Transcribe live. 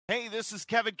Hey, this is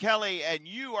Kevin Kelly, and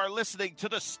you are listening to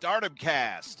the Stardom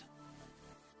Cast.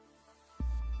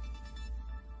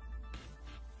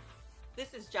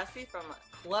 This is Jesse from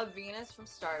Club Venus from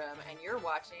Stardom, and you're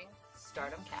watching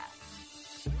Stardom Cast.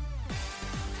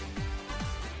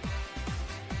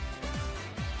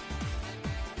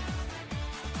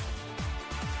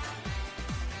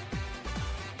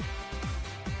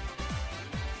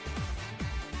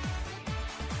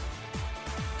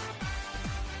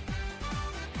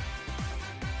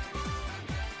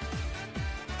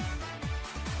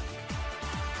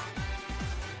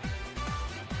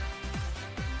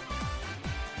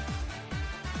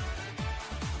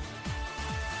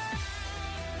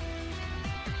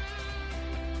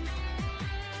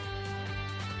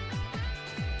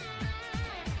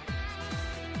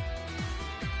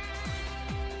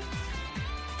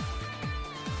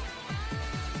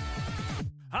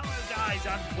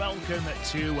 And welcome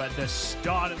to the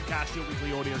Stardom Cast, your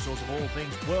weekly audio source of all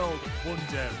things World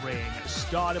Wonder Ring.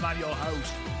 Stardom, I'm your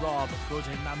host, Rob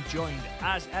Gooden. I'm joined,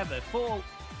 as ever, for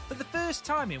the first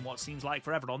time in what seems like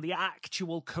forever, on the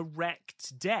actual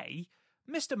correct day,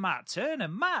 Mr. Matt Turner.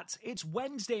 Matt, it's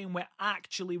Wednesday and we're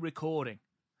actually recording.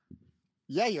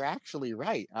 Yeah, you're actually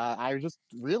right. I just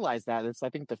realized that it's, I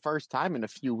think, the first time in a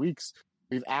few weeks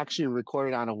we've actually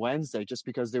recorded on a Wednesday, just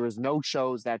because there was no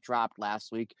shows that dropped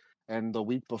last week. And the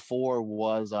week before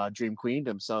was Dream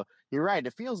Queendom. So you're right.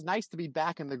 It feels nice to be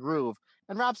back in the groove.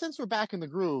 And Rob, since we're back in the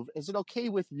groove, is it okay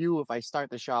with you if I start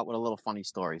the show out with a little funny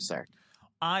story, sir?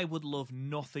 I would love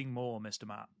nothing more, Mr.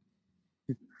 Matt.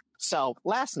 So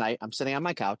last night, I'm sitting on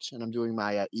my couch and I'm doing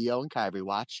my EO and Kyrie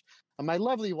watch. And my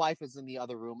lovely wife is in the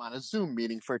other room on a Zoom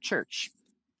meeting for church.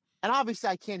 And obviously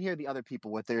I can't hear the other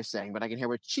people what they're saying, but I can hear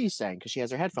what she's saying because she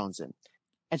has her headphones in.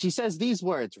 And she says these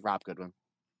words, Rob Goodwin.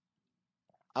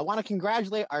 I want to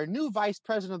congratulate our new vice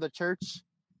president of the church,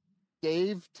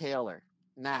 Dave Taylor.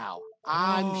 Now,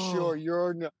 I'm sure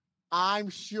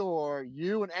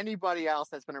you and anybody else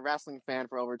that's been a wrestling fan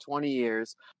for over 20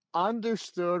 years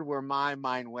understood where my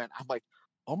mind went. I'm like,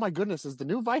 oh my goodness, is the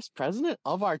new vice president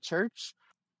of our church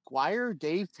Squire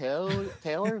Dave Taylor,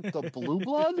 the Blue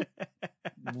Blood?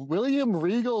 William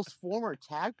Regal's former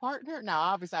tag partner? Now,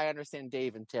 obviously, I understand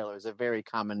Dave and Taylor is a very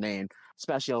common name,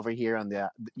 especially over here on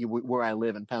where I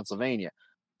live in Pennsylvania.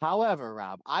 However,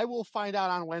 Rob, I will find out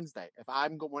on Wednesday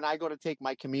when I go to take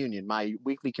my communion, my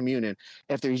weekly communion,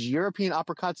 if there's European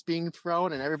uppercuts being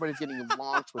thrown and everybody's getting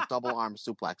launched with double arm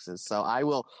suplexes. So I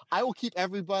will keep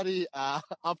everybody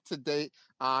up to date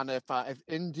on if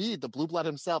indeed the Blue Blood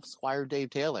himself, Squire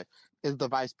Dave Taylor, is the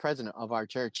vice president of our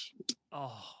church.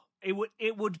 Oh.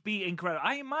 It would be incredible.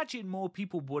 I imagine more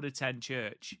people would attend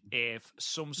church if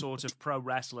some sort of pro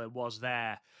wrestler was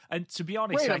there. And to be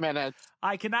honest, Wait a minute.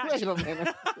 I can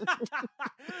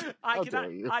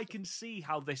see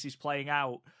how this is playing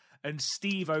out. And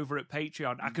Steve over at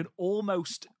Patreon, I can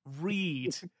almost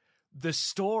read the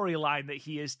storyline that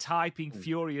he is typing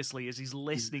furiously as he's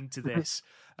listening to this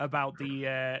about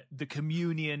the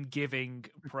communion giving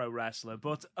pro wrestler.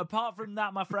 But apart from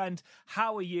that, my friend,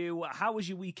 how are you? How has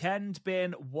your weekend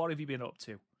been? What have you been up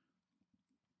to?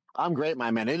 I'm great, my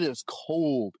man. It is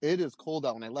cold. It is cold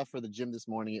out. When I left for the gym this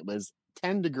morning, it was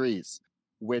 10 degrees,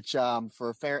 which for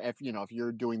a fair, if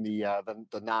you're doing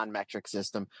the non-metric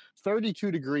system,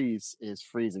 32 degrees is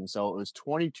freezing. So it was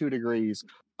 22 degrees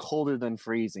colder than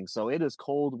freezing. So it is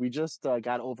cold. We just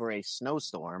got over a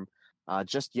snowstorm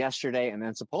just yesterday, and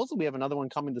then supposedly we have another one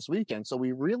coming this weekend. So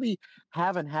we really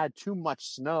haven't had too much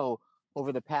snow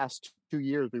over the past 2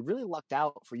 years. We really lucked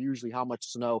out for usually how much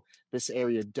snow this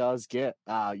area does get,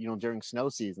 during snow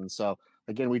season. So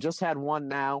again, we just had one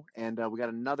now, and we got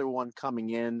another one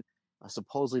coming in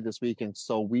supposedly this weekend.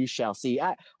 So we shall see.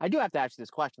 I do have to ask you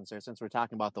this question, sir, since we're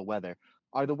talking about the weather.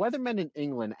 Are the weathermen in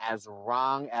England as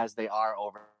wrong as they are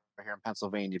over here in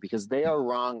Pennsylvania? Because they are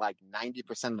wrong like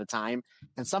 90% of the time,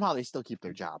 and somehow they still keep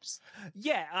their jobs.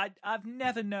 Yeah, I've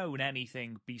never known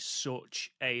anything be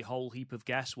such a whole heap of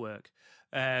guesswork.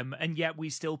 And yet we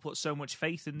still put so much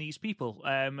faith in these people.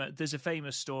 There's a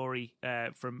famous story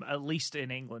from, at least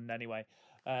in England anyway,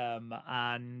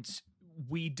 and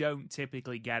we don't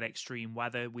typically get extreme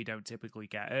weather. We don't typically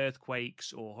get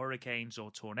earthquakes or hurricanes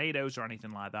or tornadoes or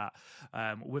anything like that.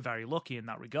 We're very lucky in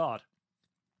that regard.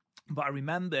 But I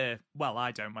remember, well,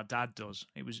 I don't, my dad does.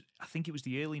 I think it was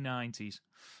the early 90s.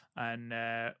 And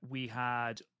we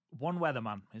had one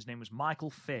weatherman. His name was Michael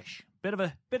Fish. Bit of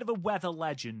a weather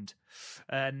legend.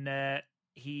 And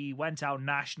he went out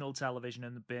national television,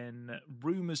 and there'd been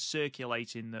rumors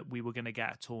circulating that we were going to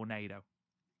get a tornado.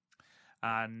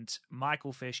 And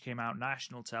Michael Fish came out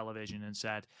national television and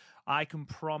said, I can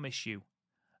promise you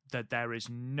that there is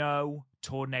no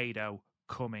tornado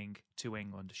coming to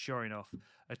England. Sure enough,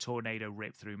 a tornado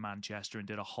ripped through Manchester and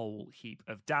did a whole heap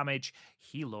of damage.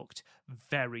 He looked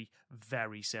very,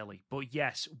 very silly. But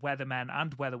yes, weathermen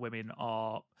and weatherwomen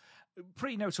are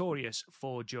pretty notorious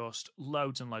for just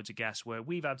loads and loads of guesswork.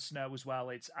 We've had snow as well.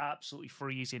 It's absolutely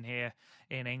freezing here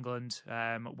in England,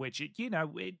 which,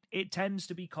 it tends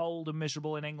to be cold and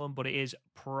miserable in England, but it is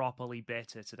properly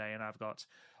bitter today. And I've got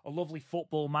a lovely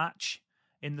football match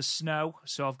in the snow,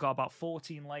 so I've got about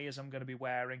 14 layers I'm going to be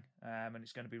wearing, and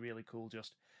it's going to be really cool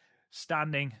just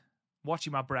standing,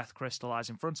 watching my breath crystallize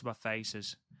in front of my face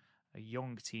as a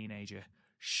young teenager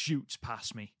shoots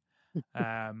past me,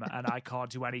 and I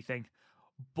can't do anything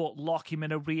but lock him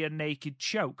in a rear naked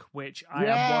choke, which I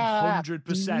am 100%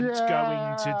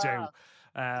 going to do.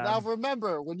 Now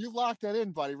remember, when you lock that in,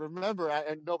 buddy, remember,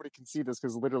 and nobody can see this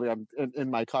because literally I'm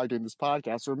in my car doing this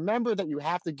podcast, remember that you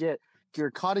have to get your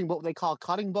cutting bone, what they call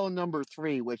cutting bone number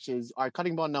 3, which is our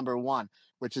cutting bone number 1,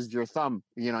 which is your thumb,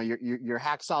 your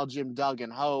hacksaw Jim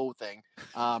Duggan hoe thing.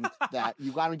 That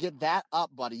you want to get that up,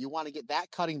 buddy. You want to get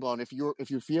that cutting bone. If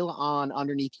you feel on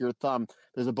underneath your thumb,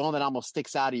 there's a bone that almost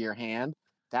sticks out of your hand.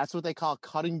 That's what they call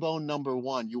cutting bone number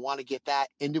 1. You want to get that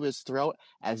into his throat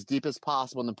as deep as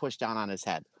possible and then push down on his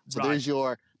head. So there's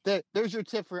your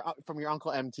tip from your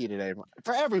Uncle MT today.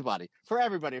 For everybody,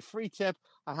 a free tip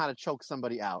on how to choke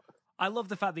somebody out. I love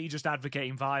the fact that you're just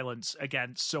advocating violence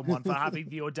against someone for having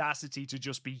the audacity to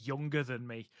just be younger than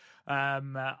me. But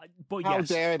yes. How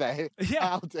dare they?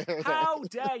 Yeah. How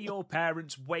dare your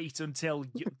parents wait until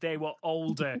they were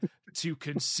older to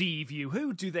conceive you?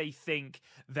 Who do they think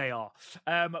they are?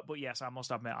 But yes, I must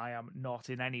admit, I am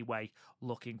not in any way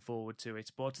looking forward to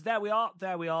it. But there we are,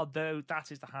 though.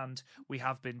 That is the hand we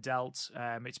have been dealt.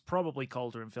 It's probably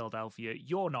colder in Philadelphia.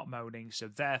 You're not moaning, so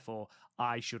therefore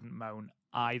I shouldn't moan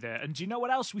either. And do you know what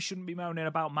else we shouldn't be moaning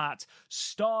about, Matt?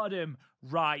 Stardom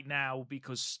right now,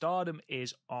 because Stardom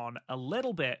is on a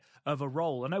little bit of a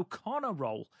roll, an O'Connor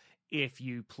roll, if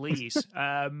you please.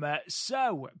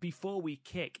 So before we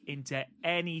kick into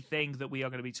anything that we are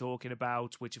going to be talking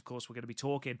about, which of course we're going to be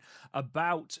talking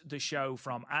about the show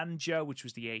from Anjo, which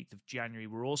was the 8th of January.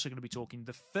 We're also going to be talking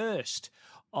the first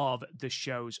of the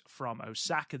shows from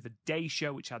Osaka, the day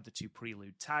show, which had the 2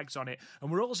 prelude tags on it.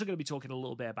 And we're also going to be talking a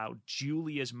little bit about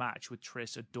Julia's match with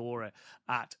Trish Adora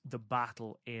at the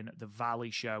Battle in the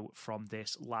Valley show from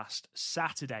this last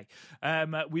Saturday.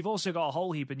 We've also got a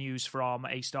whole heap of news from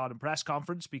a Stardom press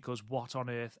conference, because what on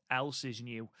earth else is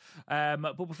new?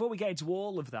 But before we get into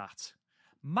all of that,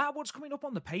 Matt, what's coming up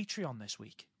on the Patreon this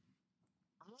week?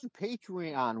 On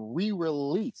Patreon, we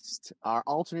released our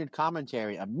alternate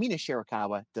commentary of Mina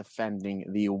Shirakawa defending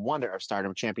the Wonder of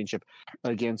Stardom Championship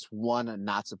against one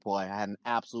Natsupoi. I had an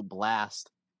absolute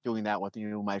blast doing that with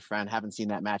you, my friend. Haven't seen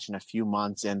that match in a few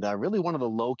months, and really one of the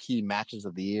low-key matches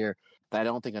of the year that I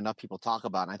don't think enough people talk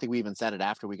about. And I think we even said it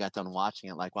after we got done watching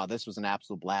it, like, wow, this was an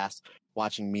absolute blast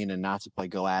watching Mina and Natsupoi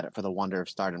go at it for the Wonder of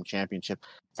Stardom Championship.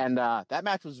 And that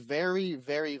match was very,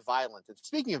 very violent. And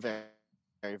speaking of very,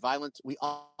 very violent, we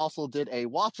also did a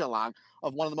watch-along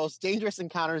of one of the most dangerous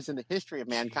encounters in the history of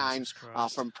mankind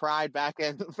from Pride back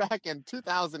in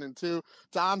 2002.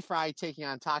 Don Fry taking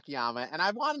on Takayama. And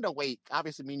I wanted to wait.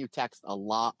 Obviously, me and you text a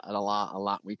lot.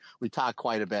 We talk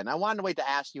quite a bit. And I wanted to wait to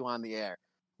ask you on the air.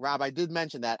 Rob, I did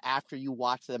mention that after you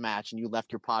watched the match and you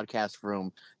left your podcast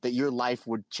room, that your life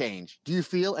would change. Do you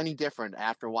feel any different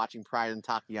after watching Pride and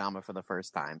Takayama for the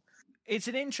first time? It's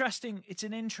an interesting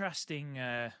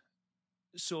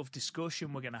sort of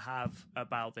discussion we're going to have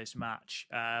about this match,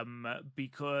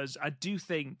 because I do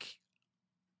think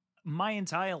my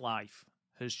entire life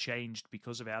has changed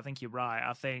because of it. I think you're right.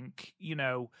 I think,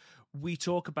 we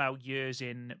talk about years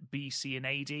in BC and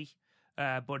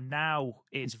AD, but now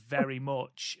it's very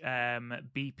much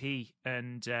BP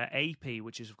and AP,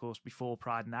 which is, of course, before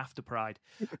Pride and after Pride,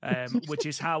 which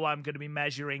is how I'm going to be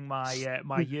measuring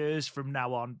my years from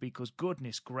now on, because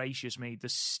goodness gracious me, the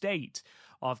state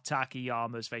of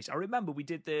Takayama's face. I remember we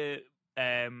did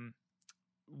when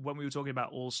we were talking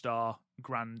about All-Star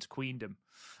Grand Queendom,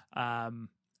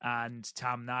 and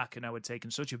Tam Nakano had taken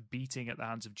such a beating at the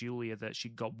hands of Julia that she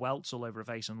got welts all over her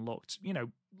face and looked,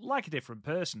 like a different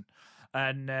person.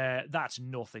 And that's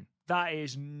nothing. That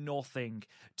is nothing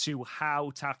to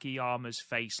how Takayama's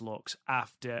face looks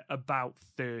after about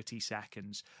 30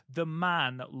 seconds. The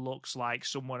man looks like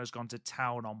someone has gone to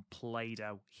town on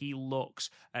Play-Doh. He looks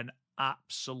an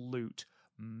absolute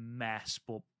mess.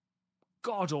 But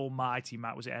God almighty,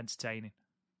 Matt, was it entertaining?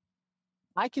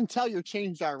 I can tell you're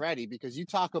changed already because you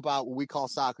talk about what we call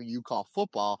soccer, you call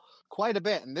football quite a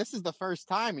bit. And this is the first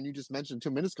time, and you just mentioned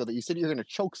 2 minutes ago that you said you're going to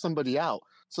choke somebody out.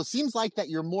 So it seems like that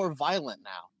you're more violent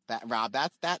now. That Rob,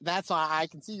 that's why I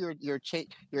can see you're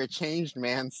a changed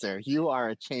man, sir. You are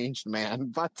a changed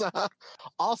man. But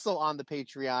also on the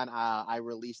Patreon, I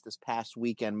released this past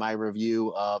weekend my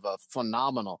review of a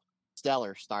phenomenal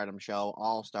stellar Stardom show,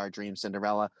 All-Star Dream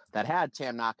Cinderella, that had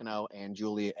Tam Nakano and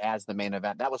Julia as the main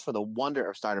event. That was for the Wonder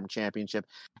of Stardom Championship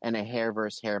and a hair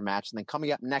versus hair match. And then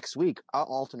coming up next week, our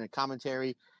alternate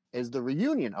commentary is the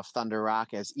reunion of Thunder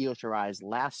Rock as Io Shirai's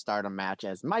last Stardom match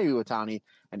as Mayu Iwatani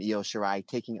and Io Shirai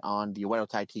taking on the Oedo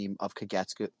Tai team of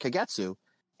Kagetsu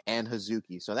and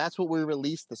Hazuki. So that's what we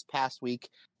released this past week,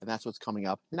 and that's what's coming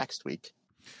up next week.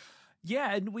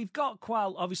 Yeah, and we've got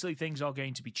obviously things are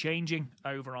going to be changing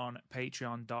over on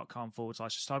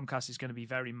patreon.com/StardomCast. Is going to be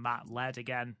very Matt-led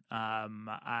again,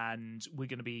 and we're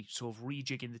going to be sort of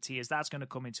rejigging the tiers. That's going to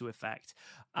come into effect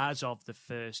as of the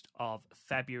 1st of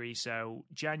February, so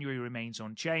January remains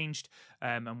unchanged,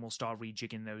 and we'll start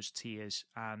rejigging those tiers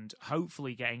and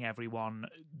hopefully getting everyone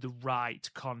the right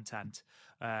content.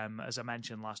 As I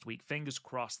mentioned last week, fingers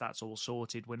crossed that's all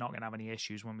sorted. We're not going to have any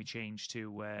issues when we change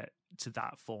to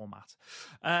that format.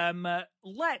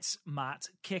 Let's, Matt,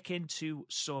 kick into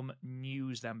some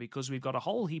news then, because we've got a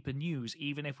whole heap of news,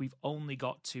 even if we've only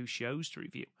got 2 shows to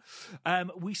review.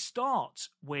 We start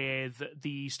with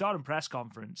the Stardom press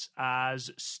conference,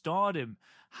 as Stardom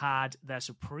had their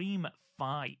Supreme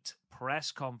Fight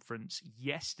press conference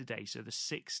yesterday, so the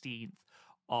 16th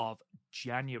of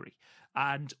January.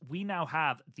 And we now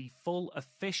have the full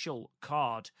official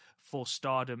card for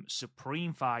Stardom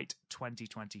Supreme Fight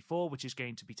 2024, which is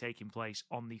going to be taking place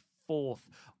on the 4th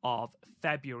of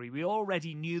February. We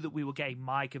already knew that we were getting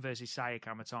Maika versus Saya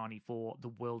Kamatani for the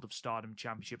World of Stardom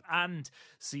Championship, and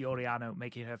Saori Anou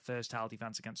making her first title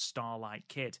defense against Starlight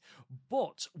Kid.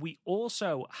 But we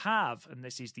also have, and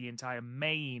this is the entire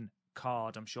main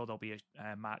card, I'm sure there'll be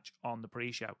a match on the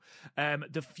pre-show,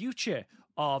 the future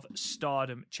of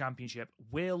Stardom Championship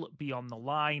will be on the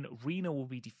line. Rina will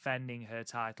be defending her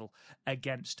title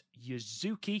against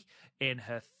Yuzuki in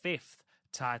her 5th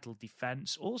title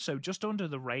defense. Also, just under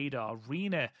the radar,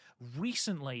 Rina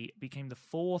recently became the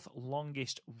 4th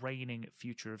longest reigning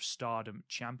Future of Stardom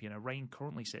champion. Her reign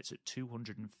currently sits at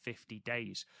 250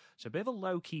 days. So a bit of a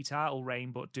low-key title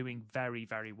reign, but doing very,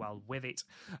 very well with it.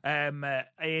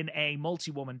 In a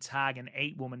multi-woman tag, an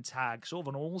 8-woman tag, sort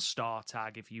of an all-star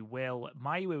tag, if you will,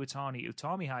 Mayu Iwatani,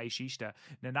 Utami Hayashishita,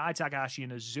 Nanai Takahashi,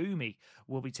 and Azumi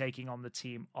will be taking on the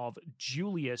team of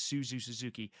Julia Suzu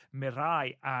Suzuki,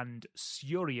 Mirai, and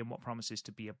Yuri in what promises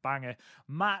to be a banger.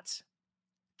 Matt,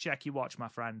 check your watch, my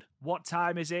friend. What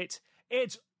time is it?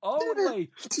 It's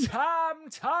only time!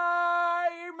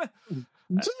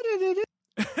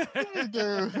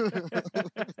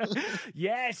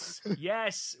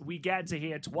 Yes, we get to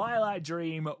hear Twilight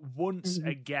Dream once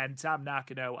again. Tam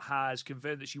Nakano has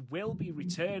confirmed that she will be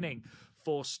returning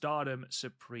for Stardom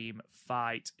Supreme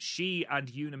Fight. She and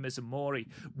Yuna Mizumori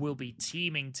will be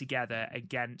teaming together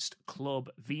against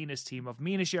Club Venus team of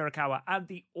Mina Shirakawa and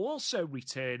the also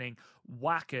returning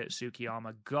Waka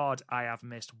Tsukiyama. God, I have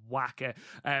missed Waka.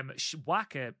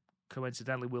 Waka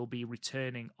coincidentally will be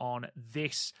returning on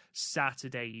this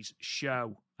Saturday's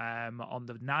show, on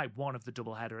the night 1 of the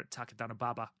doubleheader at Takadana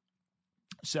Baba.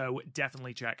 So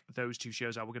definitely check those 2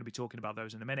 shows out. We're going to be talking about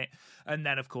those in a minute. And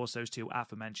then, of course, those 2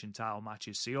 aforementioned title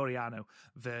matches, Saori Anou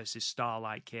versus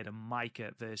Starlight Kid and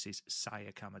Maika versus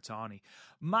Saya Kamatani.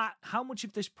 Matt, how much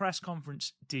of this press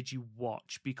conference did you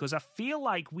watch? Because I feel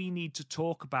like we need to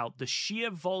talk about the sheer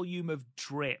volume of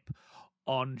drip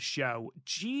on show.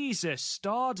 Jesus,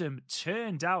 Stardom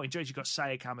turned out. Enjoy. You've got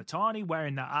Saya Kamatani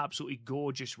wearing that absolutely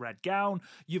gorgeous red gown.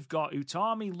 You've got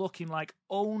Utami looking like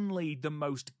only the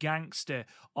most gangster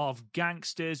of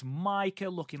gangsters.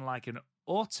 Maika looking like an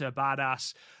utter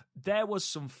badass. There was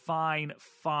some fine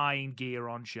gear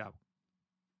on show.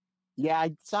 Yeah,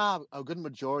 I saw a good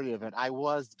majority of it. I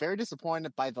was very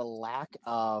disappointed by the lack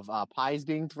of pies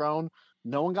being thrown.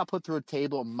 No one got put through a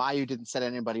table. Mayu didn't set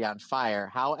anybody on fire.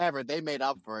 However, they made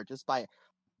up for it just by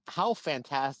how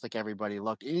fantastic everybody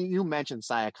looked. You mentioned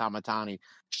Saya Kamatani.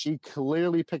 She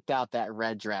clearly picked out that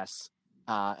red dress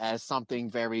as something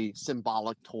very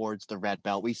symbolic towards the red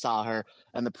belt. We saw her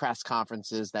in the press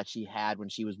conferences that she had when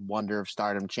she was Wonder of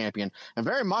Stardom champion, and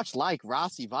very much like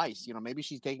Rossi Vice. You know, maybe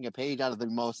she's taking a page out of the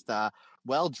most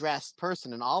well-dressed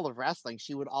person in all of wrestling.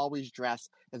 She would always dress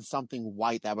in something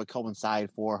white that would coincide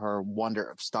for her Wonder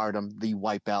of Stardom, the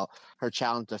white belt, her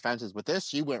challenge defenses. With this,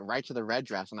 she went right to the red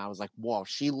dress, and I was like, whoa,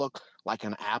 she looked like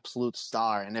an absolute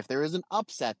star. And if there is an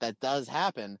upset that does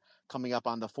happen coming up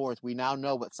on the 4th, we now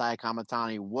know what Saya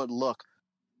Kamatani would look,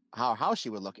 how she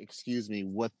would look, excuse me,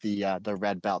 with the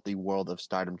red belt, the World of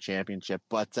Stardom Championship.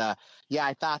 But yeah,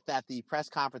 I thought that the press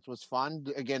conference was fun.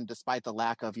 Again, despite the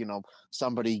lack of,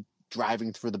 somebody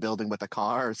driving through the building with a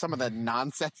car or some of the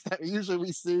nonsense that usually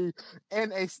we see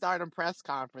in a Stardom press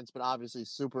conference, but obviously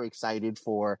super excited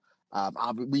for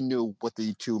we knew what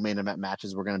the 2 main event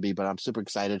matches were going to be, but I'm super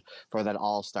excited for that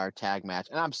all-star tag match.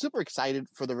 And I'm super excited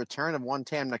for the return of one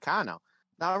Tam Nakano.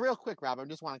 Now, real quick, Rob, I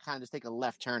just want to kind of just take a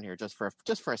left turn here just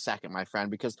for a second, my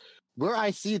friend, because where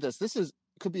I see this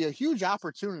could be a huge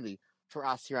opportunity for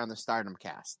us here on the Stardom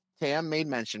cast. Tam made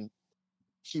mention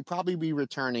she'd probably be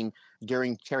returning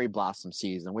during Cherry Blossom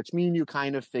season, which means you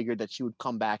kind of figured that she would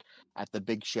come back at the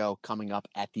big show coming up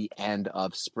at the end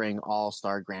of Spring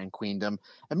All-Star Grand Queendom.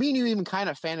 I mean, you even kind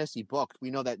of fantasy booked.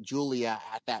 We know that Julia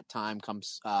at that time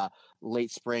comes late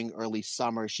spring, early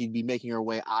summer. She'd be making her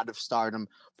way out of Stardom,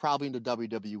 probably into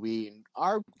WWE. And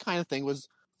our kind of thing was,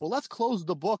 well, let's close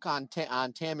the book on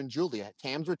Tam and Julia.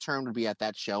 Tam's return would be at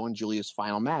that show, and Julia's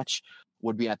final match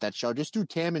would be at that show. Just do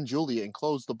Tam and Julia and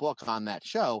close the book on that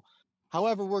show.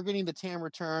 However, we're getting the Tam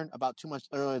return about 2 months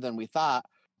earlier than we thought,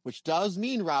 which does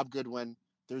mean, Rob Goodwin,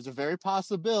 there's a very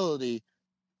possibility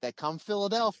that come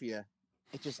Philadelphia,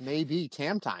 it just may be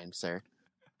Tam time, sir.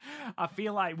 I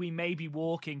feel like we may be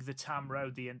walking the Tam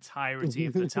Road the entirety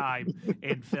of the time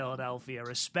in Philadelphia,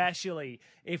 especially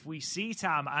if we see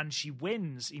Tam and she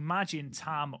wins. Imagine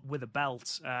Tam with a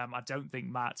belt. I don't think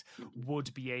Matt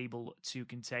would be able to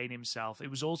contain himself.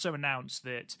 It was also announced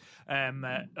that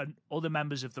other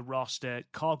members of the roster,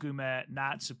 Koguma,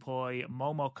 Natsupoi,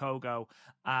 Momokogo,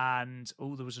 and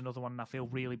there was another one I feel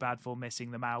really bad for missing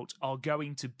them out, are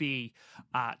going to be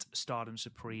at Stardom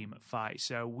Supreme Fight.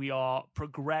 So we are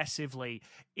progressively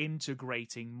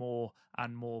integrating more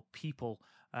and more people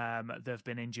that have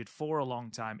been injured for a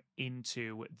long time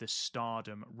into the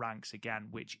Stardom ranks again,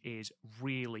 which is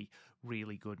really,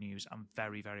 really good news. I'm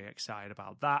very, very excited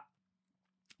about that.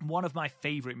 One of my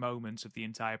favorite moments of the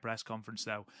entire press conference,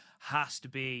 though, has to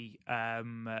be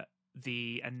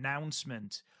the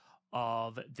announcement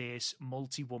of this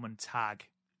multi-woman tag.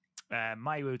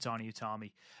 Mayu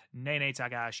Utami, Nene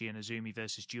Takahashi and Azumi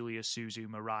versus Julia, Suzu,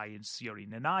 Mirai, and Syuri.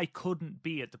 Nanai couldn't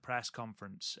be at the press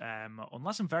conference,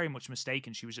 unless I'm very much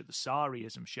mistaken. She was at the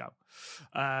Sariism show,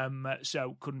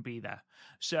 so couldn't be there.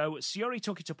 So Syuri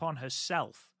took it upon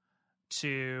herself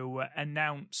to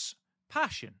announce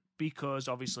Passion, because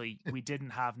obviously we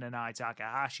didn't have Nanai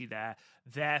Takahashi there.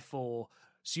 Therefore,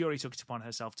 Syuri took it upon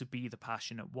herself to be the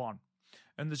passionate one.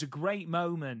 And there's a great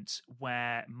moment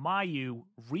where Mayu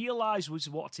realizes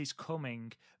what is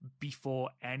coming before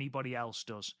anybody else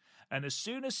does. And as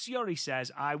soon as Syuri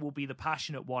says, I will be the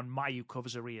passionate one, Mayu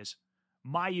covers her ears.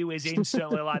 Mayu is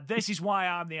instantly like, this is why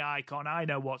I'm the icon. I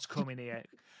know what's coming here.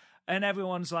 And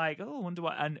everyone's like, oh, I wonder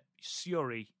what. And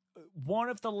Syuri, one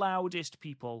of the loudest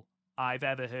people I've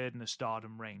ever heard in a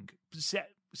Stardom ring,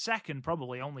 second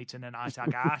probably only to Nanai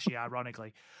Takahashi,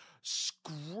 ironically,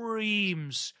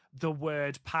 screams the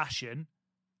word passion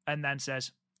and then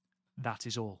says, that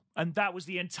is all. And that was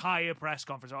the entire press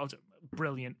conference. Oh,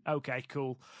 brilliant. Okay,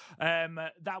 cool.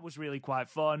 That was really quite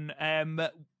fun.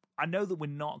 I know that we're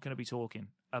not going to be talking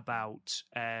about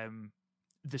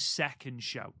the second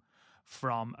show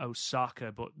from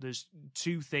Osaka, but there's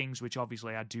two things which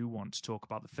obviously I do want to talk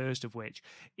about. The first of which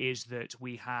is that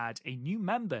we had a new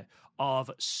member of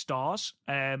Stars.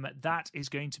 That is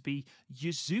going to be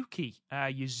Yuzuki.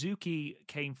 Yuzuki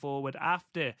came forward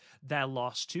after their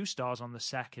loss to Stars on the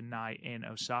second night in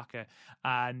Osaka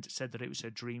and said that it was her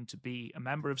dream to be a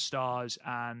member of Stars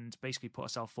and basically put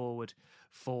herself forward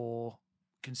for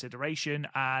consideration,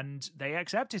 and they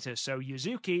accepted her. So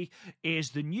Yuzuki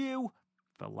is the new,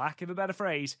 for lack of a better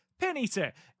phrase,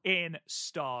 pin-eater in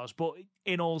Stars. But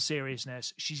in all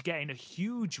seriousness, she's getting a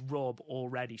huge rub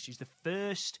already. She's the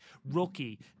first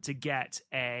rookie to get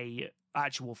a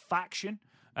actual faction,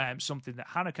 something that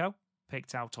Hanako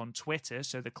picked out on Twitter.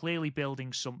 So they're clearly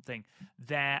building something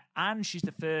there. And she's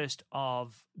the first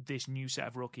of this new set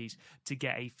of rookies to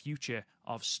get a Future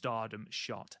of Stardom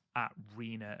shot at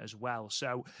Rena as well.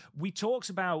 So we talked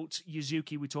about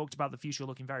Yuzuki. We talked about the future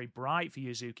looking very bright for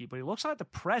Yuzuki, but it looks like the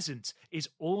present is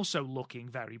also looking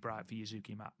very bright for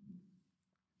Yuzuki, Matt.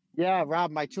 Yeah,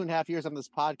 Rob, my 2.5 years on this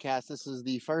podcast, this is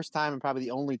the first time and probably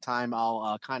the only time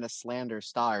I'll kind of slander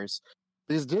Stars.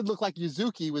 This did look like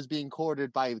Yuzuki was being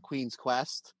courted by the Queen's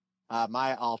Quest,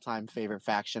 my all-time favorite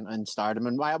faction in Stardom,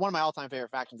 and one of my all-time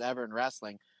favorite factions ever in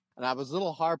wrestling. And I was a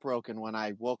little heartbroken when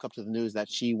I woke up to the news that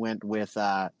she went with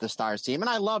the Stars team. And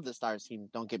I love the Stars team,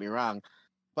 don't get me wrong.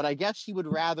 but I guess she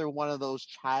would rather one of those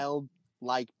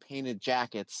childlike painted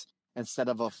jackets instead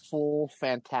of a full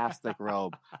fantastic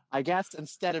robe. I guess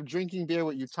instead of drinking beer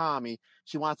with Utami,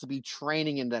 she wants to be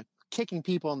training into kicking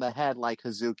people in the head like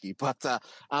Hazuki. But on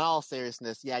all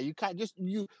seriousness, yeah, you kind of just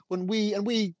when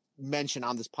we mention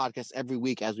on this podcast every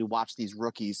week as we watch these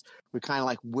rookies, we're kind of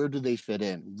like, where do they fit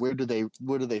in? Where do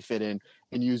they fit in?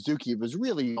 And Yuzuki, it was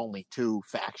really only two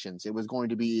factions. It was going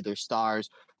to be either Stars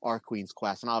or Queen's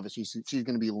Quest, and obviously she's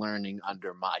going to be learning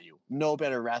under Mayu. No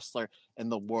better wrestler in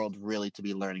the world really to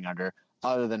be learning under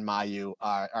other than Mayu,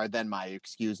 or than Mayu,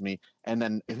 excuse me. And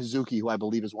then Hazuki, who I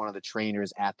believe is one of the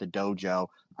trainers at the dojo,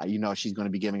 she's going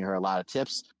to be giving her a lot of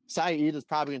tips. Saeed is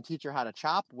probably going to teach her how to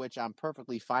chop, which I'm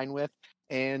perfectly fine with.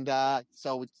 And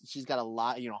so she's got a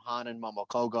lot, Han and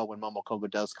Momokogo. When Momokogo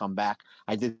does come back,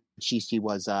 she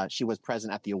was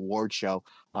present at the award show.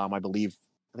 I think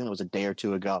it was a day or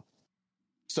two ago.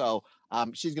 So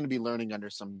she's going to be learning under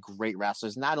some great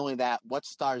wrestlers. Not only that, what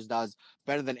Stars does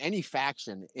better than any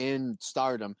faction in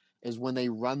Stardom is when they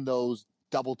run those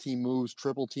double team moves,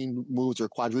 triple team moves, or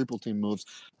quadruple team moves.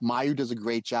 Mayu does a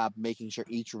great job making sure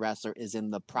each wrestler is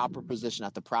in the proper position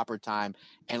at the proper time,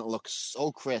 and it looks so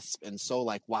crisp and so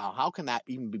like, wow, how can that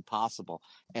even be possible?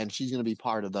 And she's going to be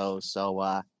part of those. So,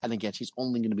 and again, she's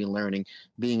only going to be learning,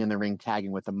 being in the ring,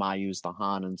 tagging with the Mayus, the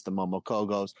Hanans, the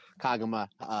Momokogos, Kagama,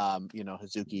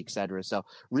 Hazuki, etc. So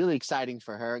really exciting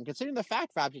for her. And considering the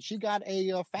fact, Rob, that she got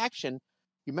a faction,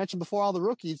 you mentioned before all the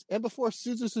rookies and before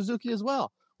Suzu Suzuki as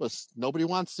well. Nobody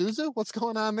wants Suzu? What's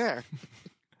going on there?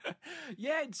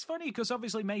 Yeah, it's funny because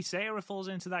obviously Mei Seira falls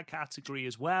into that category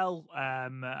as well.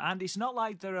 And it's not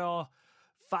like there are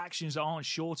factions that aren't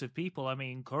short of people. I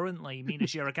mean, currently Mina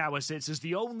Shirakawa sits as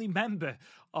the only member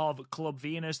of Club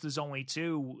Venus. There's only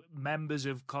 2 members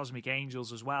of Cosmic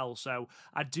Angels as well. So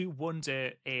I do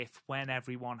wonder if when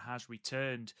everyone has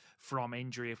returned from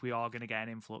injury, if we are going to get an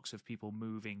influx of people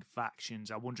moving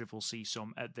factions. I wonder if we'll see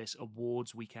some at this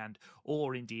awards weekend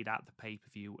or indeed at the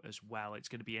pay-per-view as well. It's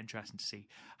going to be interesting to see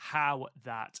how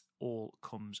that all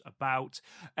comes about.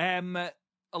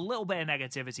 A little bit of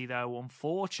negativity, though.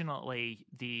 Unfortunately,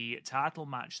 the title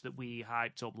match that we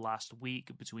hyped up last week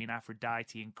between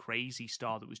Aphrodite and Crazy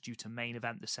Star that was due to main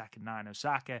event the second night in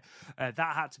Osaka, that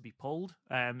had to be pulled.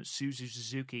 Suzu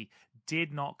Suzuki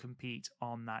did not compete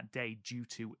on that day due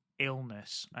to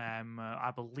illness.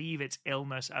 I believe it's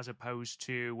illness as opposed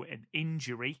to an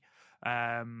injury.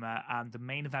 And the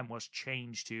main event was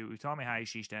changed to Utami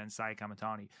Hayashishita and Saya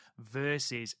Kamitani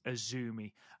versus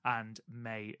Azumi and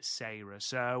Mei Seira.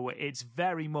 So it's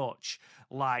very much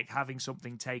like having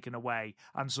something taken away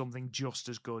and something just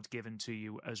as good given to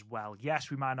you as well.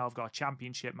 Yes, we might not have got a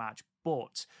championship match,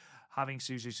 but having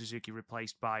Suzu Suzuki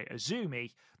replaced by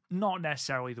Azumi, not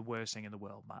necessarily the worst thing in the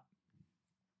world, Matt.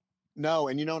 No,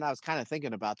 and when I was kind of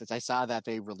thinking about this, I saw that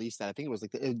they released that. I think it was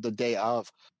like the day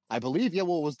of, I believe. Yeah,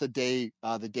 well, it was the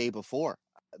day before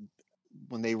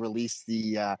when they released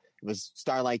it was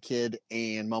Starlight Kid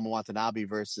and Momo Watanabe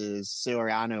versus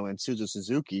Soriano and Suzu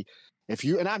Suzuki.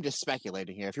 And I'm just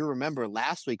speculating here. If you remember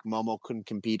last week, Momo couldn't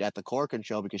compete at the Corkin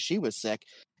show because she was sick.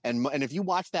 And if you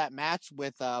watch that match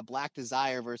with Black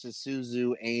Desire versus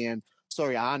Suzu and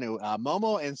Soriano,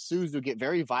 Momo and Suzu get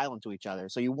very violent to each other.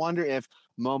 So you wonder if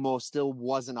Momo still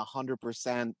wasn't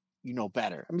 100%,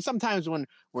 better. I mean, sometimes when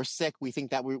we're sick, we think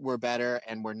that we're better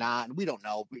and we're not. And we don't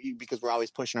know because we're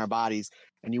always pushing our bodies.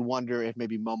 And you wonder if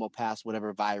maybe Momo passed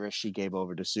whatever virus she gave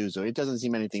over to Suzu. It doesn't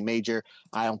seem anything major.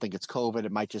 I don't think it's COVID.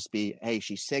 It might just be, hey,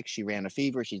 she's sick. She ran a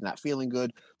fever. She's not feeling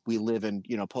good. We live in,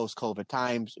 post-COVID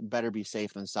times. Better be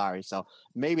safe than sorry. So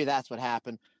maybe that's what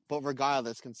happened. But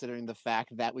regardless, considering the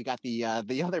fact that we got the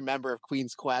other member of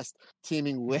Queen's Quest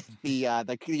teaming with and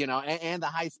the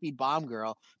High Speed Bomb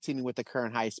Girl teaming with the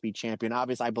current High Speed champion.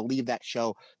 Obviously, I believe that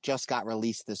show just got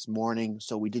released this morning,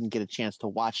 so we didn't get a chance to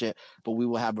watch it. But we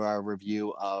will have our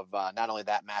review of not only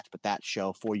that match but that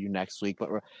show for you next week.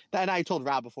 And I told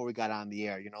Rob before we got on the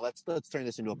air, let's turn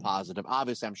this into a positive.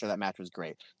 Obviously, I'm sure that match was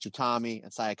great. Tsutami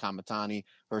and Saya Kamitani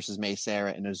versus Mei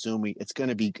Seira and Azumi. It's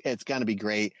gonna be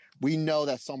great. We know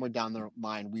that somewhere down the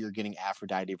line we are getting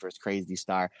Aphrodite versus Crazy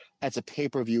Star. That's a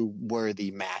pay-per-view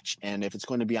worthy match, and if it's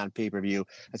going to be on pay-per-view,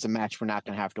 it's a match we're not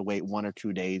going to have to wait 1 or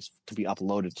 2 days to be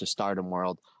uploaded to Stardom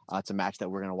World. It's a match that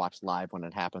we're going to watch live when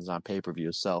it happens on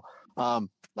pay-per-view. So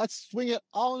let's swing it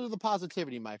all into the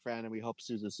positivity, my friend, and we hope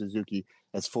Suzu Suzuki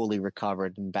is fully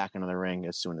recovered and back into the ring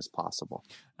as soon as possible.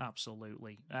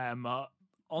 Absolutely.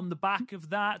 On the back of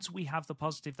that, we have the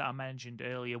positive that I mentioned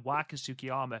earlier. Waka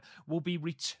Tsukiyama will be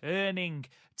returning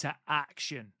to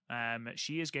action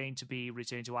She is going to be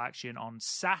returned to action on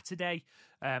Saturday,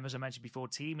 as I mentioned before,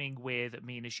 teaming with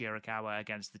Mina Shirakawa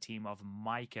against the team of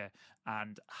Maika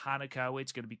and Hanako.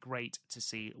 It's going to be great to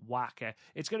see Waka.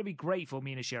 It's going to be great for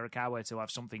Mina Shirakawa to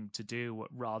have something to do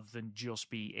rather than just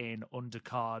be in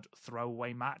undercard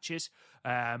throwaway matches,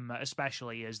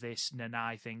 especially as this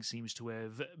Nanai thing seems to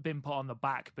have been put on the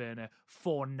back burner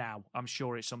for now. I'm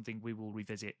sure it's something we will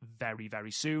revisit very,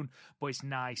 very soon, but it's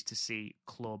nice to see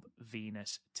Club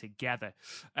Venus together.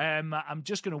 I'm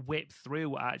just going to whip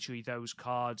through, actually, those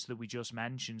cards that we just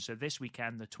mentioned. So this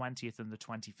weekend, the 20th and the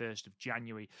 21st of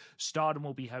January, Stardom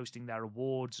will be hosting their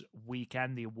awards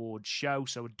weekend, the awards show.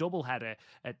 So a doubleheader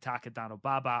at Takadano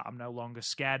Baba. I'm no longer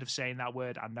scared of saying that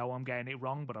word. I know I'm getting it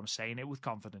wrong, but I'm saying it with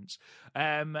confidence.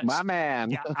 My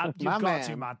man. Yeah, you've got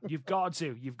to, man. You've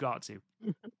got to.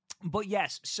 But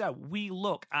yes, so we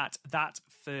look at that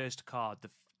first card, the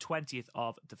 20th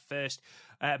of the 1st.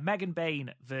 Megan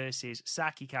Bain versus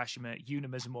Saki Kashima, Yuna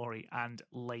Mizumori, and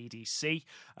Lady C.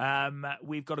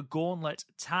 We've got a gauntlet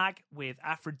tag with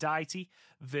Aphrodite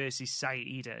versus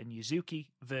Saida and Yuzuki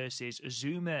versus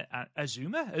Azumi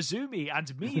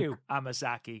and Miyu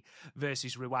Amasaki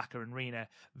versus Riwaka and Rina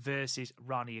versus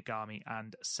Rani Yagami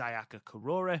and Sayaka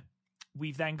Kurora.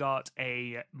 We've then got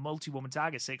a multi-woman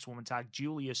tag, a 6-woman tag,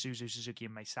 Julia Suzu Suzuki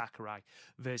and Mei Sakurai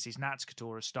versus Natsu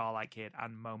Katora, Starlight Kid,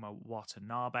 and Momo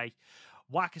Watanabe.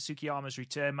 Waka Tsukiyama's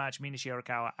return match, Mina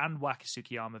Shirakawa and Waka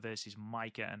Tsukiyama versus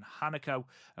Maika and Hanako.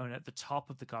 And at the top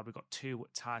of the card, we've got 2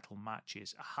 title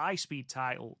matches. A high-speed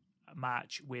title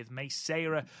match with Mei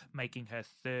Seira making her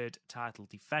 3rd title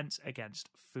defense against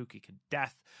Fukigen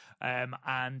Death.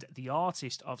 And the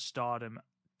Artist of Stardom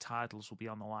titles will be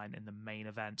on the line in the main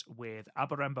event, with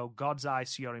Abarembo, God's Eye,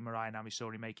 Shiori Mirai, and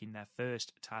Amisori making their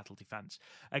 1st title defense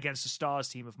against the Stars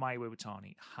team of Mai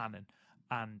Iwatani, Hanan,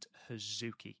 and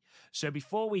Hazuki. So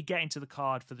before we get into the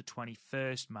card for the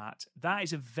 21st, Matt, that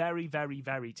is a very, very,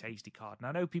 very tasty card. And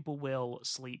I know people will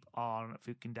sleep on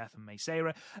Fukigen Death and Mei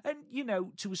Seira, and,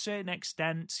 to a certain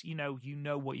extent, you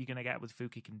know what you're going to get with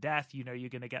Fukigen Death. You're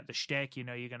going to get the shtick, you're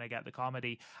going to get the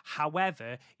comedy.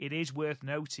 However, it is worth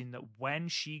noting that when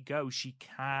she goes, she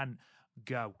can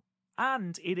go.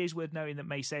 And it is worth noting that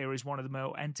Mei Seira is one of the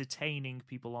more entertaining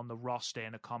people on the roster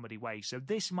in a comedy way. So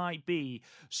this might be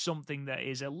something that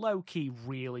is a low-key,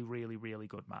 really, really, really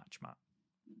good match, Matt.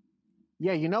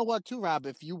 Yeah, you know what, too, Rob?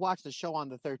 If you watch the show on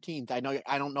the 13th, I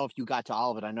don't know if you got to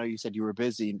all of it. I know you said you were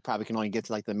busy and probably can only get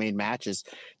to the main matches.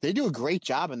 They do a great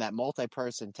job in that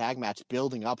multi-person tag match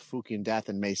building up Fukigen Death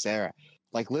and Mei Seira.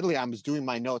 Literally, I was doing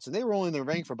my notes, and they were only in the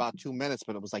ring for about 2 minutes,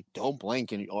 but it was don't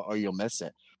blink or you'll miss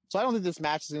it. So I don't think this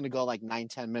match is going to go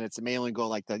 9-10 minutes. It may only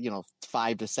go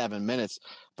 5 to 7 minutes,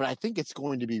 but I think it's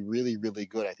going to be really, really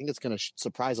good. I think it's going to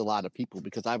surprise a lot of people,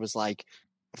 because I was like,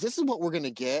 if this is what we're going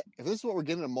to get, if this is what we're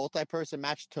getting, a multi-person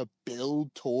match to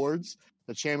build towards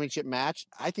the championship match,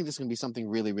 I think this is going to be something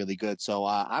really, really good. So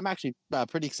I'm actually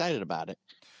pretty excited about it.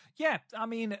 Yeah, I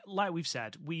mean, like we've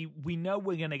said, we know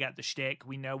we're going to get the shtick,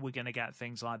 we know we're going to get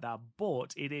things like that,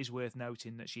 but it is worth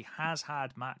noting that she has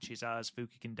had matches as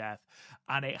Fukigen Death,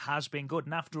 and it has been good.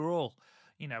 And after all,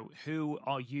 who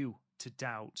are you to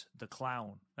doubt the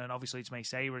clown? And obviously it's Mei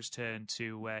Seira's turn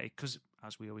to, because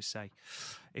as we always say,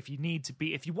 if you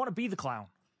want to be the clown,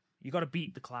 you got to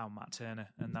beat the clown, Matt Turner,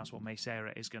 and that's what Mei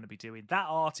Seira is going to be doing. That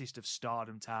Artist of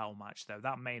Stardom title match, though,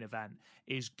 that main event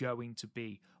is going to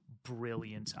be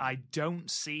brilliant. I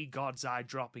don't see God's Eye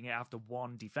dropping it after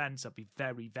one defense. I'd be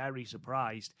very, very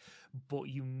surprised, but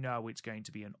it's going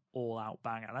to be an all-out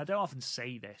bang. And I don't often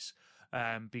say this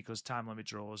because time limit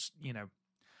draws,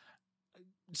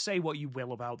 say what you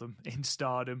will about them in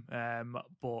Stardom,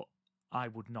 but I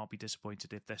would not be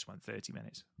disappointed if this went 30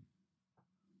 minutes.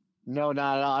 No,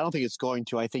 not at all. I don't think it's going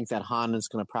to. I think that Hana's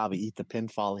going to probably eat the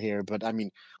pinfall here. But, I mean,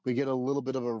 we get a little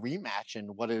bit of a rematch in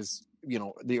what is,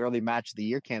 the early match of the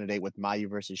year candidate with Mayu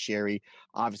versus Sherry.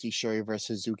 Obviously, Sherry versus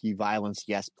Suzuki. Violence,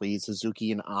 yes, please.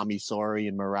 Suzuki and Ami, Sori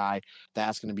and Mirai.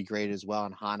 That's going to be great as well.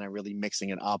 And Hana really mixing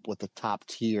it up with the top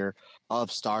tier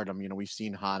of Stardom. We've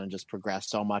seen Hana just progress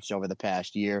so much over the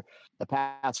past year. The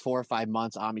past 4 or 5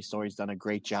 months, Ami Sori's done a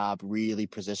great job really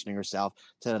positioning herself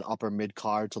to that upper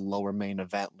mid-card to lower main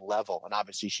event level. And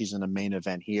obviously, she's in the main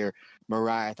event here.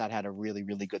 Mirai, I thought, had a really,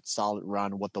 really good solid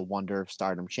run with the Wonder of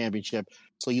Stardom Championship.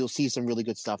 So you'll see some really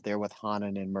good stuff there with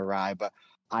Hanan and Mirai. But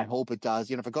I hope it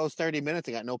does. If it goes 30 minutes,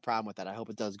 I got no problem with that. I hope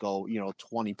it does go,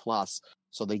 20 plus,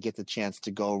 so they get the chance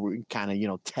to go kind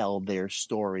of, tell their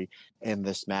story in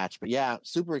this match. But yeah,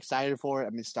 super excited for it. I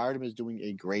mean, Stardom is doing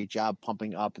a great job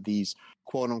pumping up these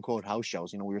quote unquote house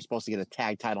shows. We were supposed to get a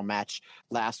tag title match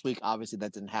last week. Obviously,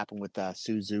 that didn't happen with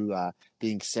Suzu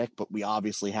being sick, but we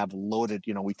obviously have loaded.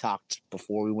 We talked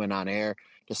before we went on air.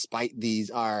 Despite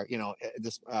these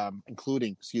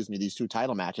including these 2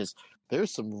 title matches,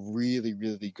 there's some really,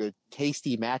 really good,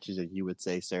 tasty matches, as you would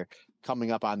say, sir,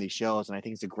 coming up on these shows. And I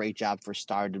think it's a great job for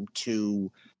Stardom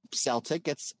to sell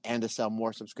tickets and to sell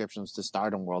more subscriptions to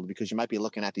Stardom World, because you might be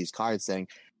looking at these cards saying,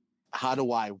 how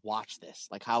do I watch this?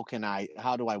 Like,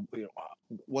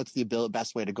 what's the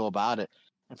best way to go about it?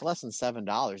 And for less than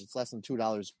 $7, it's less than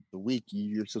 $2 a week.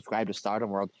 You subscribe to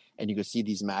Stardom World and you can see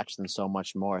these matches and so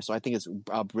much more. So I think it's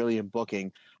a brilliant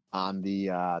booking on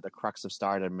the crux of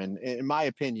Stardom. And in my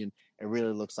opinion, it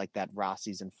really looks like that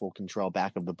Rossi's in full control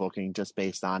back of the booking, just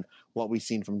based on what we've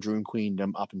seen from Dream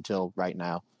Queendom up until right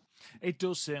now. It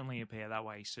does certainly appear that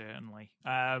way, certainly.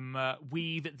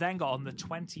 We've then got on the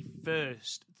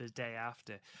 21st, the day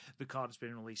after, the card has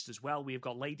been released as well. We've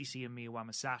got Lady C and Miyu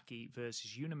Wamasaki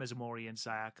versus Yuna Mizumori and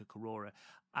Sayaka Kurora,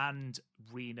 and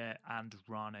Rina and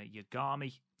Rana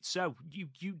Yagami. So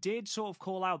you did sort of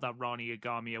call out that Rana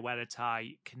Yagami Oedo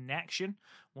Tai connection.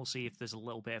 We'll see if there's a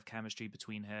little bit of chemistry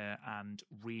between her and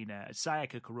Rina.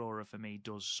 Sayaka Kurora, for me,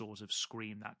 does sort of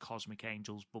scream that Cosmic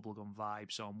Angels bubblegum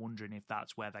vibe, so I'm wondering if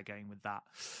that's where they're going with that.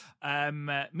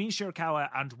 Min Shirakawa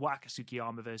and Waka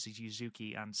Tsukiyama versus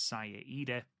Yuzuki and Saya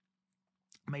Ida.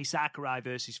 Mei Sakurai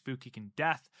versus Fukigen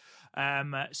Death.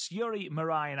 Syuri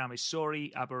Mirai and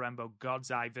Amisori. Aberembo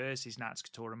Godzai versus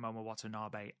Natsukatora Momo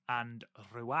Watanabe and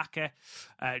Ruaka.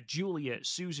 Julia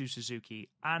Suzu Suzuki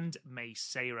and Mei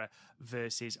Seira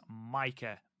versus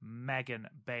Maika, Megan,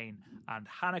 Bane, and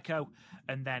Hanako.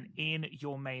 And then in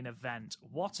your main event,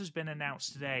 what has been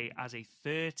announced today as a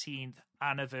 13th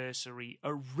anniversary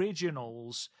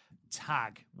originals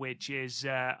tag, which is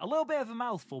a little bit of a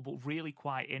mouthful, but really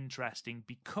quite interesting,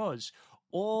 because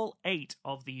all 8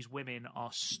 of these women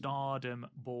are Stardom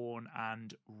born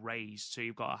and raised. So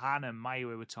you've got Hana,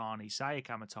 Mayu Iwatani,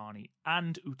 Sayaka Mitani,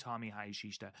 and Utami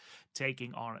Hayashishita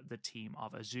taking on the team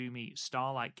of Azumi,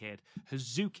 Starlight Kid,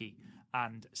 Hazuki,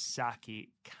 and Saki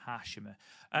Kashima.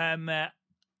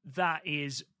 That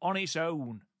is on its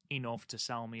own enough to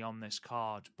sell me on this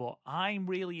card, but I'm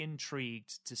really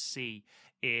intrigued to see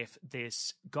if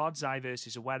this God's Eye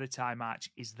versus Oedo Tai match,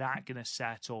 is that going to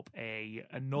set up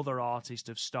another Artist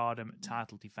of Stardom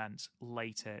title defense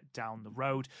later down the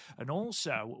road, and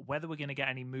also whether we're going to get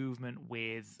any movement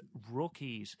with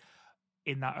rookies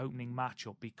in that opening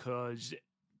matchup, because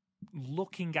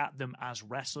looking at them as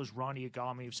wrestlers, Rani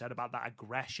Yagami have said about that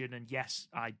aggression, and yes,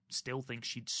 I still think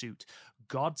she'd suit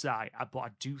God's Eye, but I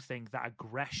do think that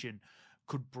aggression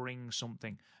could bring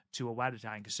something to Oedo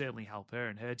Tai and could certainly help her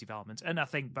in her development. And I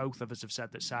think both of us have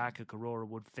said that Sayaka Kurora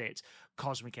would fit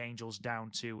Cosmic Angels down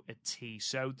to a T.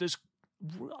 So there's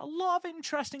a lot of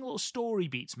interesting little story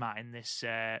beats, Matt, in this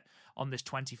on this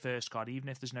 21st card, even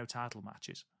if there's no title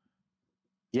matches.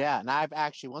 Yeah, and I've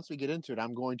actually, once we get into it,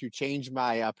 I'm going to change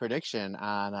my prediction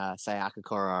on Sayaka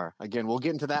Kurora. Again, we'll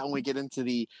get into that when we get into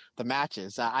the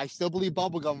matches. I still believe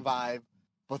Bubblegum Vibe,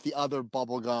 but the other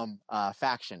Bubblegum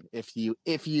faction, if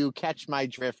you catch my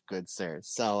drift, good sir.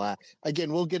 So,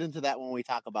 again, we'll get into that when we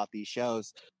talk about these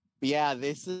shows. But yeah,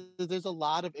 there's a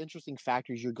lot of interesting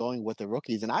factors you're going with the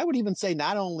rookies. And I would even say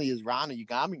not only is Rana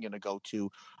Yagami going to go to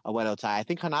Oedo Tai, I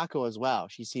think Hanako as well.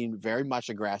 She's seen very much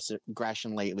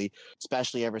aggression lately,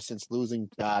 especially ever since losing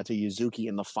to Yuzuki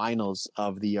in the finals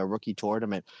of the rookie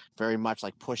tournament. Very much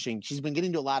like pushing. She's been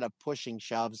getting to a lot of pushing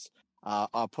shoves,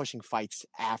 pushing fights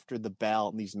after the bell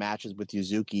in these matches with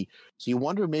Yuzuki. So you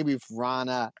wonder maybe if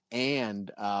Rana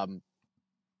and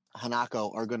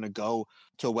Hanako are going to go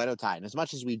to Oedo Tai. And as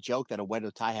much as we joke that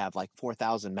Oedo Tai have like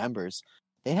 4,000 members,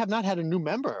 they have not had a new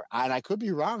member. And I could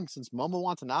be wrong, since Momo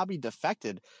Watanabe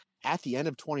defected at the end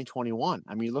of 2021.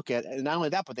 I mean, look at, not only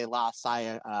that, but they lost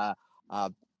Saki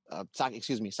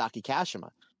Kashima.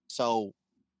 So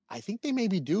I think they may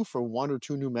be due for 1 or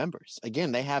 2 new members.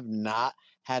 Again, they have not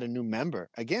had a new member.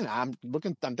 Again, I'm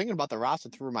thinking about the roster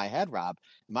through my head, Rob.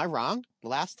 Am I wrong? The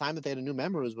last time that they had a new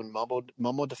member was when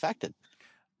Momo defected.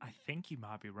 I think you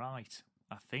might be right.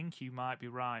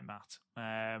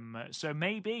 Matt. So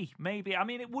maybe. I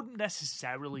mean, it wouldn't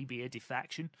necessarily be a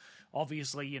defection.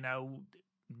 Obviously,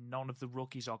 none of the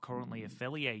rookies are currently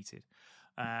affiliated.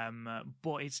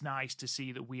 But it's nice to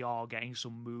see that we are getting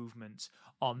some movement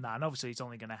on that. And obviously, it's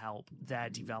only going to help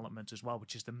their development as well,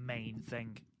 which is the main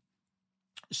thing.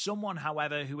 Someone,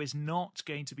 however, who is not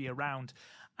going to be around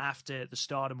after the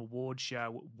Stardom Awards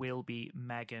show will be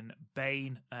Megan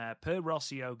Bayne, per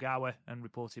Rossi Ogawa, and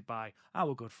reported by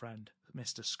our good friend,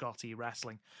 Mr. Scotty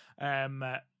Wrestling.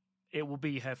 It will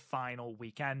be her final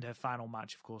weekend. Her final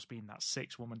match, of course, being that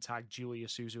 6-woman tag, Julia,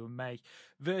 Suzu, and May,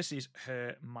 versus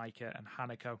her, Micah, and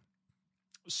Hanako.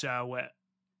 So,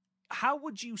 how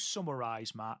would you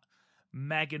summarize, Matt,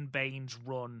 Megan Bayne's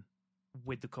run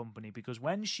with the company? Because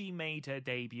when she made her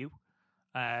debut,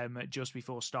 just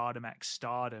before Stardom X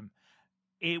Stardom,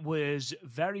 it was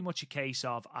very much a case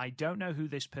of, I don't know who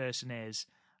this person is,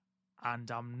 and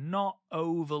I'm not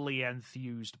overly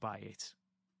enthused by it.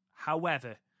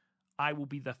 However, I will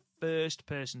be the first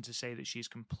person to say that she's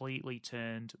completely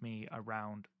turned me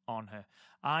around on her.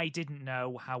 I didn't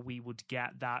know how we would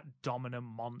get that dominant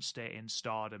monster in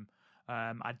Stardom.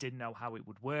 I didn't know how it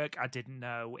would work. I didn't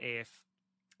know if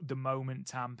the moment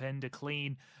Tam pinned her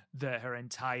clean that her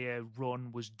entire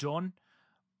run was done.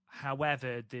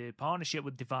 However, the partnership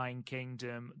with Divine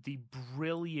Kingdom, the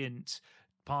brilliant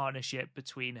partnership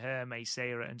between her, Mei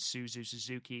Seira, and Suzu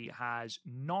Suzuki has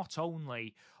not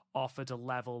only offered a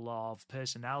level of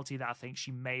personality that I think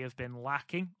she may have been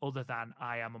lacking other than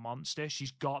I Am a Monster.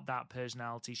 She's got that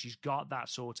personality. She's got that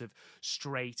sort of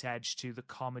straight edge to the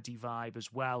comedy vibe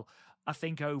as well. I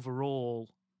think overall,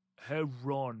 her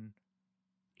run,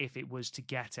 if it was to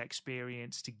get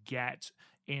experience, to get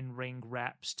in-ring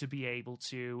reps, to be able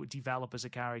to develop as a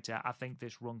character, I think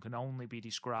this run can only be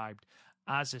described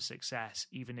as a success,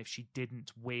 even if she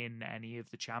didn't win any of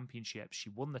the championships. She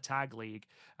won the tag league,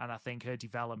 and I think her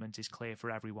development is clear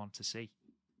for everyone to see.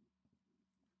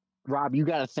 Rob, you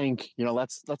got to think,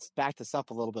 let's back this up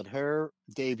a little bit. Her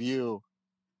debut,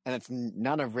 and it's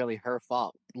none of really her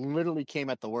fault, literally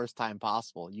came at the worst time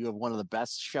possible. You have one of the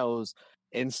best shows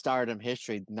in Stardom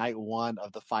history, night one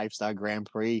of the 5-star Grand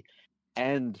Prix,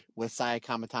 end with Saya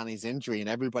Kamitani's injury, and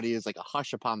everybody is like a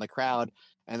hush upon the crowd.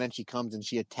 And then she comes and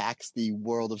she attacks the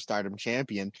World of Stardom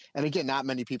champion. And again, not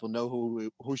many people know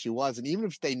who she was. And even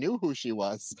if they knew who she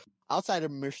was, outside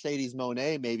of Mercedes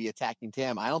Moné maybe attacking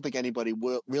Tam, I don't think anybody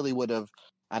really would have,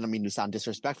 I don't mean to sound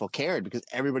disrespectful, cared, because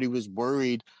everybody was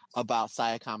worried about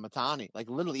Saya Kamitani. Like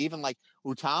literally, even like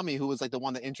Utami, who was like the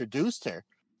one that introduced her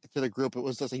to the group, it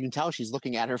was just like, you can tell she's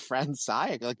looking at her friend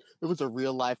Saya. Like it was a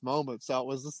real life moment. So it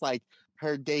was just like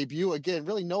her debut, again,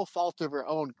 really no fault of her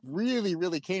own,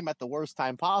 really came at the worst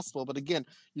time possible. But again,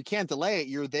 you can't delay it.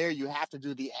 You're there. You have to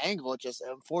do the angle. It just,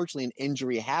 unfortunately, an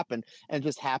injury happened, and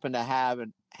just happened to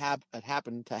happen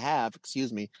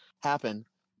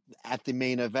at the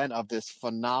main event of this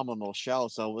phenomenal show.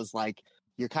 So it was like,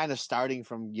 you're kind of starting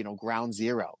from, ground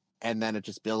zero. And then it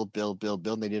just build.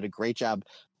 And they did a great job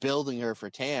building her for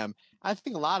Tam. I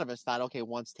think a lot of us thought, okay,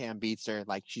 once Tam beats her,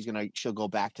 like she'll go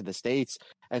back to the States,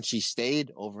 and she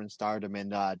stayed over in Stardom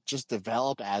and just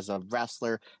developed as a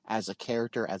wrestler, as a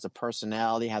character, as a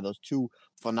personality. Had those 2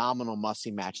 phenomenal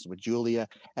must-see matches with Julia.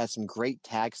 Had some great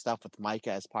tag stuff with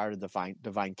Micah as part of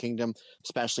Divine Kingdom,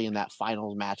 especially in that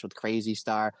finals match with Crazy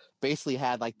Star. Basically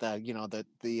had like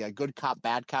the good cop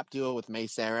bad cop duo with Mei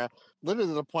Seira. Literally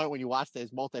to the point when you watch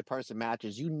these multi-person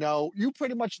matches, you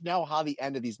pretty much know how the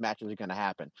end of these matches are going to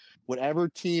happen. Whatever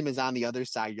team is on the other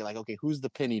side, you're like, okay, who's the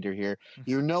pin eater here?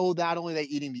 You know, not only they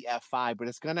eating the F5, but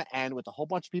it's going to end with a whole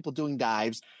bunch of people doing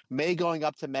dives, May going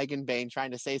up to Megan Bayne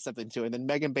trying to say something to her, and then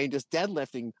Megan Bayne just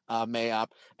deadlifting May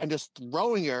up and just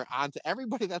throwing her onto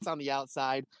everybody that's on the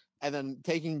outside, and then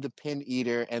taking the pin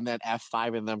eater and then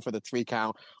F5 in them for the 3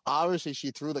 count. Obviously, she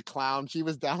threw the clown. She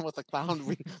was down with the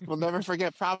clown. We'll never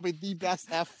forget probably the best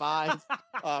F5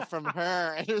 from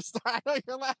her. And I know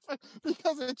you're laughing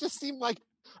because it just seemed like,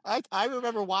 I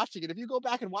remember watching it. If you go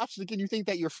back and watch it again, you think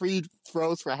that your free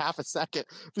throws for half a second,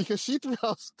 because she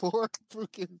throws poor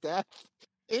freaking Death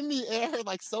in the air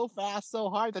like so fast, so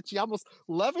hard that she almost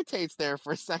levitates there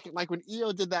for a second, like when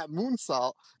Io did that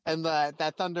moonsault and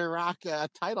that Thunder Rock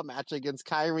title match against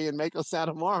Kyrie and Mako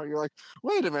Satomura. You're like,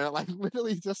 wait a minute, like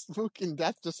literally just freaking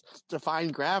Death just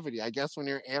defying gravity. I guess when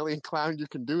you're an alien clown, you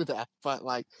can do that, but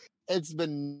like it's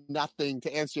been nothing.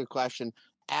 To answer your question,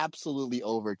 absolutely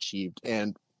overachieved.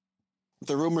 And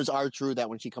the rumors are true that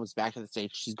when she comes back to the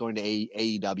States, she's going to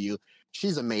AEW.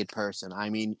 She's a made person. I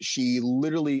mean, she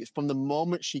literally, from the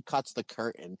moment she cuts the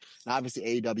curtain, and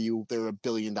obviously AEW, they're a $1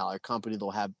 billion company.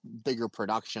 They'll have bigger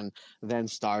production than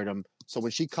Stardom. So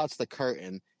when she cuts the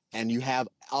curtain, and you have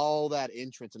all that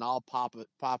entrance and all pop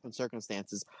and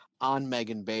circumstances on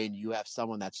Megan Bayne. You have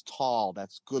someone that's tall,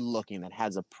 that's good looking, that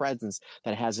has a presence,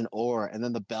 that has an aura, and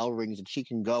then the bell rings and she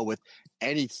can go with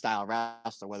any style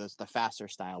wrestler, whether it's the faster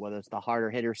style, whether it's the harder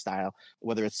hitter style,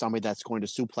 whether it's somebody that's going to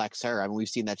suplex her. I mean, we've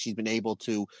seen that she's been able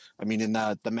to, I mean, in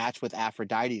the match with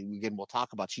Aphrodite, again, we'll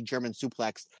talk about, she German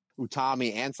suplexed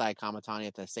Utami and Sai Kamatani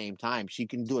at the same time. She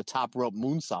can do a top rope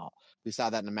moonsault. We saw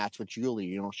that in the match with Julie.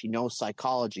 You know, she knows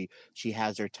psychology. She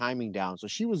has her timing down. So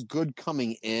she was good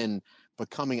coming in, but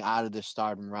coming out of this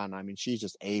Stardom run, I mean, she's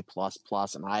just A++,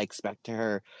 and I expect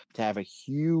her to have a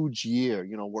huge year,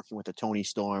 you know, working with the Tony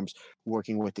Storms,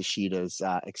 working with the Shitas,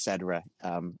 etc.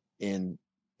 In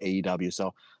AEW.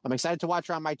 So I'm excited to watch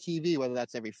her on my TV, whether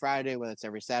that's every Friday, whether it's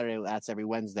every Saturday, whether that's every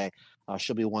Wednesday.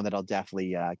 She'll be one that I'll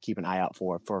definitely keep an eye out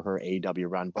for her AEW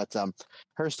run. But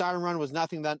her Stardom run was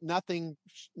nothing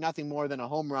more than a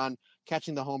home run,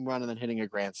 catching the home run and then hitting a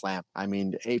grand slam. I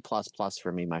mean, A++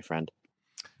 for me, my friend.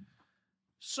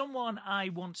 Someone I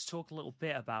want to talk a little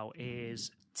bit about is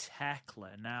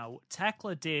Tekla. Now,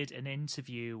 Tekla did an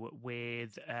interview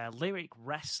with Lyric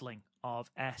Wrestling of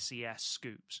SES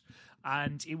Scoops,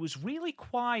 and it was really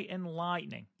quite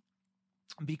enlightening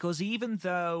because even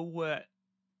though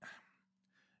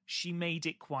she made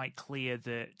it quite clear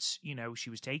that, you know, she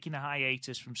was taking a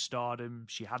hiatus from Stardom,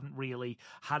 she hadn't really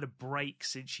had a break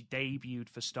since she debuted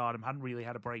for Stardom, hadn't really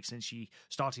had a break since she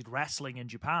started wrestling in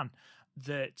Japan,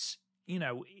 that, you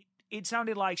know, it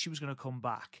sounded like she was going to come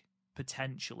back,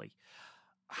 potentially.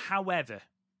 However,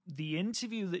 the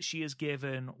interview that she has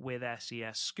given with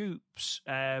SES Scoops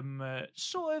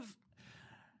sort of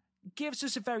gives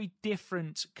us a very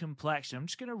different complexion. I'm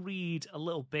just going to read a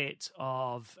little bit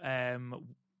of an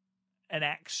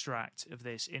extract of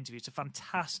this interview. It's a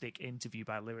fantastic interview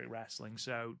by Lyric Wrestling,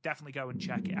 so definitely go and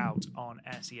check it out on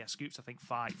SES Scoops. I think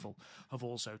Fightful have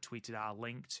also tweeted our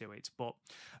link to it. But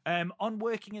on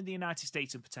working in the United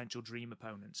States and potential dream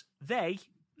opponents, they,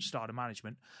 Stardom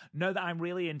management, know that I'm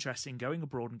really interested in going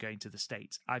abroad and going to the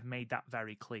States. I've made that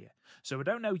very clear. So I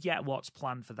don't know yet what's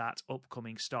planned for that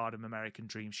upcoming Stardom American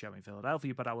Dream show in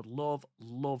Philadelphia, but I would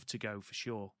love to go for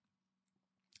sure.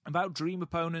 About dream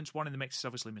opponents, one in the mix is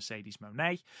obviously Mercedes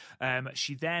Moné.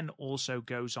 She then also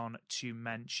goes on to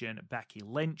mention Becky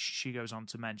Lynch. She goes on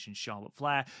to mention Charlotte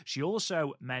Flair. She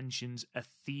also mentions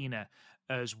Athena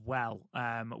as well,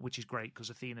 which is great because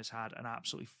Athena's had an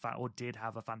absolutely did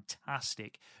have a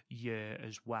fantastic year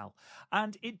as well.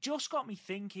 And it just got me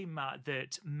thinking, Matt,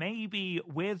 that maybe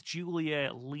with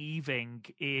Julia leaving,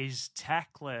 is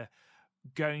Tekla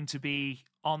going to be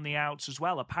on the outs as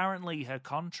well? Apparently her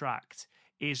contract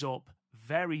is up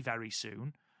very, very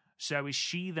soon. So is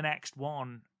she the next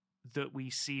one that we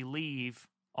see leave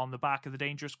on the back of the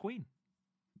Dangerous Queen?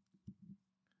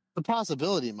 The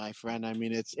possibility, my friend. I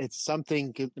mean, it's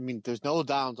something. I mean, there's no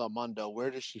downs on Mundo. Where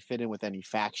does she fit in with any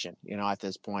faction? You know, at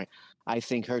this point, I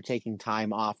think her taking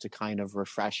time off to kind of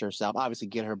refresh herself, obviously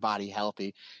get her body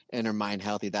healthy and her mind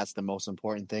healthy. That's the most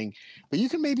important thing. But you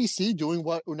can maybe see doing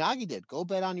what Unagi did. Go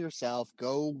bet on yourself.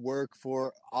 Go work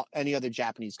for any other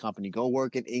Japanese company. Go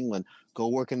work in England. Go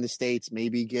work in the States.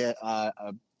 Maybe get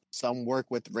some work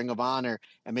with Ring of Honor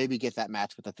and maybe get that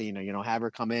match with Athena, you know, have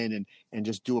her come in and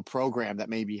just do a program that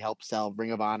maybe helps sell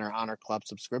Ring of Honor, Honor Club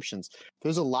subscriptions.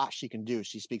 There's a lot she can do.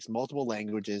 She speaks multiple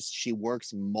languages. She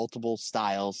works multiple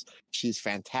styles. She's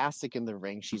fantastic in the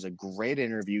ring. She's a great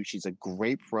interview. She's a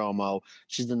great promo.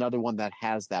 She's another one that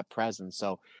has that presence.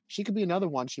 So she could be another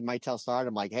one. She might tell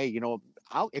Stardom like, hey, you know,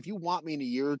 if you want me in a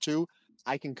year or two,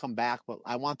 I can come back, but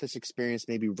I want this experience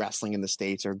maybe wrestling in the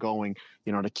States or going,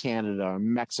 you know, to Canada or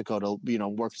Mexico to, you know,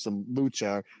 work some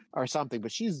lucha or something.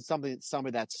 But she's somebody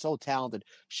that's so talented.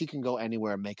 She can go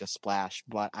anywhere and make a splash.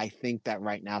 But I think that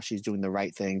right now she's doing the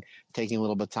right thing, taking a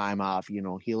little bit of time off, you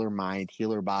know, heal her mind,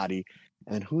 heal her body.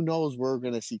 And who knows, we're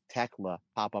going to see Tekla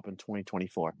pop up in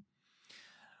 2024.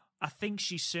 I think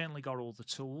she's certainly got all the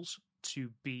tools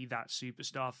to be that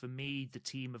superstar. For me, the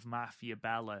team of Mafia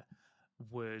Bella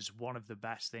was one of the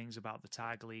best things about the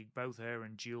tag league. Both her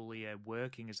and Julia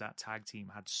working as that tag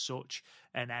team had such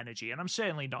an energy. And I'm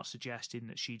certainly not suggesting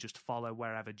that she just follow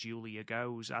wherever Julia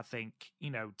goes. I think,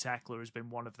 you know, Tekla has been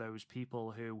one of those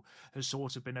people who has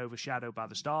sort of been overshadowed by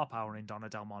the star power in Donna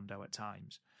Del Mondo at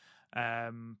times.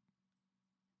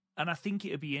 And I think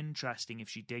it would be interesting if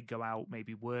she did go out,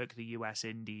 maybe work the US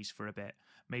Indies for a bit,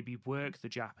 maybe work the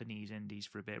Japanese Indies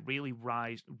for a bit, really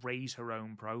raise her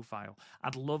own profile.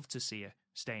 I'd love to see her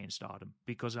stay in Stardom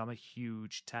because I'm a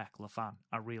huge Tekla fan.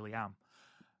 I really am.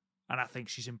 And I think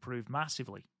she's improved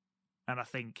massively. And I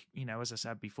think, as I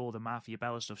said before, the Mafia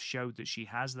Bella stuff showed that she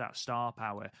has that star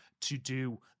power to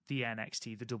do the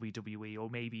NXT, the WWE, or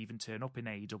maybe even turn up in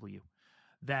AEW.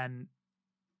 Then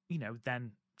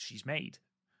she's made.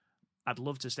 I'd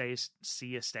love to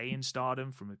see her stay in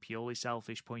Stardom from a purely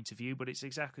selfish point of view, but it's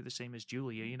exactly the same as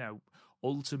Julia.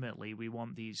 Ultimately, we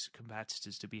want these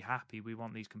competitors to be happy. We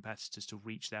want these competitors to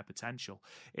reach their potential.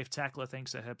 If Tekla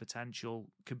thinks that her potential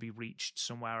can be reached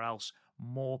somewhere else,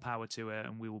 more power to her,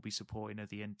 and we will be supporting her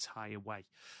the entire way,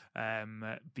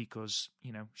 because,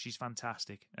 she's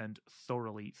fantastic and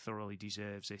thoroughly, thoroughly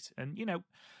deserves it. And,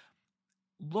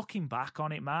 looking back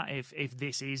on it, Matt, if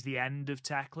this is the end of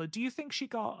Tekla, do you think she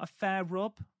got a fair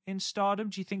rub in Stardom?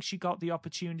 Do you think she got the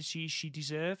opportunity she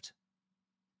deserved?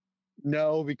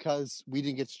 No, because we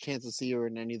didn't get a chance to see her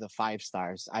in any of the 5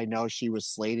 stars. I know she was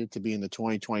slated to be in the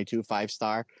 2022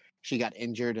 5-star. She got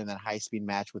injured in that high-speed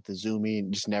match with the Zumi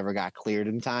and just never got cleared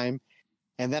in time.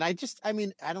 And then I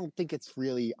don't think it's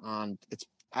really on.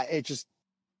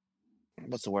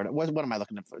 What's the word? What am I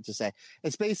looking to say?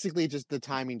 It's basically just the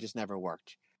timing just never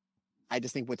worked. I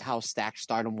just think with how stacked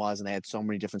Stardom was, and they had so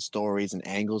many different stories and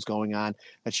angles going on,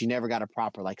 that she never got a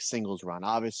proper singles run.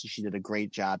 Obviously, she did a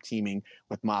great job teaming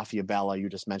with Mafia Bella. You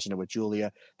just mentioned it with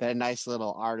Julia. They had a nice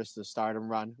little Artist of Stardom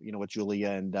run, with Julia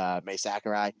and Mai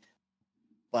Sakurai.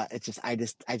 But I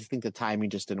just think the timing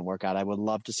just didn't work out. I would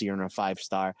love to see her in a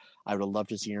 5-star. I would love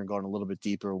to see her going a little bit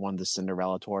deeper, one of the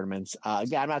Cinderella tournaments.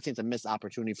 Again, I'm not saying it's a missed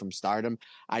opportunity from Stardom.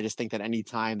 I just think that any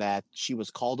time that she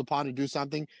was called upon to do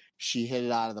something, she hit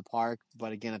it out of the park.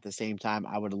 But again, at the same time,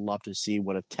 I would love to see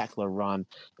what a Tekla run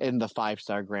in the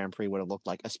 5-star Grand Prix would have looked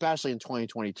like, especially in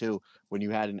 2022 when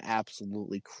you had an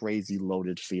absolutely crazy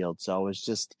loaded field. So it's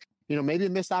just, maybe a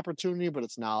missed opportunity, but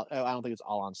it's not. I don't think it's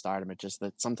all on Stardom. It's just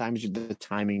that sometimes the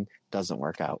timing doesn't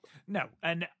work out. No,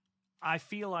 and I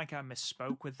feel like I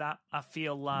misspoke with that. I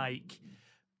feel like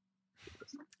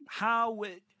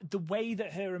the way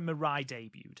that her and Mirai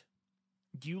debuted,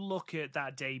 you look at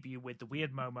that debut with the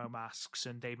weird Momo masks,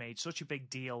 and they made such a big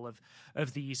deal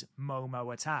of these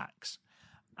Momo attacks.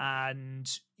 And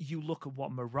you look at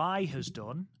what Mirai has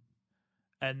done,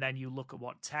 and then you look at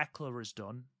what Tekla has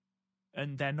done,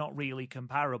 and they're not really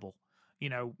comparable.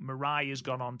 Mirai has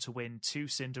gone on to win 2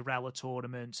 Cinderella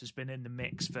tournaments, has been in the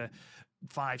mix for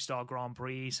 5-star Grand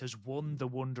Prix, has won the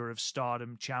Wonder of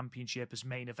Stardom Championship, has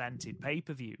main evented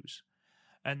pay-per-views.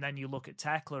 And then you look at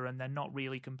Tekla, and they're not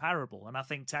really comparable. And I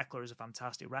think Tekla is a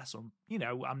fantastic wrestler.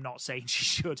 I'm not saying she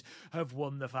should have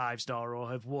won the 5-star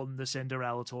or have won the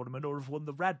Cinderella tournament or have won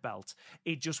the red belt.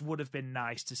 It just would have been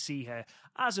nice to see her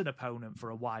as an opponent for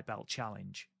a white belt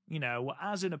challenge.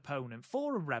 As an opponent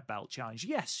for a red belt challenge.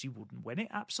 Yes, she wouldn't win it,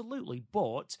 absolutely,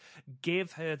 but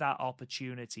give her that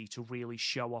opportunity to really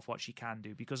show off what she can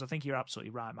do, because I think you're absolutely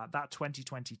right, Matt. That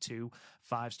 2022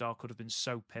 5-star could have been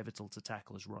so pivotal to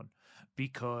Tekla's run,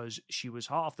 because she was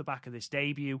hot off the back of this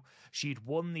debut. She'd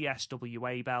won the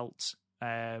SWA belt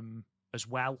as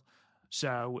well,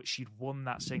 so she'd won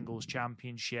that singles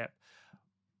championship.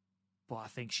 But I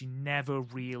think she never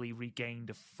really regained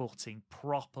a footing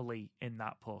properly in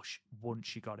that push once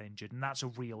she got injured, and that's a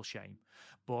real shame.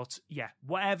 But yeah,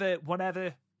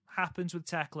 whatever happens with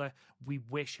Tekla, we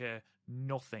wish her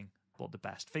nothing but the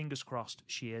best. Fingers crossed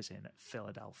she is in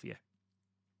Philadelphia.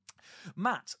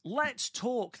 Matt, let's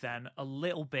talk then a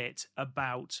little bit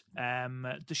about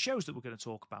the shows that we're going to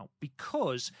talk about,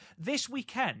 because this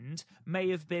weekend may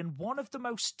have been one of the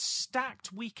most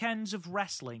stacked weekends of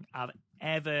wrestling I've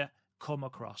ever come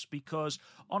across, because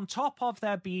on top of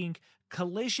there being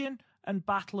Collision and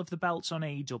Battle of the Belts on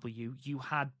AEW, you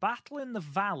had Battle in the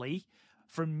Valley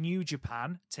from New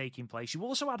Japan taking place. You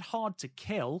also had Hard to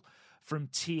Kill from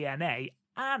TNA,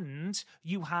 and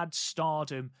you had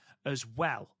Stardom as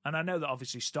well. And I know that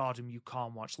obviously Stardom you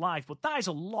can't watch live, but that is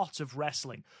a lot of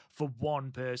wrestling for one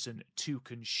person to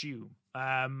consume.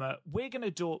 We're going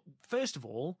to do, first of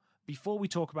all, before we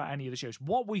talk about any of the shows,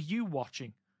 what were you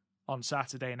watching on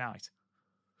Saturday night?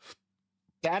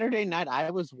 Saturday night,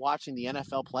 I was watching the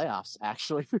NFL playoffs,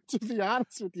 actually, to be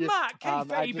honest with you. Matt,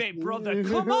 kayfabe, brother,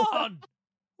 come on!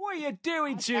 What are you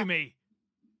doing to me?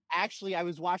 Actually, I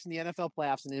was watching the NFL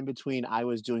playoffs, and in between, I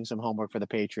was doing some homework for the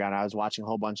Patreon. I was watching a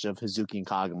whole bunch of Hazuki and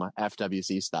Kagama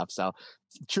FWC stuff. So,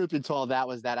 truth be told, that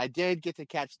was that. I did get to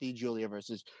catch the Julia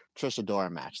versus Trish Adora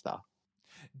match, though.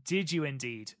 Did you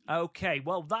indeed? Okay,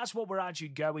 well, that's what we're actually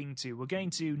going to. We're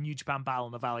going to New Japan Battle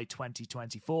in the Valley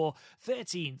 2024,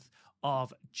 13th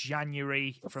of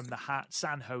January from the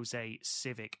San Jose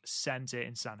Civic Center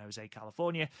in San Jose,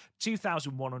 California.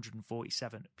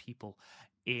 2,147 people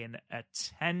in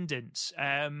attendance.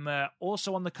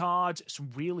 Also on the card,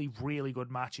 some really, really good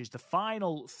matches. The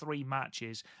final three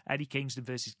matches, Eddie Kingston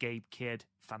versus Gabe Kidd,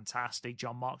 fantastic.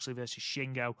 John Moxley versus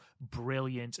Shingo,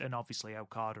 brilliant. And obviously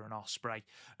Okada and Ospreay.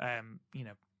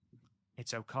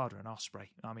 It's Okada and Ospreay.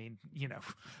 I mean,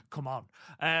 come on.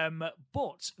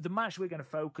 But the match we're going to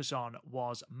focus on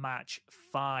was match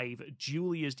 5,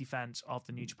 Julia's defense of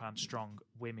the New Japan Strong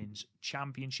Women's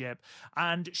Championship.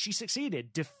 And she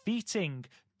succeeded, defeating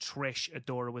Trish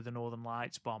Adora with a Northern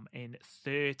Lights bomb in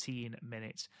 13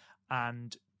 minutes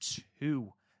and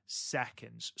 2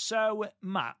 seconds. So,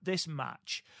 Matt, this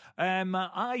match,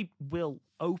 I will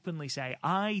openly say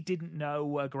I didn't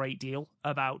know a great deal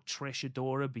about Trish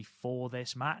Adora before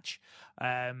this match.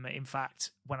 In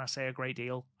fact, when I say a great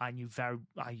deal, I knew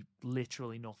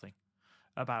literally nothing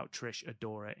about Trish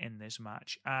Adora in this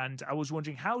match. And I was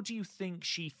wondering, how do you think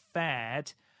she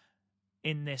fared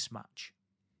in this match?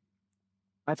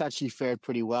 I thought she fared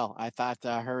pretty well. I thought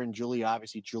her and Julia,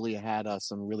 obviously Julia had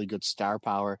some really good star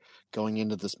power going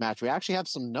into this match. We actually have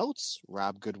some notes,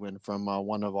 Rob Goodwin, from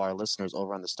one of our listeners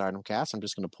over on the Stardom Cast. I'm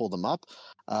just going to pull them up.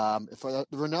 For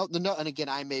the note, and again,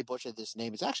 I may butcher this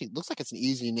name. It actually looks like it's an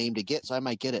easy name to get, so I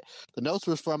might get it. The notes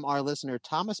was from our listener,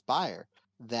 Thomas Byer,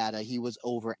 that he was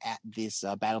over at this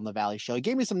Battle in the Valley show. He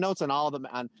gave me some notes on all of them,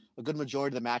 on a good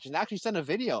majority of the matches, and actually sent a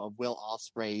video of Will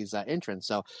Ospreay's entrance.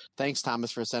 So thanks,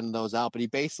 Thomas, for sending those out. But he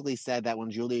basically said that when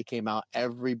Julia came out,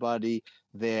 everybody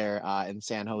there in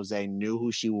San Jose knew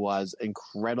who she was,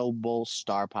 incredible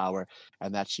star power,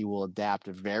 and that she will adapt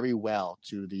very well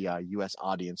to the U.S.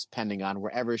 audience, depending on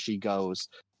wherever she goes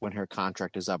when her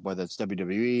contract is up, whether it's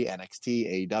WWE,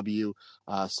 NXT, AEW,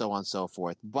 so on and so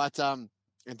forth. But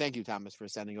and thank you, Thomas, for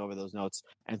sending over those notes.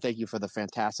 And thank you for the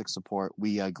fantastic support.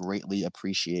 We greatly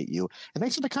appreciate you. And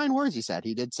thanks for the kind words he said.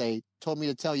 He did say, told me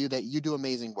to tell you that you do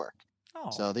amazing work.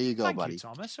 Oh, so there you go, buddy. Thank you,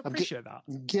 Thomas. Appreciate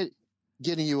that.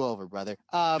 Getting you over, brother.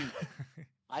 I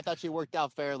thought she worked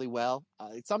out fairly well.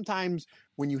 Sometimes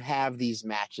when you have these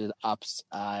matches ups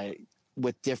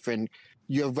with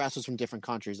you have wrestlers from different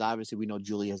countries. Obviously, we know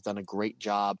Julia has done a great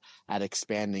job at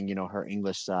expanding, her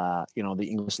English, the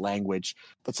English language.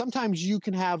 But sometimes you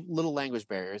can have little language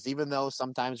barriers, even though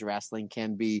sometimes wrestling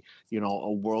can be,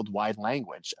 a worldwide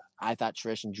language. I thought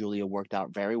Trish and Julia worked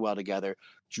out very well together.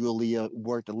 Julia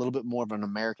worked a little bit more of an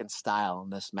American style in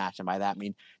this match. And by that, I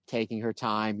mean taking her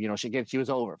time. She was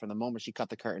over. From the moment she cut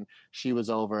the curtain, she was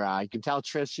over. You can tell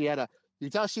Trish, you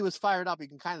can tell she was fired up. You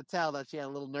can kind of tell that she had a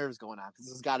little nerves going on because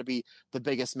this has got to be the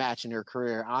biggest match in her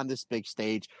career on this big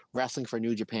stage, wrestling for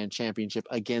New Japan Championship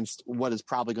against what is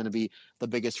probably going to be the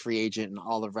biggest free agent in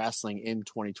all of wrestling in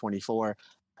 2024.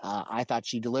 I thought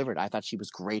she delivered. I thought she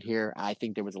was great here. I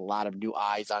think there was a lot of new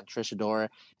eyes on Trish Adora,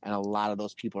 and a lot of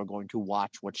those people are going to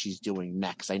watch what she's doing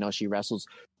next. I know she wrestles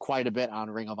quite a bit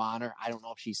on Ring of Honor. I don't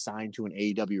know if she's signed to an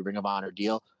AEW Ring of Honor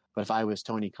deal, but if I was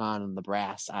Tony Khan and the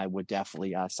brass, I would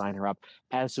definitely sign her up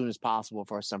as soon as possible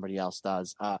before somebody else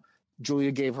does.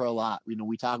 Julia gave her a lot.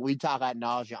 We talk ad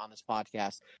nausea on this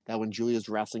podcast that when Julia's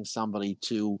wrestling somebody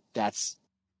that's,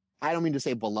 I don't mean to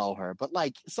say below her, but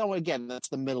again, that's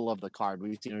the middle of the card.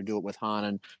 We've seen her do it with Han,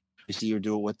 and we see her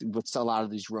do it with a lot of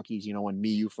these rookies, when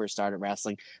Miyu first started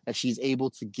wrestling, that she's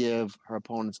able to give her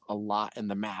opponents a lot in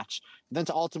the match, and then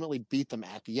to ultimately beat them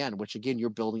at the end, which again, you're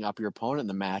building up your opponent in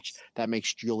the match. That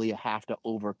makes Julia have to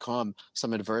overcome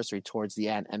some adversity towards the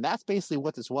end. And that's basically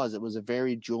what this was. It was a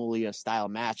very Julia style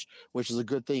match, which is a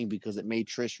good thing because it made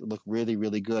Trish look really,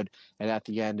 really good. And at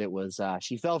the end, it was,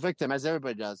 she fell victim, as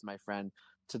everybody does, my friend,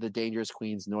 to the Dangerous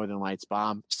Queen's Northern Lights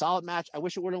bomb. Solid match. I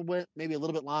wish it would have went maybe a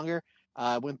little bit longer.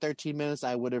 Went 13 minutes.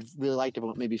 I would have really liked it,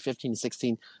 maybe 15,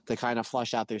 16 to kind of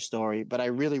flush out their story. But I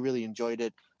really, really enjoyed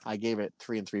it. I gave it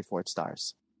 3 3/4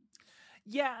 stars.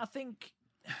 Yeah, I think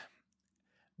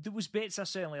there was bits I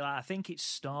certainly like. I think it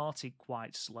started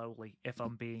quite slowly. If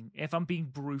I'm being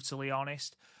brutally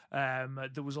honest,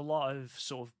 there was a lot of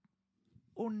sort of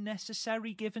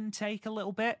unnecessary give and take a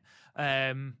little bit.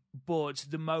 But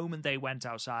the moment they went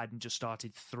outside and just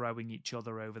started throwing each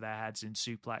other over their heads in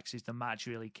suplexes, the match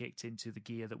really kicked into the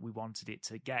gear that we wanted it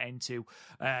to get into.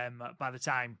 By the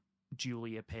time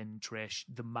Julia pinned Trish,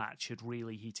 the match had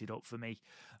really heated up for me.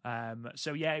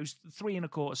 So yeah, it was 3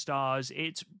 1/4 stars.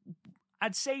 It's,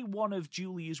 I'd say, one of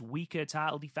Julia's weaker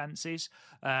title defenses,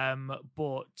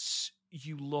 but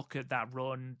you look at that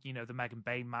run, the Megan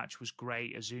Bayne match was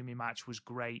great. Azumi match was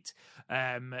great.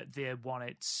 The one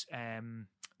at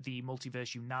the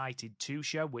Multiverse United 2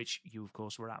 show, which you, of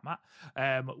course, were at, Matt,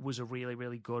 was a really,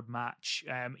 really good match.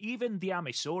 Even the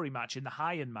Amisori match and the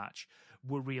High-End match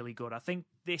were really good. I think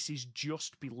this is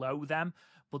just below them,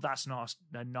 but that's not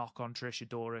a knock on Trish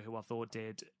Adora, who I thought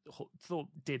did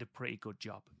a pretty good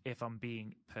job, if I'm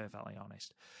being perfectly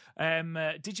honest.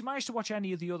 Did you manage to watch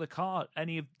any of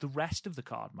the rest of the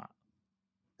card, Matt?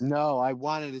 No, I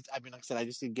wanted it. I mean, like I said, I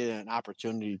just didn't get an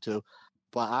opportunity to.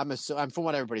 But I'm from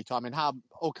what everybody told me. I mean, how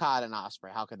Okada and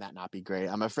Ospreay, how can that not be great?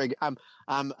 I'm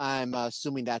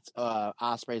assuming that's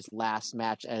Ospreay's last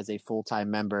match as a full-time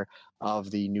member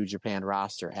of the New Japan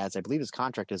roster, as I believe his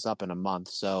contract is up in a month.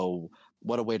 So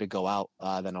what a way to go out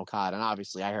than Okada. And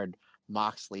obviously, I heard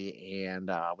Moxley and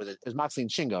it was Moxley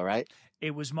and Shingo, right?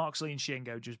 It was Moxley and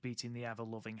Shingo just beating the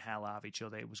ever-loving hell out of each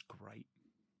other. It was great.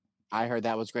 I heard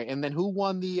that was great. And then who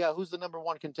won who's the number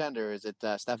one contender? Is it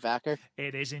Steph Vacker?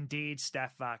 It is indeed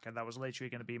Steph Vacker. That was literally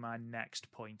going to be my next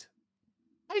point.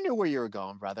 I knew where you were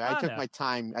going, brother. I took my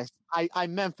time. I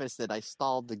Memphis it. I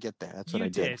stalled to get there. That's what I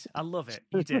did. You did. I love it.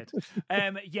 You did.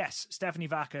 Yes, Stephanie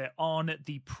Vacker on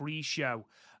the pre-show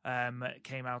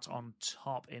came out on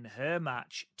top in her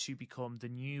match to become the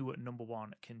new number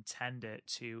one contender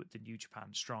to the New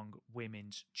Japan Strong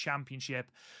Women's Championship.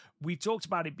 We talked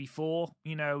about it before,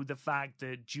 the fact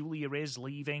that Julia is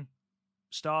leaving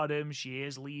Stardom. She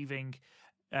is leaving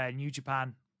New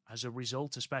Japan as a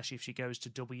result, especially if she goes to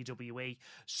WWE.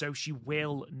 So she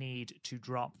will need to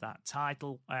drop that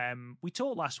title. We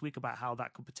talked last week about how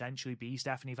that could potentially be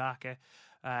Stephanie Vacker.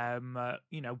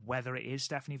 Whether it is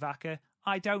Stephanie Vacker,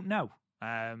 I don't know.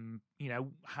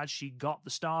 Has she got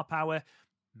the star power?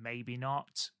 Maybe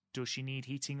not. Does she need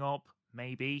heating up?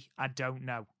 Maybe. I don't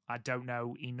know. I don't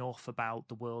know enough about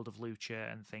the world of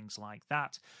Lucha and things like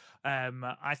that.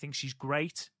 I think she's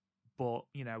great, but,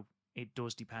 it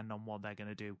does depend on what they're going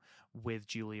to do with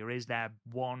Julia. Is there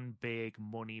one big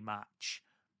money match,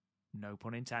 no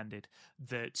pun intended,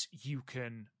 that you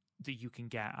can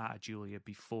get out of Julia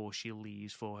before she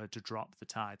leaves for her to drop the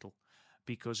title?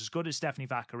 Because as good as Stephanie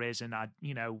Vacker is, and I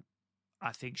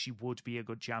think she would be a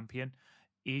good champion,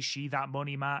 is she that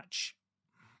money match?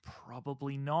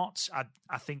 Probably not.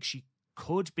 I think she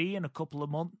could be in a couple of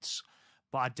months,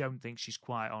 but I don't think she's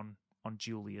quite on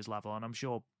Julia's level, and I'm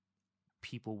sure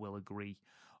people will agree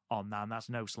on that. And that's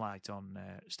no slight on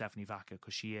Stephanie Vacker,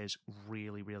 because she is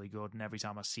really, really good, and every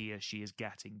time I see her, she is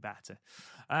getting better.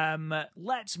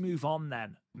 Let's move on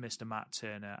then, Mr. Matt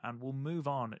Turner, and we'll move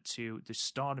on to the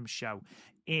Stardom show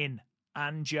in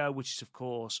Anjo, which is, of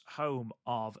course, home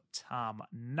of Tam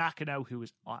Nakano, who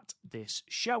is at this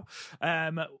show.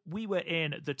 We were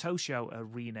in the Tosho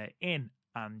Arena in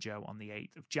Anjo on the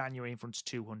 8th of January in front of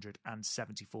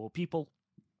 274 people.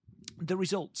 The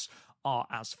results are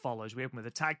as follows. We open with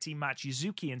a tag team match.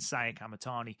 Yuzuki and Saya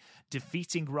Kamitani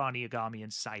defeating Rani Yagami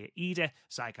and Saya Ida.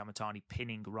 Saya Kamitani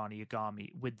pinning Rani Yagami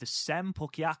with the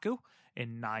Senpukyaku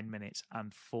in 9 minutes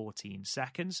and 14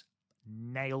 seconds.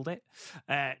 Nailed it.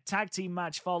 Tag team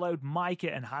match followed.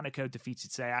 Maika and Hanako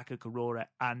defeated Sayaka Kurora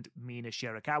and Mina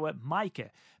Shirakawa. Maika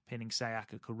pinning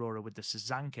Sayaka Kurora with the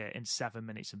Sazanka in 7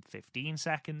 minutes and 15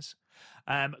 seconds.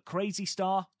 Crazy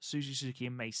Star, Suzu Suzuki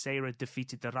and Mei Seira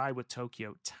defeated the Raiwa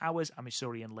Tokyo Towers,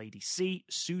 Amisori and Lady C.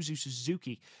 Suzu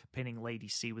Suzuki pinning Lady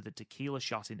C with a tequila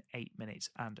shot in 8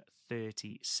 minutes and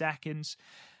 30 seconds.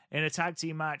 In a tag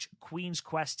team match, Queen's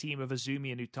Quest team of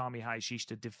Azumi and Utami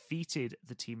Hayashishita defeated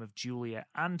the team of Julia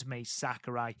and Mei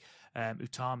Sakurai.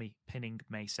 Utami pinning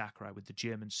Mei Sakurai with the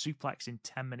German suplex in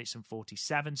 10 minutes and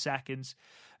 47 seconds.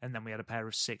 And then we had a pair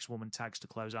of 6-woman tags to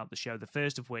close out the show, the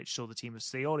first of which saw the team of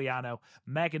Saori Ano,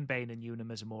 Megan Bain and Yuna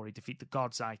Mizumori defeat the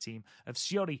God's Eye team of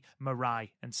Shiori Mirai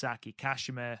and Saki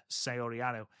Kashima. Saori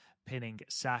Ano pinning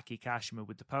Saki Kashima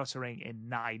with the power ring in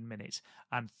 9 minutes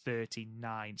and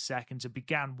 39 seconds, and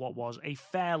began what was a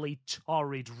fairly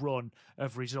torrid run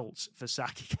of results for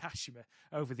Saki Kashima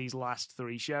over these last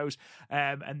 3 shows.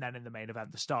 And then in the main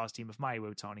event, the Stars team of Mayu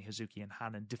Otani, Hazuki, and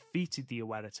Hanan defeated the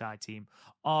Uedatai team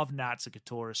of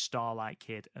Natsukatora, Starlight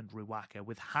Kid, and Ruaka,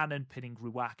 with Hanan pinning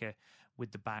Ruaka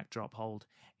with the backdrop hold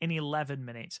in 11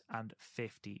 minutes and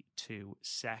 52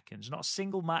 seconds. Not a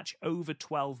single match over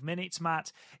 12 minutes,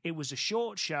 Matt. It was a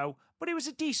short show, but it was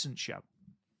a decent show.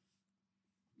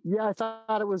 Yeah, I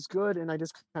thought it was good, and I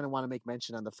just kind of want to make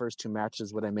mention on the first 2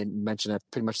 matches, what I mentioned at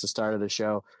pretty much the start of the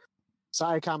show.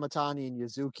 Saya Kamitani and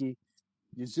Yuzuki.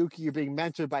 Yuzuki, you're being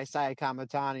mentored by Saya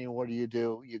Kamitani, and what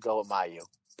do? You go with Mayu.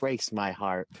 Breaks my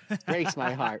heart. Breaks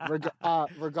my heart.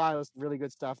 Regardless, really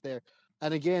good stuff there.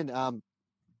 And again,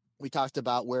 we talked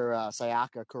about where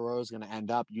Sayaka Kuroro is going to end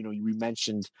up. We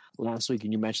mentioned last week,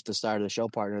 and you mentioned at the start of the show,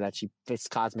 partner, that she fits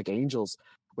Cosmic Angels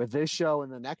with this show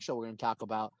and the next show we're going to talk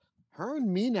about, her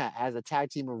and Mina as a tag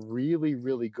team are really,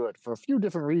 really good for a few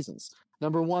different reasons.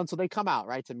 Number one, so they come out,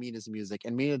 right, to Mina's music,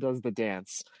 and Mina does the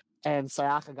dance. And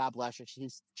Sayaka, God bless her,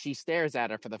 she stares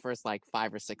at her for the first like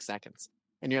 5 or 6 seconds.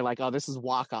 And you're like, oh, this is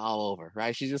Waka all over,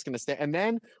 right? She's just going to stare. And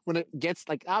then when it gets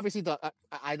like, obviously,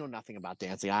 I know nothing about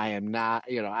dancing. I am not,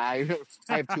 I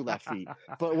have 2 left feet.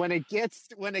 But when it gets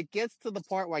to the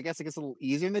part where I guess it gets a little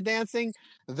easier in the dancing,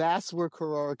 that's where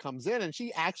Kurora comes in, and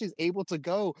she actually is able to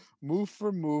go move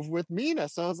for move with Mina.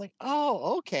 So I was like,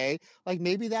 oh, okay, like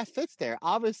maybe that fits there.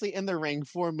 Obviously, in the ring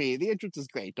for me, the entrance is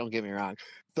great. Don't get me wrong.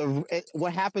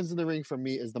 What happens in the ring for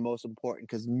me is the most important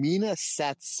because Mina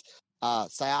sets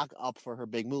Sayaka up for her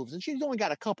big moves, and she's only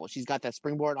got a couple. She's got that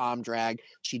springboard arm drag.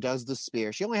 She does the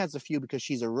spear. She only has a few because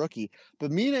she's a rookie. But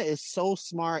Mina is so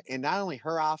smart in not only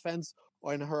her offense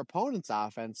or in her opponent's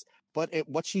offense, but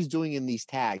what she's doing in these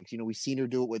tags. We've seen her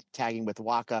do it with tagging with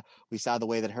Waka. We saw the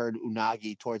way that her and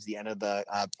Unagi towards the end of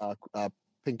the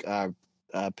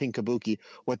Pink Kabuki,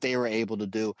 what they were able to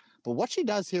do. But what she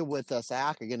does here with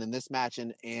Sayaka again in this match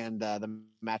and the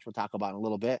match we'll talk about in a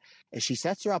little bit is she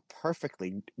sets her up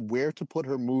perfectly where to put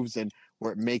her moves in,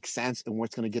 where it makes sense and where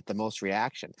it's going to get the most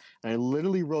reaction. And I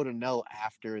literally wrote a note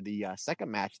after the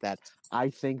second match that I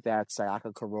think that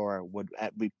Sayaka Kurora would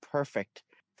be perfect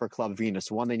for Club Venus.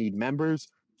 One, they need members.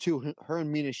 2, her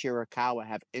and Mina Shirakawa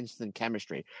have instant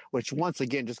chemistry, which once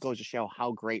again just goes to show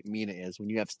how great Mina is. When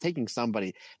you have taking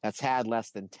somebody that's had less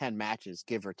than 10 matches,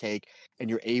 give or take, and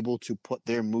you're able to put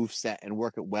their moveset and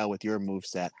work it well with your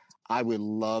moveset, I would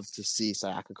love to see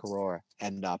Sayaka Kurora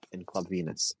end up in Club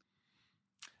Venus.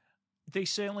 They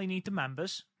certainly need the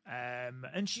members,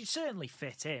 and she'd certainly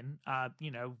fit in.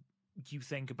 You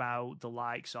think about the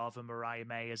likes of a Mariah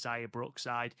May, a Zaya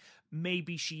Brookside.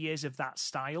 Maybe she is of that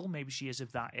style. Maybe she is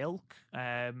of that ilk.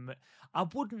 I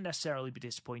wouldn't necessarily be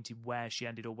disappointed where she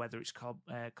ended up, whether it's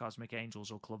Cosmic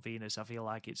Angels or Club Venus. I feel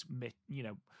like it's,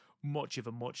 much of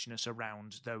a muchness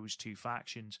around those 2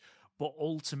 factions. But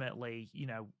ultimately,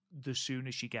 the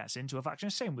sooner she gets into a faction,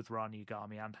 same with Rani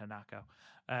Yagami and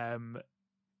Hanako,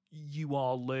 you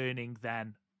are learning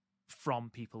then from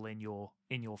people in your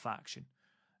faction.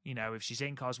 If she's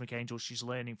in Cosmic Angel, she's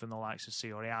learning from the likes of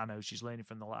Soriano, she's learning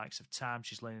from the likes of Tam,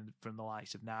 she's learning from the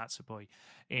likes of Natsupoi.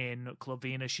 In Club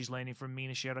Venus, she's learning from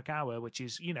Mina Shirakawa, which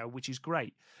is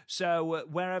great. So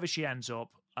wherever she ends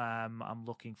up, I'm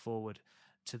looking forward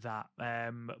to that.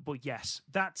 But yes,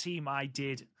 that team I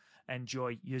did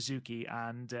enjoy, Yuzuki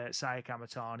and Sayaka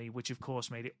Matani, which of course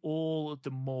made it all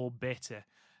the more bitter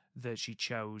that she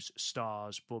chose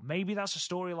Stars. But maybe that's a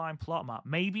storyline plot, Matt.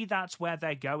 Maybe that's where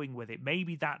they're going with it.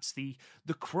 Maybe that's the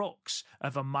crux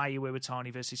of a Mayu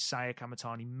Iwatani versus Sayaka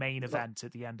Matani main event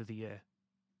at the end of the year.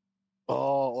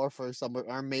 Oh,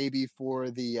 or maybe for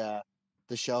the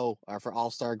show, or for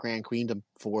All-Star Grand Queendom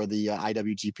for the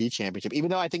IWGP Championship, even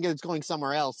though I think it's going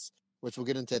somewhere else, which we'll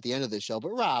get into at the end of this show.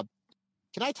 But Rob,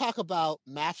 can I talk about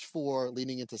match 4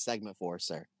 leading into segment 4,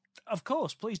 sir? Of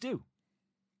course, please do.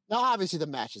 Now, obviously, the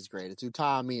match is great. It's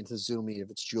Utami, it's Azumi, if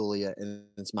it's Julia, and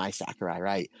it's Mai Sakurai,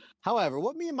 right? However,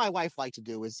 what me and my wife like to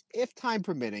do is, if time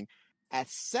permitting, at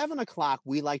 7 o'clock,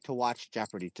 we like to watch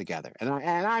Jeopardy together. And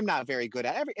I'm not very good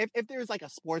at it. If there's like a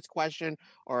sports question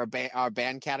or a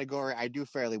band category, I do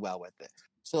fairly well with it.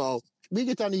 So we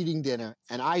get done eating dinner,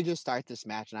 and I just start this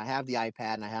match, and I have the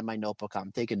iPad, and I have my notebook.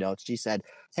 I'm taking notes. She said,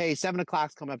 hey, 7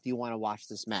 o'clock's coming up. Do you want to watch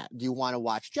this match? Do you want to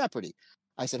watch Jeopardy?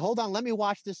 I said, hold on, let me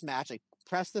watch this match. I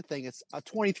press the thing. It's a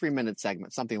 23-minute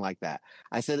segment, something like that.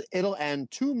 I said, it'll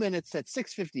end 2 minutes at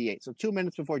 6:58. So 2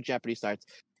 minutes before Jeopardy starts.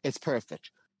 It's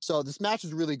perfect. So this match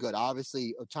is really good.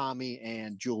 Obviously, Utami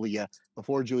and Julia,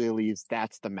 before Julia leaves,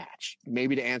 that's the match.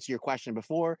 Maybe to answer your question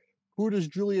before, who does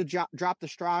Julia drop the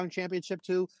Strong Championship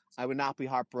to? I would not be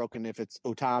heartbroken if it's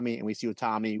Utami, and we see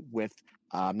Utami with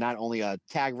not only a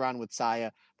tag run with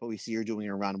Saya, but we see her doing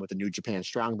a run with the New Japan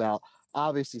Strong Belt.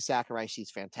 Obviously, Sakurai,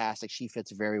 she's fantastic. She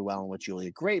fits very well in with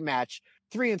Julia. Great match,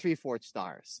 3 3/4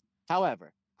 stars.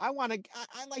 However, I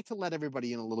like to let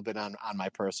everybody in a little bit on my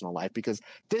personal life because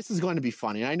this is going to be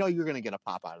funny, and I know you're going to get a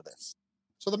pop out of this.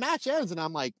 So the match ends, and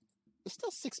I'm like, there's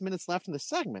still 6 minutes left in the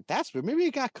segment. That's weird. Maybe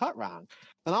it got cut wrong.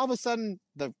 And all of a sudden,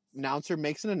 the announcer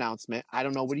makes an announcement. I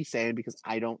don't know what he's saying because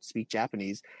I don't speak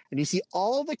Japanese. And you see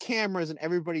all the cameras and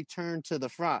everybody turn to the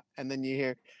front, and then you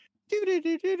hear,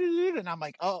 and I'm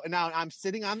like, oh, and now I'm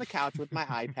sitting on the couch with my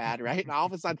iPad, right? And all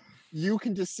of a sudden, you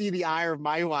can just see the eye of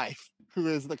my wife, who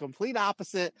is the complete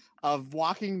opposite of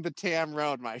walking the Tam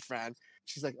Road, my friend.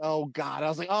 She's like, oh God. I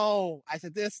was like, oh, I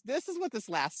said, this is what this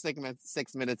last segment,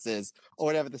 6 minutes is, or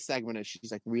whatever the segment is.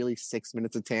 She's like, really, 6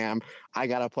 minutes of Tam? I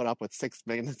got to put up with 6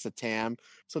 minutes of Tam.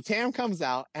 So Tam comes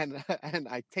out and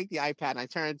I take the iPad and I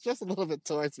turn it just a little bit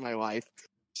towards my wife.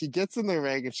 She gets in the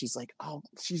ring and she's like, oh,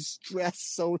 she's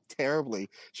dressed so terribly.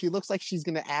 She looks like she's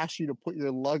going to ask you to put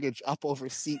your luggage up over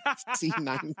seat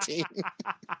C19.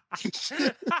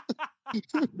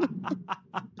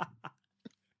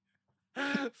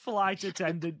 Flight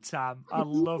attendant Tam. I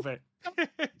love it.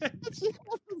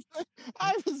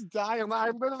 I was dying.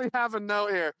 I literally have a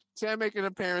note here. Tam making an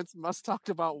appearance, must talk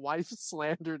about wife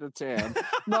slander to Tam.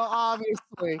 No,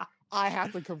 obviously, I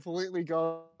have to completely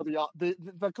go the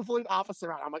complete opposite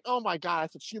route. I'm like, oh my God. I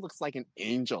said, she looks like an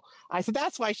angel. I said,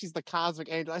 that's why she's the cosmic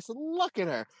angel. I said, look at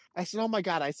her. I said, oh my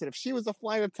God. I said, if she was a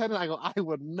flight attendant, I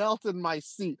would melt in my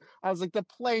seat. I was like, the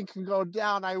plane can go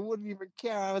down. I wouldn't even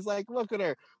care. I was like, look at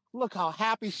her. Look how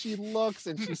happy she looks,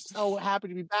 and she's so happy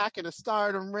to be back in a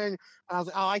Stardom ring. And I was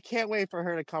like, oh, I can't wait for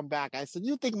her to come back. I said,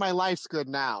 you think my life's good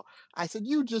now? I said,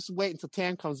 you just wait until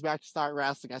Tam comes back to start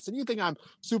wrestling. I said, you think I'm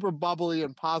super bubbly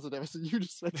and positive? I said, you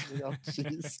just wait to know.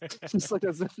 She's like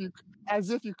as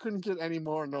if you couldn't get any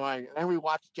more annoying. And we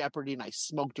watched Jeopardy, and I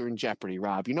smoked her in Jeopardy,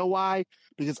 Rob. You know why?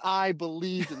 Because I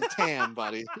believed in Tam,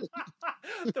 buddy.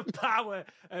 The power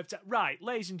of right,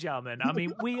 ladies and gentlemen. I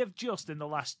mean, we have just in the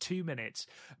last 2 minutes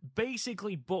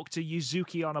basically booked a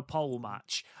Yuzuki on a pole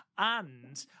match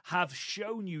and have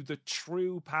shown you the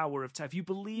true power of Tam. If you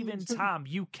believe in Tam,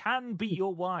 you can beat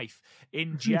your wife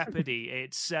in Jeopardy.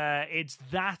 It's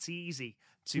that easy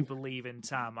to believe in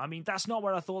Tam. I mean, that's not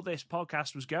where I thought this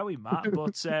podcast was going, Matt,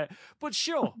 but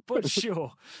sure.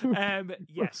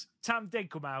 Yes, Tam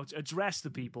did come out, address the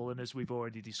people, and as we've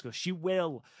already discussed, she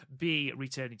will be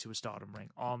returning to a Stardom ring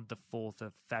on the 4th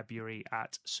of February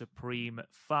at Supreme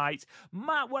Fight.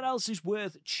 Matt, what else is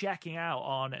worth checking out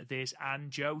on this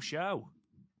Anjo show?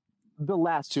 The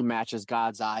last two matches,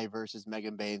 God's Eye versus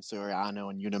Megan Bayne, Soriano,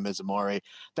 and Yuna Mizumori,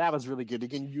 that was really good.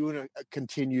 Again, Yuna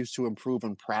continues to improve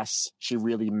and press. She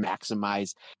really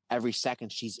maximized every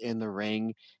second she's in the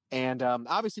ring. And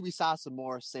obviously, we saw some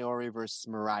more Saori versus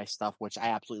Mirai stuff, which I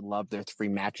absolutely love. Their 3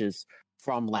 matches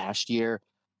from last year.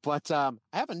 But I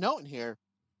have a note in here: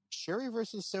 Shuri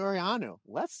versus Soriano.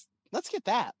 Let's get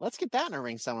that. Let's get that in a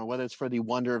ring somewhere, whether it's for the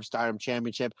Wonder of Stardom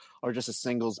Championship or just a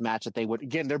singles match that they would.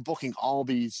 Again, they're booking all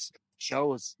these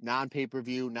shows,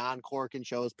 non-pay-per-view, non-Corkin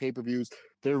shows, pay-per-views.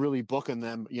 They're really booking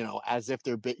them, as if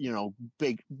they're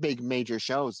big major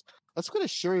shows. Let's get a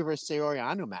Shuri versus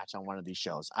Soriano match on one of these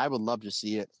shows. I would love to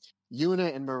see it.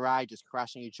 Yuna and Mirai just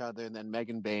crushing each other, and then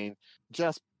Megan Bayne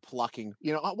just plucking.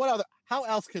 How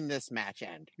else can this match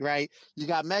end, right? You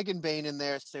got Megan Bayne in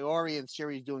there, Saori and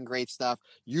Shuri's doing great stuff.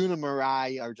 Yuna and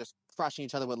Mirai are just crushing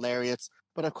each other with lariats.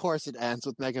 But of course, it ends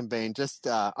with Megan Bayne it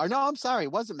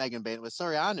wasn't Megan Bayne, it was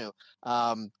Soriano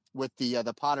with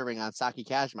the pottering on Saki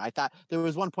Kashima. I thought there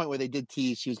was one point where they did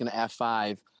tease she was going to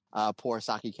F5 poor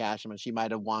Saki Kashima. She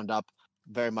might have wound up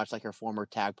very much like her former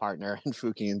tag partner in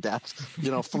Fuki and Death,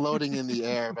 floating in the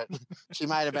air. But she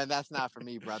might have been. That's not for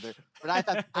me, brother. But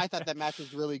I thought that match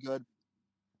was really good.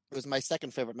 It was my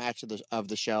second favorite match of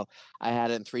the show. I had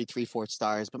it in 3/4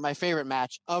 stars. But my favorite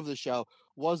match of the show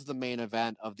was the main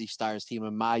event of the Stars team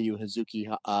of Mayu, Hazuki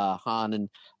Hanan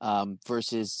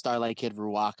versus Starlight Kid,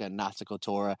 Ruaka, and Natsuko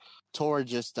Tora. Tora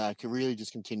just really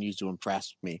just continues to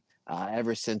impress me.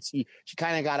 Ever since she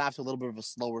kind of got off to a little bit of a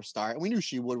slower start. And we knew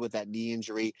she would with that knee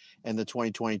injury in the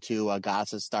 2022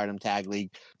 Goddesses Stardom Tag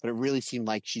League. But it really seemed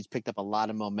like she's picked up a lot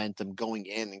of momentum going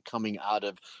in and coming out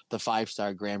of the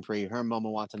 5-star Grand Prix. Her and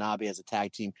Momo Watanabe as a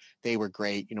tag team, they were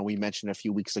great. We mentioned a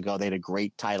few weeks ago they had a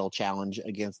great title challenge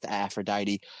against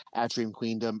Aphrodite at Dream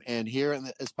Queendom. And here,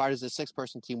 as part of the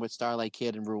 6-person team with Starlight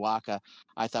Kid and Ruaka,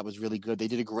 I thought was really good. They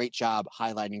did a great job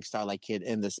highlighting Starlight Kid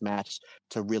in this match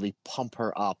to really pump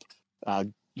her up.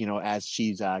 As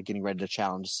she's getting ready to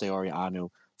challenge Saori Anu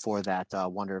for that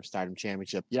Wonder of Stardom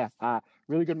Championship. Yeah,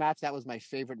 really good match. That was my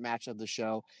favorite match of the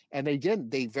show. And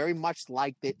they very much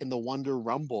liked it in the Wonder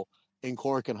Rumble in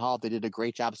Korakuen Hall. They did a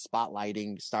great job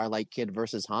spotlighting Starlight Kid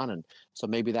versus Hanan. So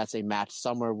maybe that's a match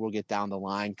somewhere we'll get down the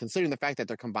line. Considering the fact that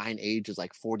their combined age is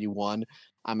like 41,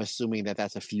 I'm assuming that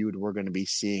that's a feud we're going to be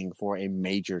seeing for a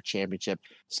major championship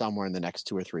somewhere in the next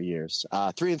 2 or 3 years.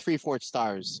 3 3/4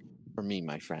 stars for me,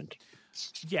 my friend.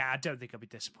 Yeah, I don't think I'd be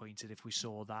disappointed if we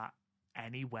saw that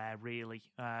anywhere, really.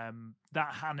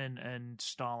 That Hanan and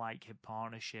Starlight Kid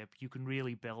partnership, you can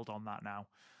really build on that now.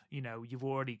 You've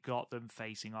already got them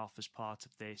facing off as part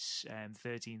of this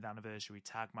 13th anniversary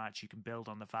tag match. You can build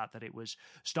on the fact that it was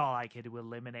Starlight Kid who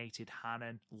eliminated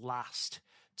Hanan last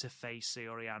to face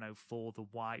Soriano for the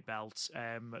white belt.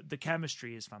 The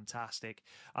chemistry is fantastic.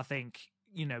 I think,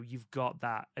 you've got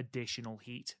that additional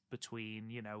heat between,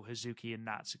 Hazuki and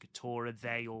Natsuko Tora.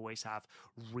 They always have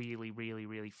really, really,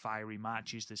 really fiery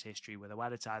matches. There's history with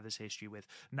Oedetai. There's history with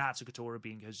Natsuko Tora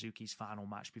being Hazuki's final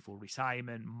match before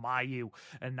retirement. Mayu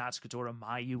and Natsuko Tora,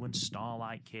 Mayu and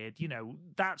Starlight Kid.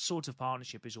 That sort of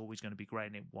partnership is always going to be great,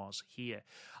 and it was here.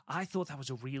 I thought that was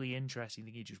a really interesting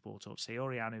thing you just brought up.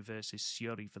 Seoriano versus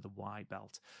Syuri for the white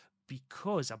belt.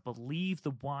 Because I believe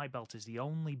the white belt is the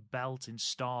only belt in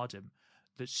Stardom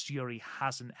that Syuri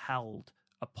hasn't held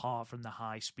apart from the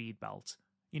high speed belt.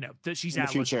 That she's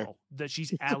eligible. That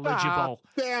she's eligible.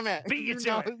 Damn it. Beat you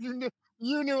to it.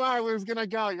 You knew I was going to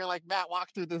go. You're like, Matt,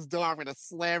 walk through this door. I'm going to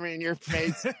slam it in your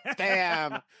face.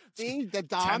 Damn. See, the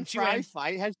Don Fry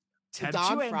fight has... The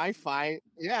Don Fry fight,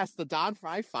 yes, the Don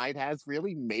Fry fight has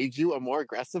really made you a more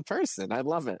aggressive person. I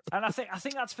love it, and I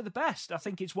think that's for the best. I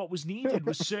think it's what was needed.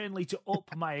 Was certainly to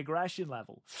up my aggression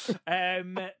level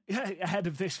ahead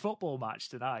of this football match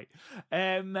tonight.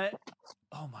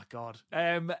 Oh my god.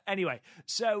 Anyway,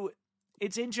 so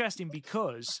it's interesting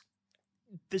because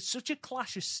there's such a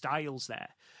clash of styles there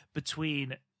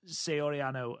between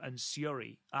Seoriano and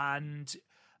Syuri, and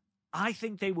I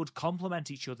think they would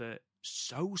complement each other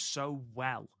so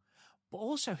well. But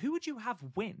also, who would you have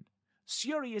win?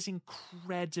 Syuri is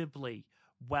incredibly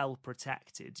well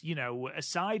protected.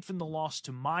 Aside from the loss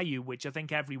to Mayu, which I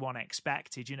think everyone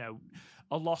expected,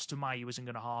 a loss to Mayu isn't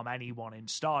going to harm anyone in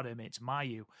Stardom, it's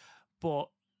Mayu. But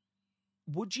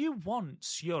would you want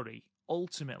Syuri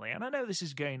ultimately, and I know this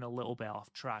is going a little bit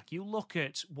off track, you look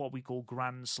at what we call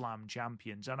Grand Slam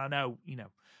champions, and I know,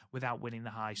 without winning the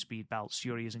high-speed belt,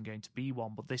 Syuri isn't going to be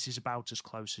one, but this is about as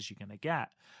close as you're going to get.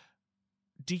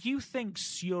 Do you think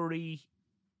Syuri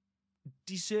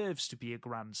deserves to be a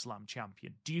Grand Slam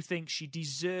champion? Do you think she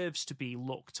deserves to be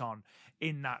looked on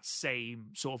in that same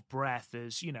sort of breath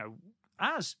as,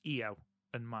 as Io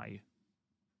and Mayu?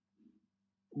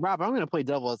 Rob, I'm going to play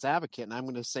devil's advocate, and I'm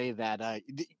going to say that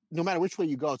no matter which way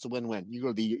you go, it's a win-win. You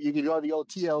can go the old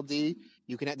TLD.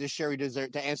 Does Sherry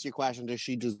deserve, to answer your question, does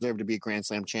she deserve to be a Grand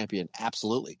Slam champion?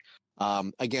 Absolutely.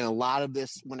 Again, a lot of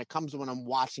this, when I'm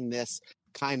watching this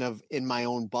kind of in my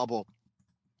own bubble,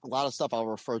 a lot of stuff I'll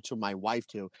refer to my wife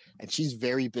to, and she's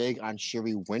very big on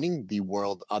Sherry winning the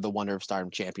Wonder of Stardom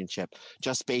Championship,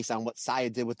 just based on what Saya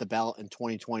did with the belt in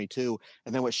 2022,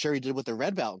 and then what Sherry did with the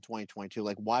red belt in 2022.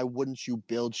 Like, why wouldn't you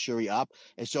build Sherry up?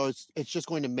 And so it's just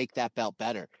going to make that belt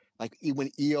better. Like when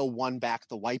Io won back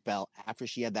the white belt after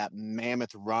she had that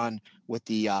mammoth run with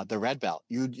the red belt,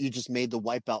 you just made the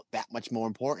white belt that much more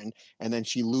important. And then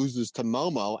she loses to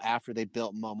Momo after they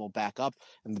built Momo back up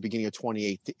in the beginning of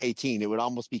 2018. It would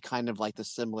almost be kind of like the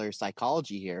similar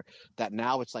psychology here, that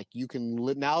now it's like you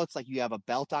have a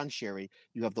belt on Sherry,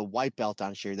 you have the white belt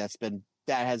on Sherry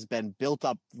that has been built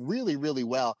up really, really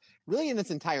well, really in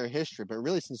its entire history, but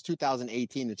really since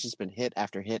 2018, it's just been hit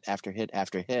after hit after hit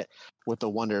after hit with the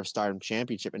Wonder of Stardom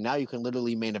Championship. And now you can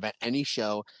literally main event any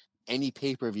show, any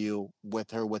pay-per-view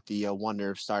with her with the Wonder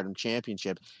of Stardom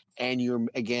Championship. And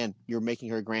you're making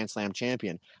her Grand Slam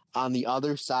champion. On the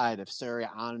other side, if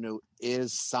Soriano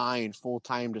is signed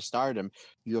full-time to Stardom,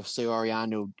 you have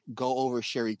Soriano go over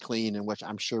Sherry clean, in which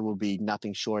I'm sure will be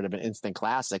nothing short of an instant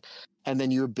classic. And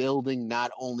then you're building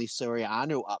not only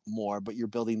Soriano up more, but you're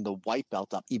building the white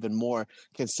belt up even more,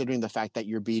 considering the fact that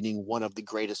you're beating one of the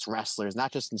greatest wrestlers,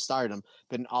 not just in Stardom,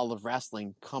 but in all of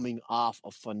wrestling, coming off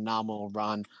a phenomenal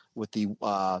run with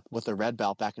the red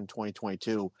belt back in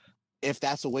 2022. If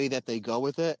that's the way that they go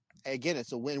with it, again,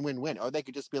 it's a win-win-win. Or they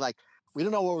could just be like, we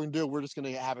don't know what we're going to do. We're just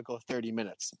going to have it go 30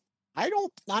 minutes. I'm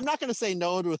not going to say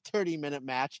no to a 30-minute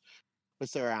match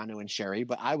with Soriano and Sherry,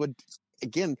 but I would,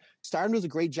 again, Stardom does a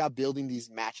great job building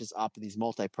these matches up, these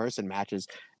multi-person matches,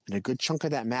 and a good chunk of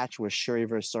that match was Sherry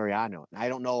versus Soriano. And I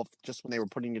don't know if just when they were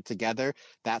putting it together,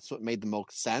 that's what made the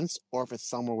most sense, or if it's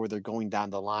somewhere where they're going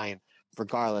down the line.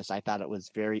 Regardless, I thought it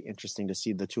was very interesting to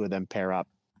see the two of them pair up.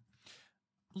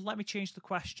 Let me change the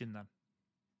question then.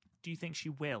 Do you think she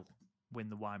will win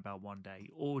the white belt one day?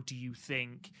 Or do you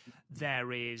think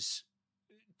there is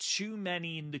too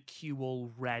many in the queue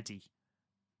already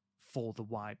for the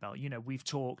white belt? We've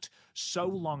talked so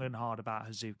long and hard about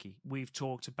Hazuki. We've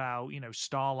talked about,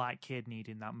 Starlight Kid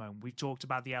needing that moment. We've talked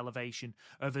about the elevation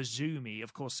of Azumi.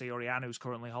 Of course, Soriano's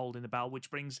currently holding the belt,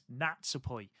 which brings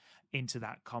Natsupoi into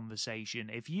that conversation.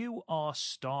 If you are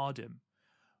Stardom,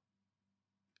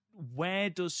 where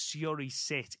does Syuri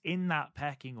sit in that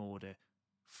pecking order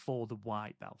for the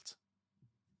white belt?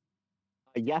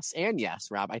 Yes and yes,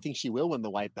 Rob. I think she will win the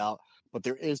white belt, but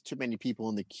there is too many people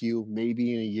in the queue,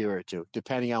 maybe in a year or two,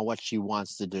 depending on what she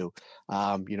wants to do.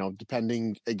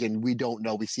 Depending, again, we don't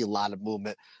know. We see a lot of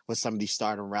movement with some of these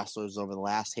Stardom wrestlers over the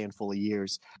last handful of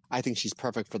years. I think she's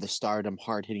perfect for the Stardom,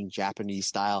 hard-hitting Japanese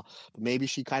style. But maybe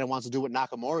she kind of wants to do what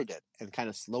Nakamura did and kind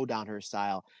of slow down her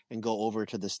style and go over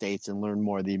to the States and learn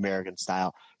more of the American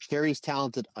style. Sherry's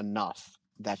talented enough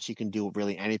that she can do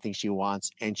really anything she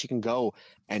wants, and she can go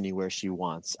anywhere she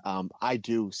wants. I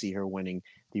do see her winning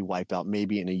the white belt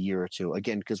maybe in a year or two.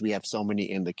 Again, because we have so many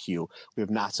in the queue. We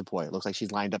have Natsupoi. It looks like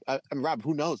she's lined up. Rob,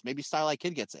 who knows? Maybe Starlight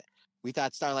Kid gets it. We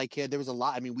thought Starlight Kid, there was a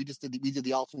lot. I mean, we did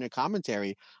the alternate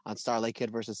commentary on Starlight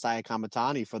Kid versus Saya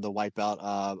Kamatani for the white belt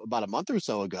about a month or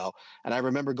so ago. And I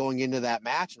remember going into that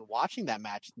match and watching that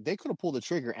match. They could have pulled the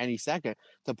trigger any second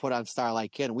to put on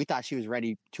Starlight Kid. And we thought she was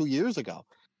ready 2 years ago.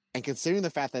 And considering the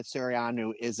fact that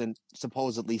Soriano isn't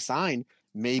supposedly signed,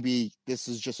 maybe this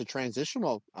is just a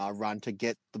transitional run to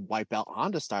get the white belt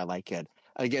onto Starlight Kid.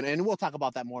 Again, and we'll talk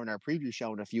about that more in our preview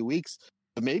show in a few weeks.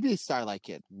 But maybe it's Starlight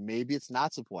Kid. Maybe it's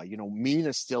Natsupoi.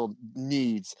 Mina still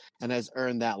needs and has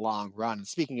earned that long run. And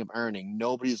speaking of earning,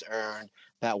 nobody's earned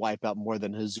that white belt more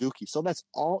than Hazuki. So that's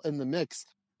all in the mix.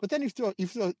 But then you throw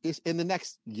in the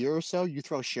next year or so, you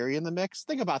throw Sherry in the mix.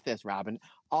 Think about this, Robin.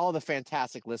 All the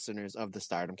fantastic listeners of the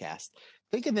Stardom Cast.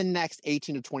 Think in the next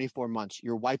 18 to 24 months,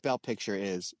 your white belt picture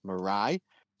is Mirai,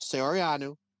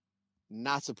 Soriano,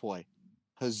 Natsupoi,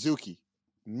 Hazuki,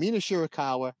 Mina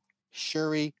Shirakawa,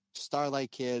 Shuri,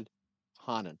 Starlight Kid,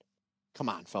 Hanan. Come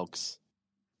on, folks.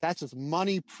 That's just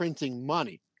money printing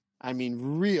money. I mean,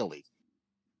 really.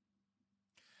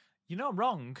 You're not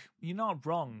wrong. You're not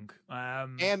wrong.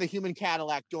 And the human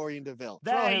Cadillac, Dorian DeVille.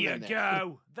 There you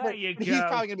go. There you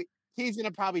go. He's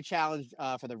gonna probably challenge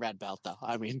for the red belt, though.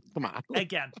 I mean, come on.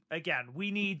 Again,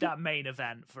 we need that main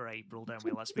event for April, don't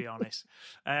we? Let's be honest.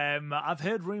 I've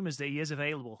heard rumors that he is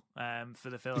available for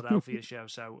the Philadelphia show,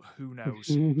 so who knows?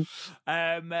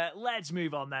 Let's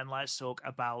move on then. Let's talk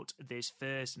about this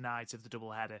first night of the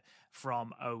doubleheader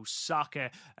from Osaka.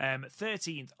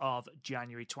 13th of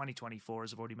January 2024,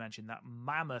 as I've already mentioned, that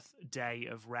mammoth day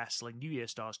of wrestling, New Year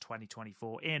Stars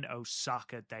 2024 in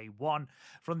Osaka, day one,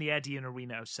 from the Edion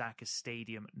Arena, Osaka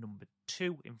Stadium number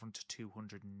 2, in front of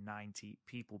 290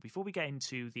 people. Before we get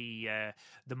into the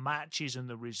matches and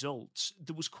the results,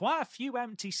 there was quite a few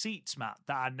empty seats, Matt,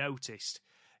 that I noticed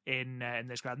in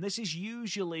this crowd. And this is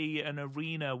usually an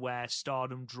arena where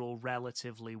Stardom draw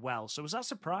relatively well. So was that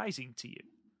surprising to you?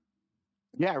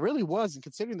 Yeah, it really was. And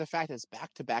considering the fact that it's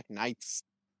back-to-back nights,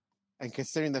 and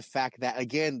considering the fact that,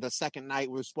 again, the second night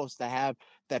we were supposed to have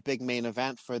that big main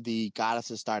event for the Goddess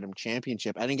of Stardom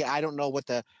Championship. And again, I don't know what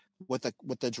the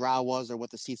draw was or what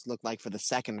the seats looked like for the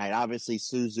second night. Obviously,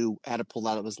 Suzu had to pull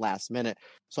out of his last minute,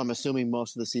 so I'm assuming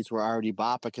most of the seats were already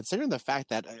bought. But considering the fact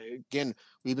that, again,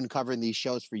 we've been covering these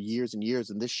shows for years and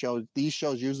years, and these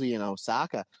shows usually in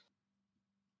Osaka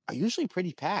are usually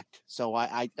pretty packed. So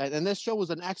and this show was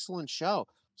an excellent show.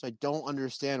 So I don't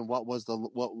understand what was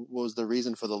the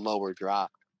reason for the lower draw.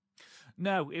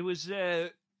 No, it was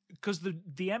because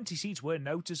the empty seats were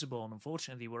noticeable, and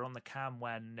unfortunately, were on the cam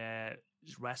when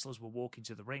wrestlers were walking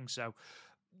to the ring. So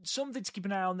something to keep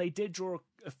an eye on. They did draw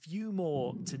a few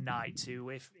more tonight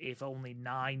too, if only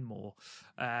 9 more.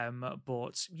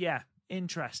 But yeah,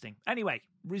 interesting. Anyway,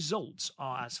 results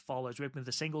are as follows. We open with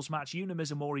the singles match. Yuna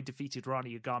Mizumori defeated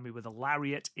Ronnie Yagami with a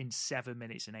lariat in 7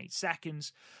 minutes and 8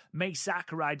 seconds. Mei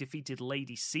Sakurai defeated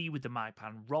Lady C with the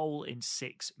Maipan roll in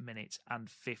 6 minutes and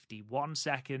 51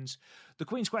 seconds. The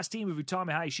Queen's Quest team of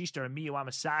Utami Hayashishita and Miyu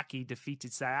Amasaki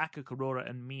defeated Sayaka Kurora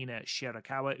and Mina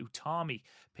Shirakawa. Utami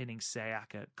pinning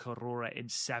Sayaka Kurora in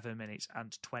 7 minutes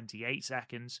and 28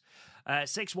 seconds.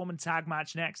 6-woman tag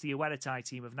match next. The Uedatai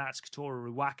team of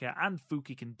Natsukatora Ruaka and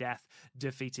Fukiken Death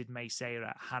defeated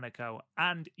Meisera, Hanako,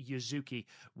 and Yuzuki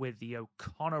with the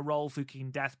O'Connor roll.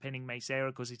 Fukiken Death pinning Meisera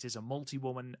because it is a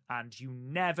multi-woman, and you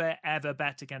never ever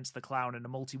bet against the clown in a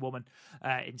multi-woman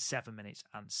in 7 minutes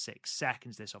and 6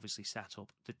 seconds. This obviously set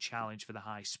up the challenge for the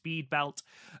high speed belt.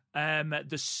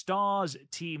 The Stars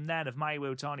team then of Mayu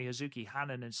Otani, Hazuki,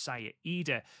 Hanan, and Saya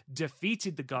Ida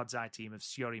defeated the God's Eye team of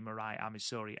Shiori Mirai,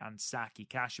 Amisori, and Saki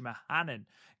Kashima. Hanan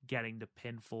getting the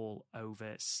pinfall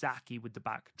over Saki with the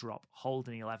backdrop hold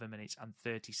in 11 minutes and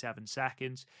 37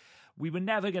 seconds. We were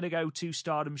never going to go 2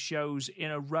 Stardom shows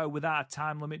in a row without a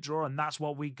time limit draw, and that's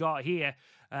what we got here.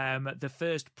 The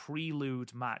first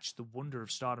prelude match, the Wonder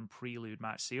of Stardom prelude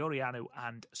match, Saori Anou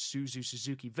and Suzu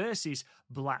Suzuki versus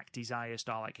Black Desire,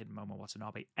 Starlight Kid and Momo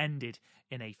Watanabe, ended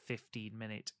in a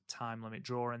 15-minute time limit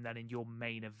draw. And then in your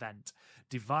main event,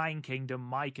 Divine Kingdom,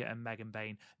 Micah and Megan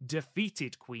Bayne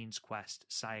defeated Queen's Quest,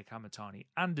 Saya Kamatani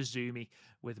and Azumi,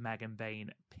 with Megan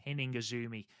Bayne pinning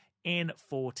Azumi in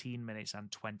 14 minutes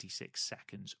and 26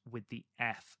 seconds with the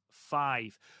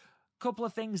F5. Couple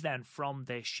of things then from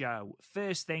this show.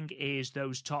 First thing is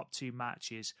those top 2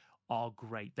 matches are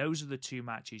great. Those are the 2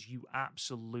 matches you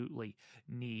absolutely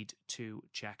need to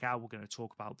check out. We're going to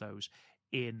talk about those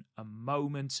in a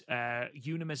moment.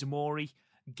 Yuna Mizumori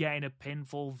getting a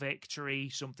pinfall victory,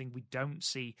 something we don't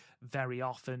see very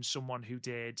often. Someone who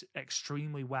did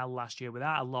extremely well last year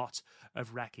without a lot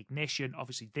of recognition.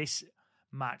 Obviously, this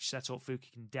match set up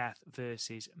Fukigen Death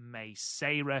versus Mei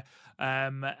Seira.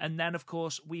 And then, of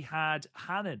course, we had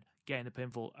Hanan getting a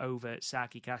pinfall over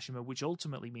Saki Kashima, which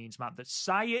ultimately means, Matt, that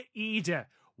Saya Iida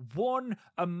won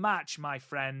a match, my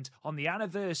friend, on the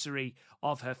anniversary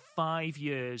of her 5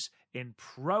 years in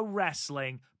pro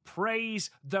wrestling.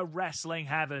 Praise the wrestling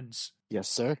heavens. Yes,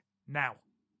 sir. Now,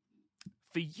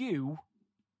 for you,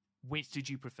 which did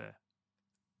you prefer?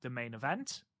 The main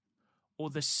event or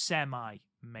the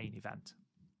semi-main event?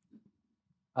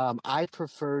 I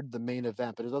preferred the main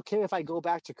event, but it's okay if I go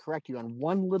back to correct you on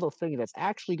one little thing that's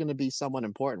actually going to be somewhat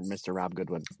important, Mr. Rob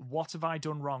Goodwin. What have I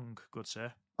done wrong, good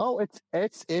sir? Oh,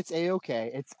 it's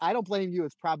a-okay. I don't blame you.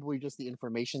 It's probably just the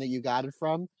information that you got it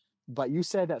from. But you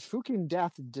said that Fukigen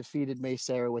Death defeated Mei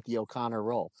Seira with the O'Connor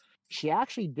roll. She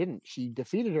actually didn't. She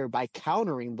defeated her by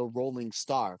countering the Rolling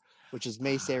Star, which is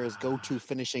Mei Seira's go-to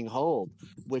finishing hold,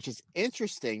 which is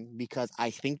interesting because I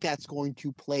think that's going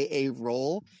to play a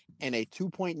role in a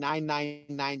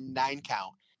 2.9999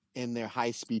 count in their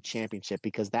high-speed championship,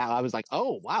 because that I was like,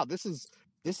 oh, wow, this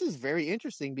is very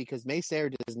interesting because Mei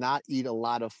Seira does not eat a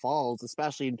lot of falls,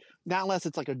 especially not unless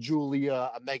it's like a Julia,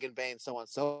 a Megan Bayne, so on and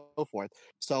so forth.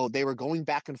 So they were going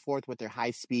back and forth with their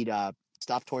high-speed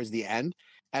stuff towards the end.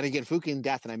 And again, Fukigen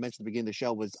Death, and I mentioned at the beginning of the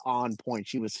show, was on point.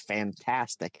 She was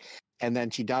fantastic. And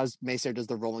then Mei Seira does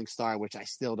the Rolling Star, which I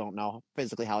still don't know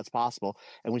physically how it's possible.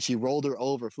 And when she rolled her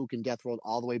over, Fukigen Death rolled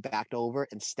all the way back over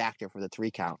and stacked her for the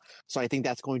 3 count. So I think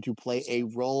that's going to play a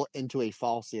role into a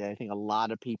falsie that I think a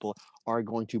lot of people are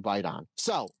going to bite on.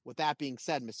 So with that being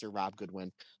said, Mr. Rob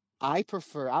Goodwin, I'll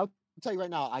tell you right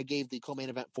now, I gave the co-main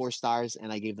event 4 stars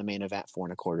and I gave the main event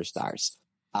 4.25 stars.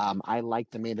 I like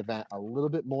the main event a little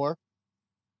bit more.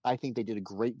 I think they did a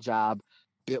great job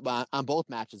on both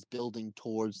matches building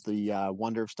towards the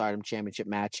Wonder of Stardom Championship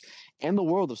match and the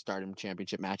World of Stardom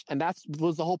Championship match. And that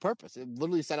was the whole purpose. It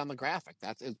literally said on the graphic,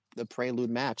 that's the prelude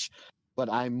match. But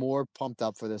I'm more pumped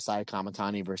up for the Saya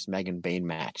Kamatani versus Megan Bayne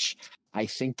match. I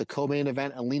think the co-main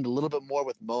event leaned a little bit more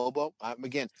with Mobo.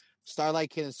 Again,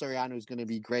 Starlight Kid and Saori Anou is going to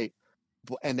be great.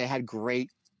 And they had great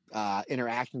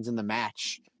interactions in the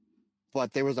match.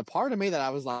 But there was a part of me that I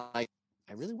was like,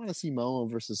 I really want to see Momo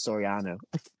versus Saori Anou.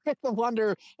 The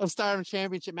Wonder of Stardom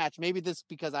Championship match. Maybe this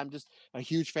because I'm just a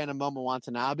huge fan of Momo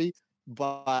Watanabe,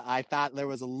 but I thought there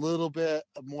was a little bit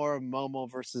more of Momo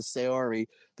versus Saori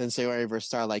than Saori versus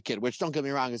Starlight Kid, which, don't get me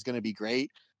wrong, is going to be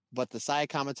great. But the Saya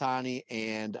Kamatani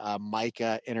and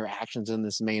Micah interactions in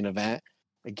this main event,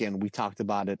 again, we talked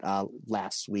about it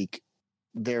last week.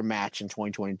 Their match in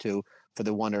 2022 for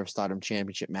the Wonder of Stardom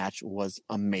Championship match was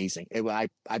amazing. I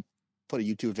put a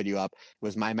YouTube video up. It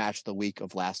was my match of the week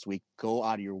of last week. Go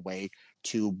out of your way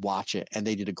to watch it. And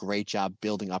they did a great job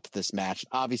building up this match.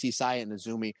 Obviously, Saya and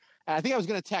Azumi. And I think I was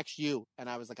going to text you, and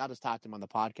I was like, I'll just talk to him on the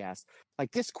podcast. Like,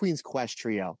 this Queen's Quest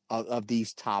trio of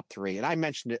these top 3. And I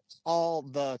mentioned it all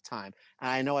the time.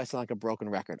 And I know I sound like a broken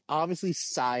record. Obviously,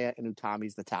 Saya and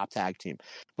Utami's the top tag team.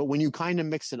 But when you kind of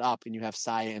mix it up and you have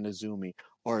Saya and Azumi,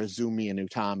 or Azumi and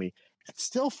Utami, it's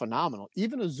still phenomenal.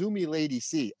 Even Azumi, Lady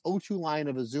C, O2 line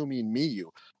of Azumi and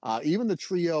Miyu, even the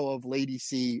trio of Lady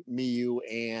C, Miyu,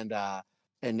 and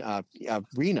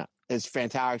Rina is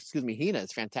fantastic. Hina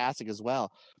is fantastic as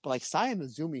well. But like Sai and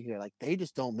Azumi here, like they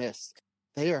just don't miss.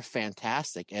 They are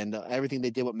fantastic, and everything they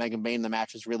did with Megan Bayne in the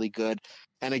match was really good.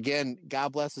 And again,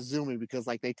 God bless Azumi because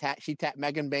like she tapped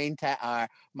Megan Bayne,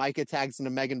 Micah tags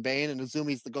into Megan Bayne, and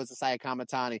Azumi goes to Saya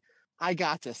Kamatani. I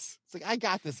got this. It's like, I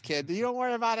got this, kid. You don't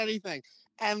worry about anything.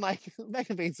 And like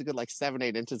Megan Bayne's a good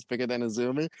 7-8 inches bigger than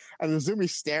Azumi, and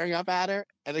Azumi's staring up at her.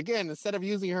 And again, instead of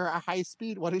using her high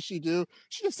speed, what does she do?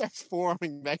 She just starts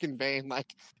forming Megan Bayne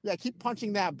like, yeah, keep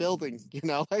punching that building,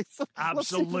 like so,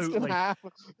 absolutely.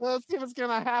 Let's see what's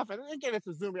gonna happen. And again, it's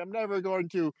Azumi. I'm never going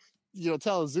to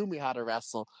tell Azumi how to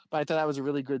wrestle. But I thought that was a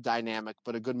really good dynamic.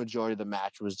 But a good majority of the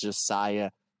match was just Saya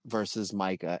versus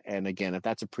Micah. And again, if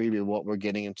that's a preview of what we're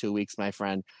getting in 2 weeks, my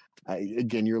friend,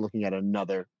 again, you're looking at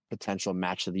another potential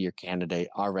match of the year candidate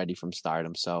already from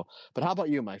Stardom. So, but how about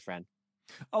you, my friend?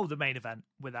 Oh, the main event,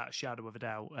 without a shadow of a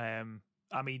doubt.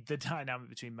 I mean, the dynamic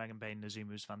between Megan Payne and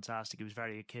Azumi was fantastic. It was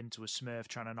very akin to a Smurf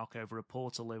trying to knock over a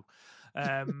Portaloo.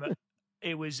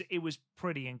 It was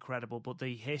pretty incredible, but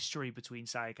the history between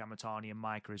Saya Kamatani and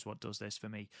Micah is what does this for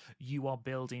me. You are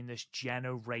building this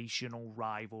generational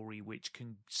rivalry which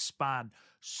can span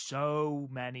so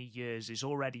many years. It's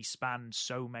already spanned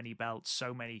so many belts,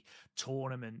 so many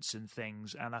tournaments and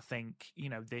things. And I think,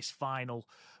 this final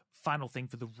thing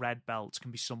for the red belt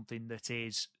can be something that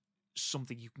is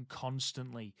something you can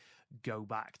constantly go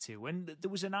back to. And there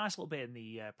was a nice little bit in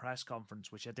the press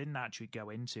conference, which I didn't actually go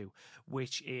into,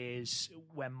 which is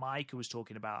when Micah was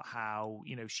talking about how,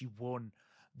 she won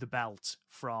the belt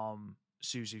from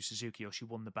Suzu Suzuki, or she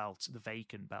won the belt, the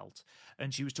vacant belt.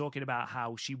 And she was talking about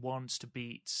how she wants to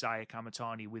beat Saya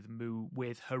Kamatani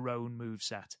with her own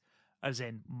moveset. As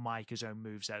in Micah's own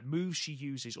moveset. Moves she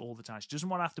uses all the time. She doesn't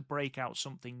want to have to break out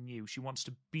something new. She wants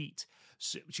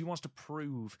to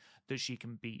prove that she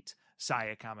can beat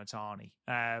Saya Kamatani.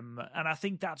 And I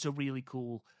think that's a really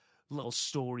cool little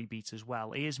story beat as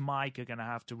well. Is Micah going to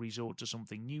have to resort to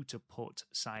something new to put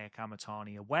Saya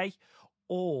Kamatani away?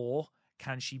 Or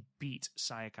can she beat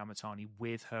Saya Kamatani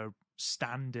with her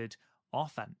standard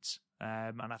offense?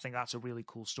 And I think that's a really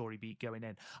cool story beat going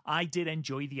in. I did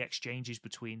enjoy the exchanges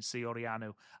between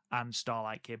Soriano and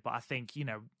Starlight Kid, but I think,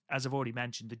 as I've already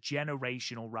mentioned, the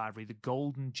generational rivalry, the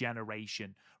golden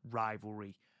generation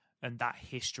rivalry, and that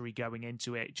history going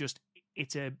into it,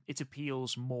 it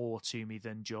appeals more to me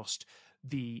than just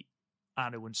the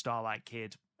Anu and Starlight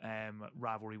Kid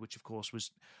rivalry, which of course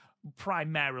was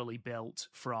primarily built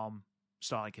from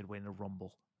Starlight Kid winning a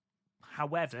Rumble.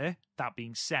 However, that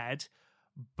being said,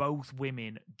 both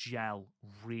women gel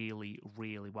really,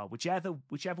 really well.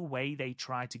 Whichever way they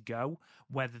try to go,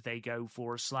 whether they go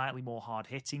for a slightly more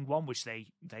hard-hitting one, which they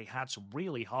had some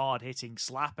really hard-hitting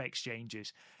slap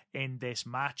exchanges in this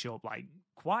matchup, like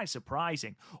quite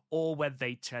surprising, or whether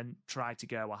they try to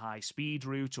go a high-speed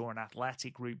route or an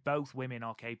athletic route, both women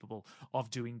are capable of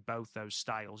doing both those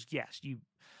styles. Yes, you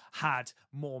had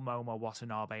more Momo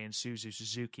Watanabe and Suzu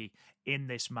Suzuki in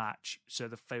this match, so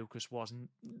the focus wasn't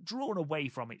drawn away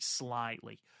from it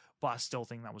slightly, but I still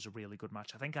think that was a really good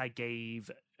match. I think I gave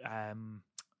that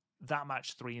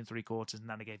match 3 3/4, and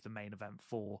then I gave the main event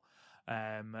 4,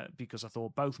 because I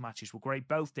thought both matches were great.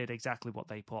 Both did exactly what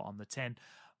they put on the tin.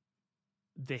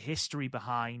 The history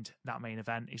behind that main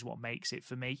event is what makes it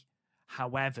for me.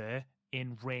 However,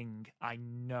 in ring, I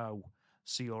know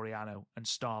Soriano and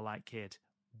Starlight Kid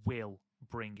will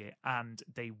bring it, and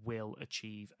they will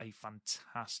achieve a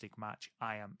fantastic match.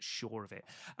 I am sure of it.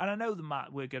 And I know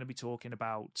that we're going to be talking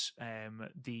about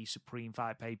the Supreme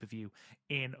Fight pay-per-view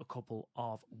in a couple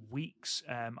of weeks.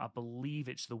 I believe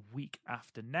it's the week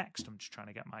after next. I'm just trying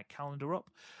to get my calendar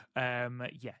up.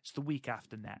 It's the week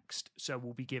after next. So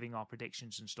we'll be giving our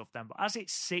predictions and stuff then. But as it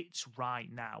sits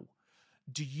right now,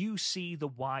 do you see the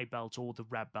white belt or the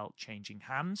red belt changing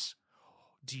hands?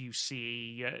 Do you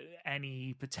see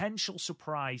any potential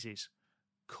surprises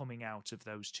coming out of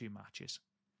those two matches?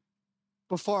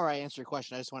 Before I answer your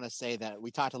question, I just want to say that we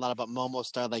talked a lot about Momo,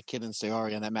 Starlight Kid, and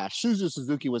Sayori in that match. Suzu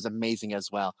Suzuki was amazing as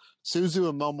well. Suzu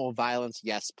and Momo violence,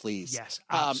 yes, please. Yes,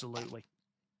 absolutely.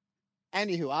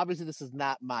 Anywho, obviously this is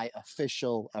not my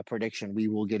official prediction. We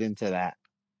will get into that.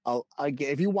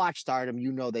 If you watch Stardom,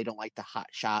 you know they don't like to hot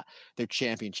shot their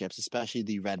championships, especially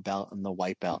the red belt and the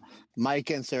white belt.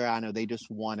 Mike and Serrano, they just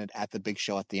won it at the big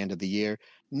show at the end of the year.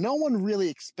 No one really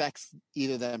expects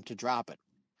either of them to drop it.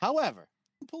 However,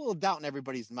 put a little doubt in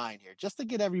everybody's mind here, just to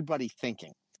get everybody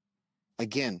thinking.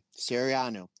 Again,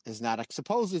 Soriano is not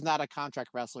a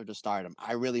contract wrestler to Stardom.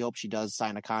 I really hope she does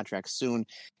sign a contract soon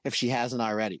if she hasn't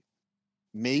already.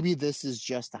 Maybe this is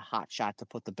just a hot shot to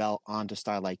put the belt onto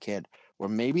Starlight Kid, or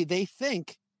maybe they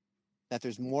think that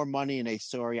there's more money in a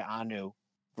Soriano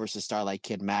versus Starlight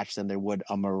Kid match than there would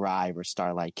a Mirai versus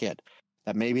Starlight Kid.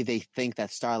 That maybe they think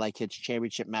that Starlight Kid's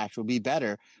championship match will be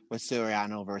better with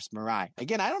Soriano versus Mirai.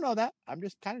 Again, I don't know that. I'm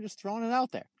just kind of just throwing it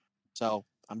out there. So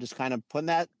I'm just kind of putting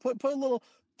that, put a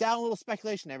little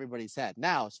speculation in everybody's head.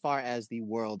 Now, as far as the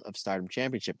World of Stardom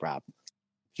Championship, Rob,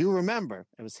 you remember,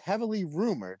 it was heavily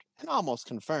rumored and almost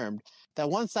confirmed that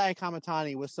one Saya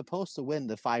Kamatani was supposed to win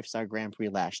the 5-star Grand Prix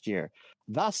last year,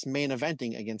 thus main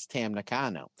eventing against Tam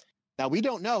Nakano. Now, we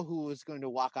don't know who was going to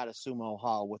walk out of Sumo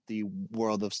Hall with the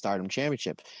World of Stardom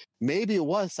Championship. Maybe it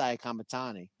was Saya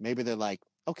Kamatani. Maybe they're like,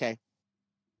 okay,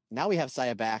 Now we have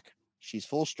Saya back. She's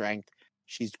full strength.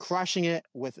 She's crushing it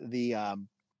with the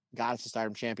Goddess of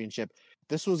Stardom Championship.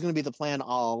 This was going to be the plan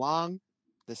all along.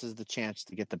 This is the chance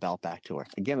to get the belt back to her.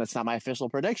 Again, that's not my official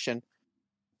prediction.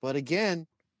 But again,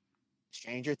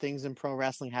 stranger things in pro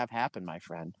wrestling have happened, my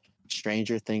friend.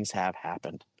 Stranger things have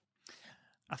happened.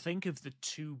 I think of the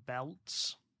two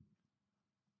belts,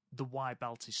 the white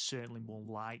belt is certainly more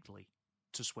likely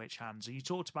to switch hands. You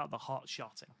talked about the hot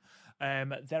shotting.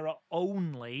 There are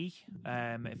only,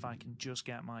 if I can just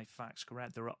get my facts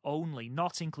correct, there are only,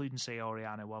 not including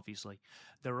Sayoriano, obviously,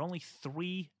 there are only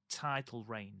 3 title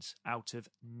reigns out of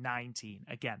 19,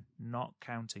 again, not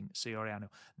counting Sayoriano,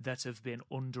 that have been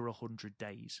under 100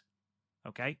 days.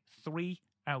 Okay? 3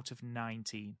 out of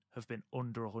 19 have been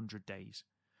under 100 days.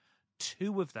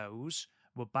 2 of those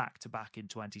were back-to-back in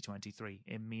 2023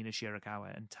 in Mina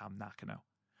Shirakawa and Tam Nakano.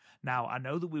 Now, I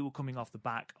know that we were coming off the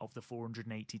back of the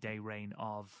 480-day reign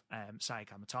of Saya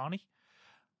Kamatani,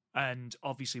 and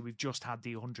obviously we've just had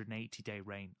the 180-day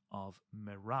reign of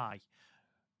Mirai.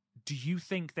 Do you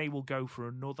think they will go for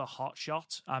another hot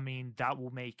shot? I mean, that will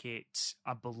make it,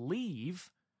 I believe,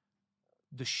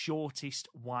 the shortest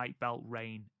white belt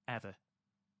reign ever.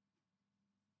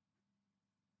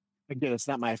 Again, it's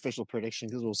not my official prediction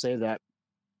because we'll say that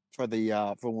for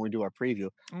when we do our preview.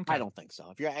 Okay. I don't think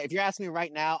so. If you're asking me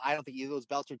right now, I don't think either of those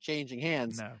belts are changing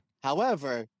hands. No.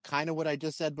 However, kind of what I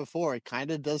just said before, it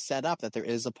kind of does set up that there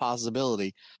is a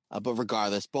possibility. But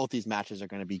regardless, both these matches are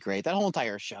going to be great. That whole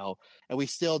entire show, and we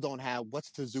still don't have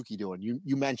what's Suzuki doing.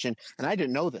 You mentioned, and I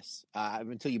didn't know this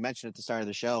until you mentioned at the start of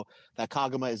the show, that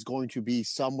Kagama is going to be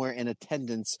somewhere in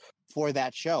attendance for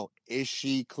that show. Is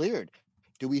she cleared?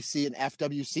 Do we see an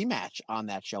FWC match on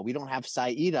that show? We don't have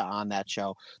Saida on that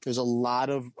show. There's a lot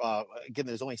of, again,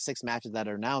 there's only 6 matches that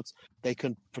are announced. They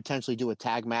could potentially do a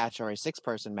tag match or a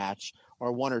 6-person match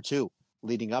or 1 or 2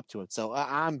 leading up to it. So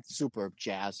I'm super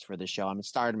jazzed for this show. I mean,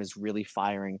 Stardom is really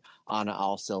firing on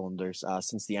all cylinders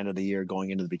since the end of the year going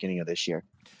into the beginning of this year.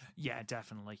 Yeah,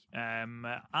 definitely.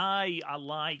 I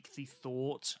like the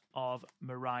thought of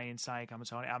Mirai and Saya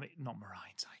Kamatani. I mean, not Mirai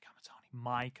and Saya Kamatani,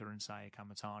 Micah and Saya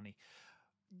Kamatani.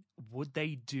 Would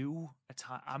they do a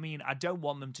time? I mean, I don't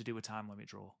want them to do a time limit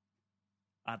draw.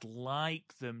 I'd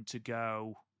like them to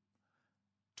go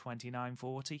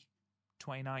 29-40,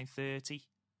 29-30,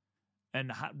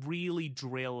 and really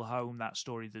drill home that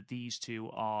story that these two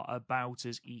are about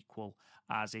as equal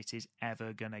as it is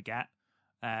ever going to get.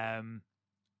 And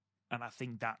I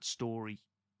think that story,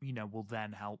 will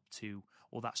then help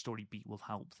that story beat will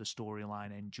help the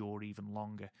storyline endure even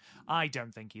longer. I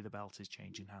don't think either belt is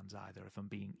changing hands either,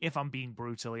 if I'm being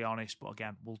brutally honest. But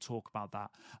again, we'll talk about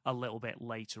that a little bit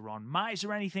later on. Matt, is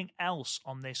there anything else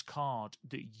on this card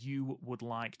that you would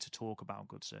like to talk about,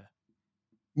 good sir?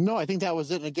 No, I think that was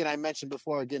it. And again, I mentioned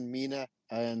before, Mina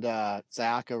and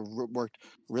Sayaka worked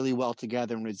really well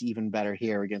together and was even better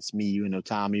here against Miyu and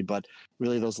Otami. But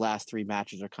really, those last 3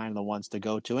 matches are kind of the ones to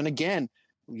go to. And again,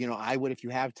 I would, if you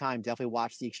have time, definitely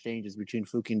watch the exchanges between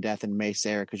Fukin Death and Mei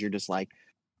Sarah, because you're just like,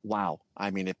 wow. I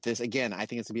mean, if this, again, I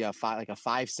think it's going to be a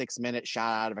 5-6 minute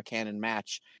shot out of a cannon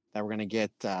match that we're going to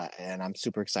get, and I'm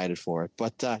super excited for it.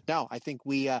 But no, I think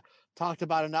we talked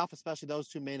about enough, especially those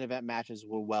 2 main event matches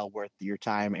were well worth your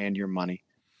time and your money.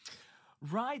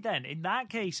 Right then, in that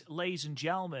case, ladies and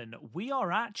gentlemen, we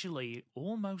are actually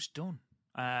almost done.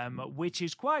 Which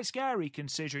is quite scary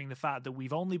considering the fact that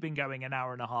we've only been going an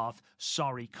hour and a half.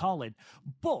 Sorry, Colin.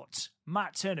 But,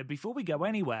 Matt Turner, before we go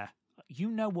anywhere, you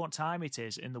know what time it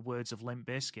is, in the words of Limp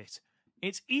Bizkit.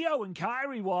 It's Io and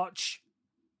Kairi watch.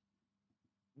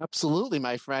 Absolutely,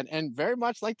 my friend. And very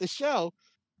much like the show,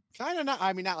 not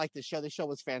like the show. The show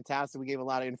was fantastic. We gave a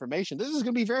lot of information. This is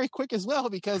going to be very quick as well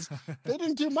because they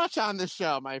didn't do much on this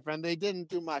show, my friend. They didn't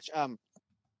do much.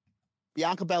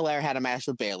 Bianca Belair had a match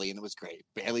with Bayley, and it was great.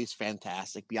 Bayley's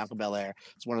fantastic. Bianca Belair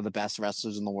is one of the best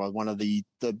wrestlers in the world, one of the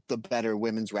better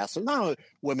women's wrestlers. Not only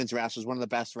women's wrestlers, one of the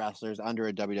best wrestlers under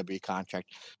a WWE contract.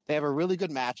 They have a really good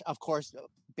match. Of course,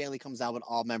 Bayley comes out with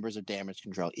all members of Damage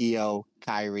Control. Io,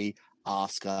 Kairi,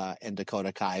 Asuka, and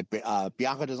Dakota Kai.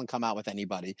 Bianca doesn't come out with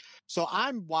anybody. So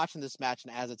I'm watching this match,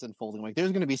 and as it's unfolding, like,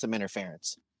 there's going to be some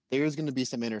interference.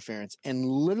 And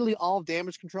literally all of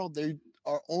Damage Control, they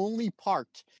are only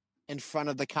parked in front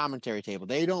of the commentary table.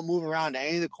 They don't move around to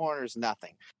any of the corners,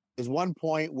 nothing. There's one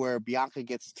point where Bianca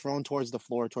gets thrown towards the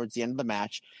floor towards the end of the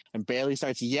match, and Bayley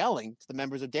starts yelling to the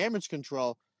members of Damage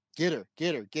Control, get her,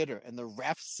 get her, get her. And the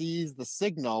ref sees the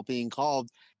signal being called,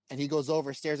 and he goes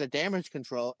over, stares at Damage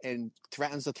Control, and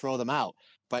threatens to throw them out.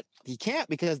 But he can't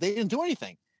because they didn't do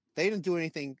anything.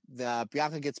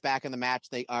 Bianca gets back in the match.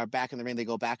 They are back in the ring. They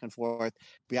go back and forth.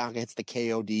 Bianca hits the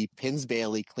KOD, pins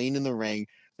Bayley clean in the ring.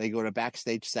 They go to a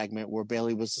backstage segment where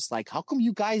Bailey was just like, how come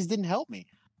you guys didn't help me?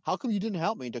 How come you didn't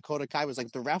help me? Dakota Kai was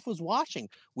like, the ref was watching.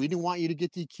 We didn't want you to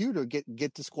get DQ'd or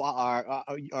get the squad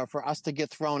or for us to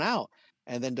get thrown out.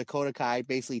 And then Dakota Kai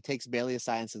basically takes Bailey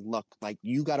aside and says, look, like,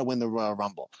 you got to win the Royal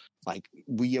Rumble. Like,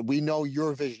 we know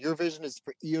your vision. Your vision is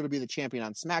for Io to be the champion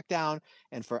on SmackDown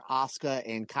and for Asuka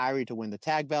and Kairi to win the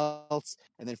tag belts,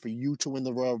 and then for you to win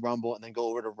the Royal Rumble and then go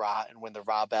over to Raw and win the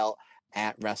Raw belt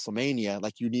at WrestleMania.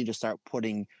 Like, you need to start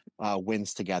putting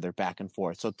wins together back and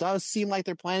forth. So it does seem like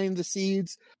they're planting the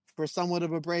seeds for somewhat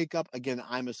of a breakup. Again,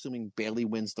 I'm assuming Bailey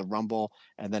wins the Rumble,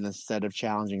 and then instead of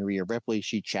challenging Rhea Ripley,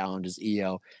 she challenges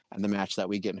Io and the match that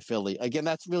we get in Philly. Again,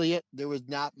 that's really it. There was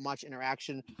not much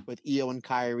interaction with Io and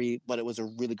Kairi, but it was a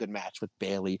really good match with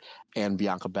Bailey and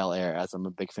Bianca Belair, as I'm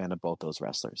a big fan of both those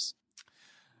wrestlers.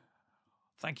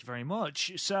 Thank you very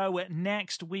much. So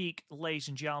next week, ladies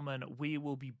and gentlemen, we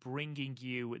will be bringing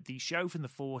you the show from the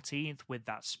 14th with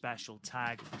that special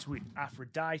tag between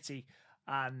Aphrodite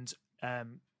and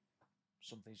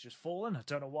something's just fallen. I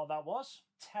don't know what that was.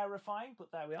 Terrifying,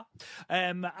 but there we are.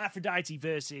 Aphrodite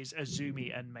versus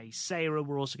Azumi and May Sarah.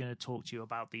 We're also going to talk to you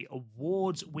about the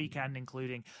awards weekend,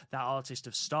 including that Artist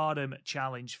of Stardom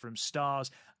challenge from Stars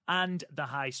and the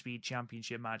High Speed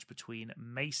Championship match between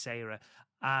May Sarah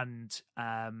and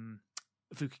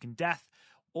Fukigen Death.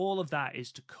 All of that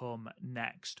is to come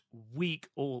next week,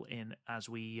 all in as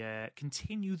we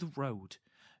continue the road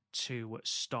to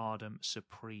Stardom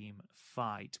Supreme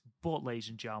Fight. But, ladies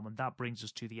and gentlemen, that brings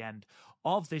us to the end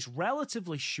of this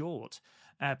relatively short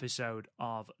episode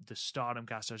of the Stardom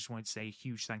Cast. I just wanted to say a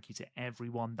huge thank you to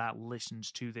everyone that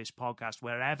listens to this podcast,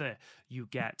 wherever you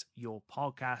get your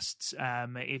podcasts.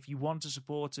 If you want to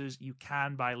support us, you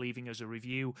can by leaving us a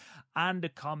review and a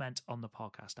comment on the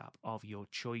podcast app of your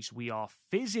choice. We are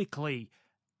physically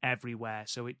everywhere,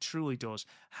 so it truly does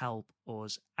help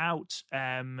us out.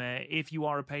 If you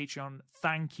are a Patreon,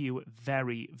 thank you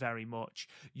very, very much.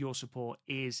 Your support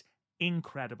is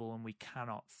incredible, and we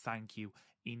cannot thank you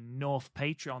enough.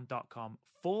 Patreon.com/the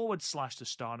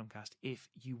Stardomcast if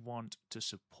you want to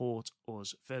support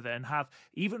us further and have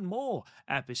even more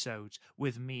episodes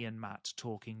with me and Matt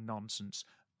talking nonsense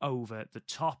over the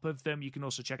top of them. You can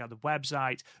also check out the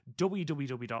website,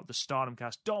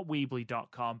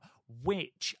 www.thestardomcast.weebly.com,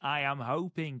 which I am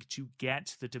hoping to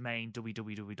get the domain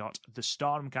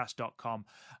www.thestardomcast.com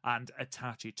and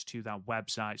attach it to that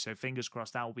website. So fingers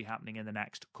crossed that will be happening in the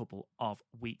next couple of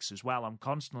weeks as well. I'm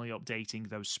constantly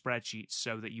updating those spreadsheets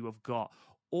so that you have got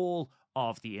all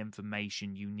of the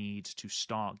information you need to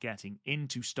start getting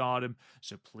into Stardom,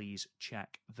 so please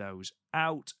check those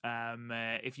out.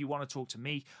 If you want to talk to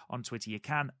me on Twitter, you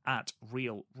can at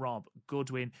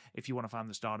RealRobGoodwin. If you want to find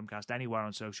the Stardom Cast anywhere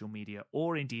on social media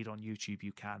or indeed on YouTube,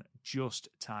 you can just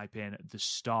type in the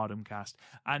Stardom Cast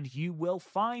and you will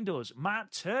find us.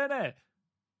 Matt Turner,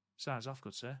 signs off,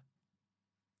 good sir.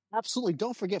 Absolutely.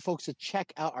 Don't forget, folks, to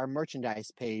check out our merchandise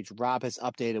page. Rob has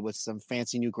updated with some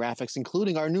fancy new graphics,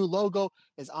 including our new logo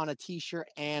is on a t-shirt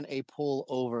and a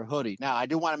pullover hoodie. Now, I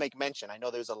do want to make mention, I know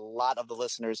there's a lot of the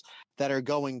listeners that are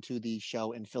going to the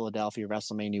show in Philadelphia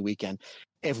WrestleMania weekend.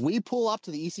 If we pull up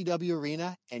to the ECW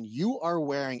arena and you are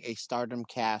wearing a Stardom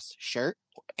Cast shirt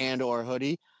and or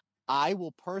hoodie, I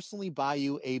will personally buy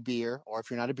you a beer, or if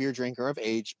you're not a beer drinker of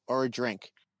age, or a drink.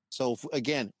 So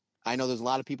again, I know there's a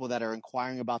lot of people that are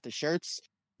inquiring about the shirts.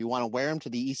 You want to wear them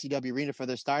to the ECW arena for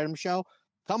their Stardom show,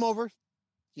 come over,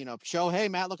 show, hey,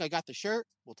 Matt, look, I got the shirt.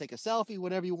 We'll take a selfie,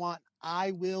 whatever you want.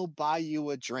 I will buy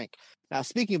you a drink. Now,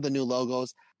 speaking of the new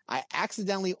logos, I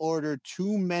accidentally ordered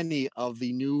too many of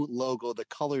the new logo, the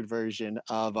colored version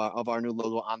of our new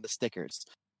logo on the stickers.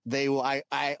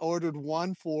 I ordered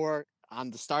one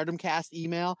on the Stardom Cast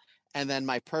email, and then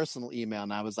my personal email.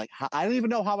 And I was like, I don't even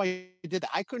know how I did that.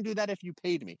 I couldn't do that if you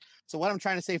paid me. So what I'm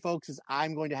trying to say, folks, is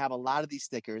I'm going to have a lot of these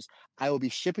stickers. I will be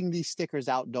shipping these stickers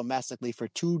out domestically for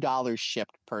 $2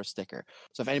 shipped per sticker.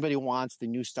 So if anybody wants the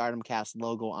new Stardom Cast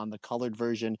logo on the colored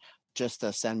version, just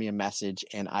send me a message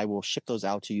and I will ship those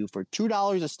out to you for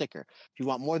 $2 a sticker. If you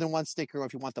want more than one sticker, or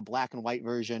if you want the black and white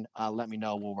version, let me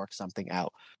know. We'll work something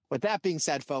out. With that being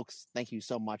said, folks, thank you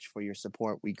so much for your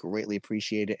support. We greatly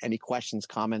appreciate it. Any questions,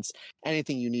 comments,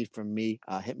 anything you need from me,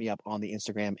 hit me up on the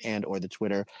Instagram and or the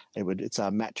Twitter. It's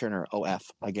Matt Turner OF,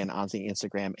 again, on the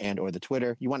Instagram and or the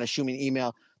Twitter. You want to shoot me an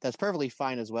email, that's perfectly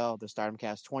fine as well. The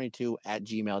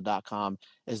StardomCast22@gmail.com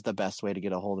is the best way to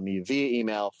get a hold of me via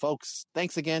email. Folks,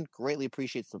 thanks again. Greatly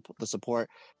appreciate the support.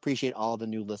 Appreciate all the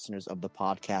new listeners of the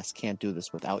podcast. Can't do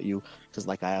this without you, because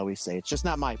like I always say, it's just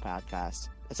not my podcast.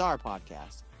 It's our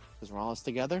podcast, because we're all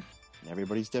together and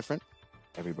everybody's different.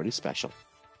 Everybody's special.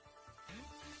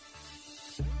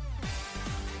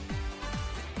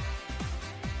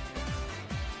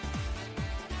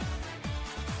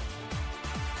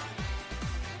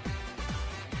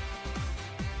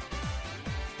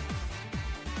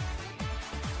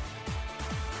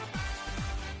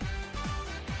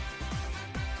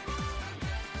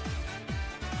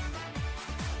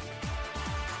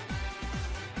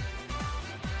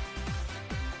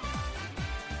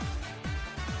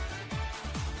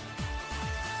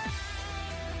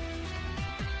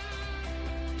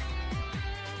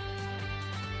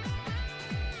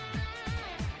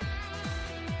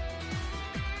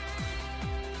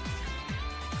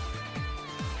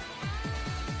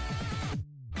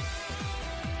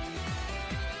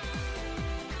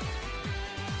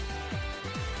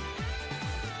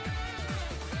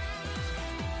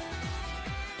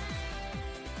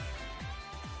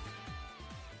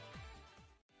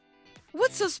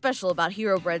 What's so special about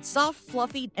Hero Bread's soft,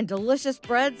 fluffy, and delicious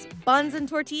breads, buns, and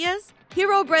tortillas?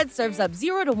 Hero Bread serves up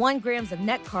 0 to 1 grams of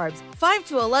net carbs, 5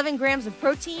 to 11 grams of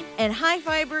protein, and high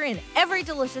fiber in every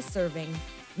delicious serving.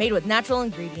 Made with natural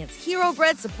ingredients, Hero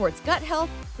Bread supports gut health,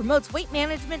 promotes weight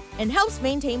management, and helps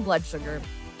maintain blood sugar.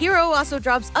 Hero also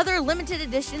drops other limited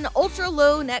edition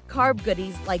ultra-low net carb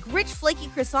goodies like rich flaky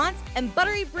croissants and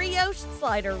buttery brioche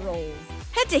slider rolls.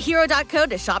 Head to hero.co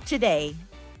to shop today.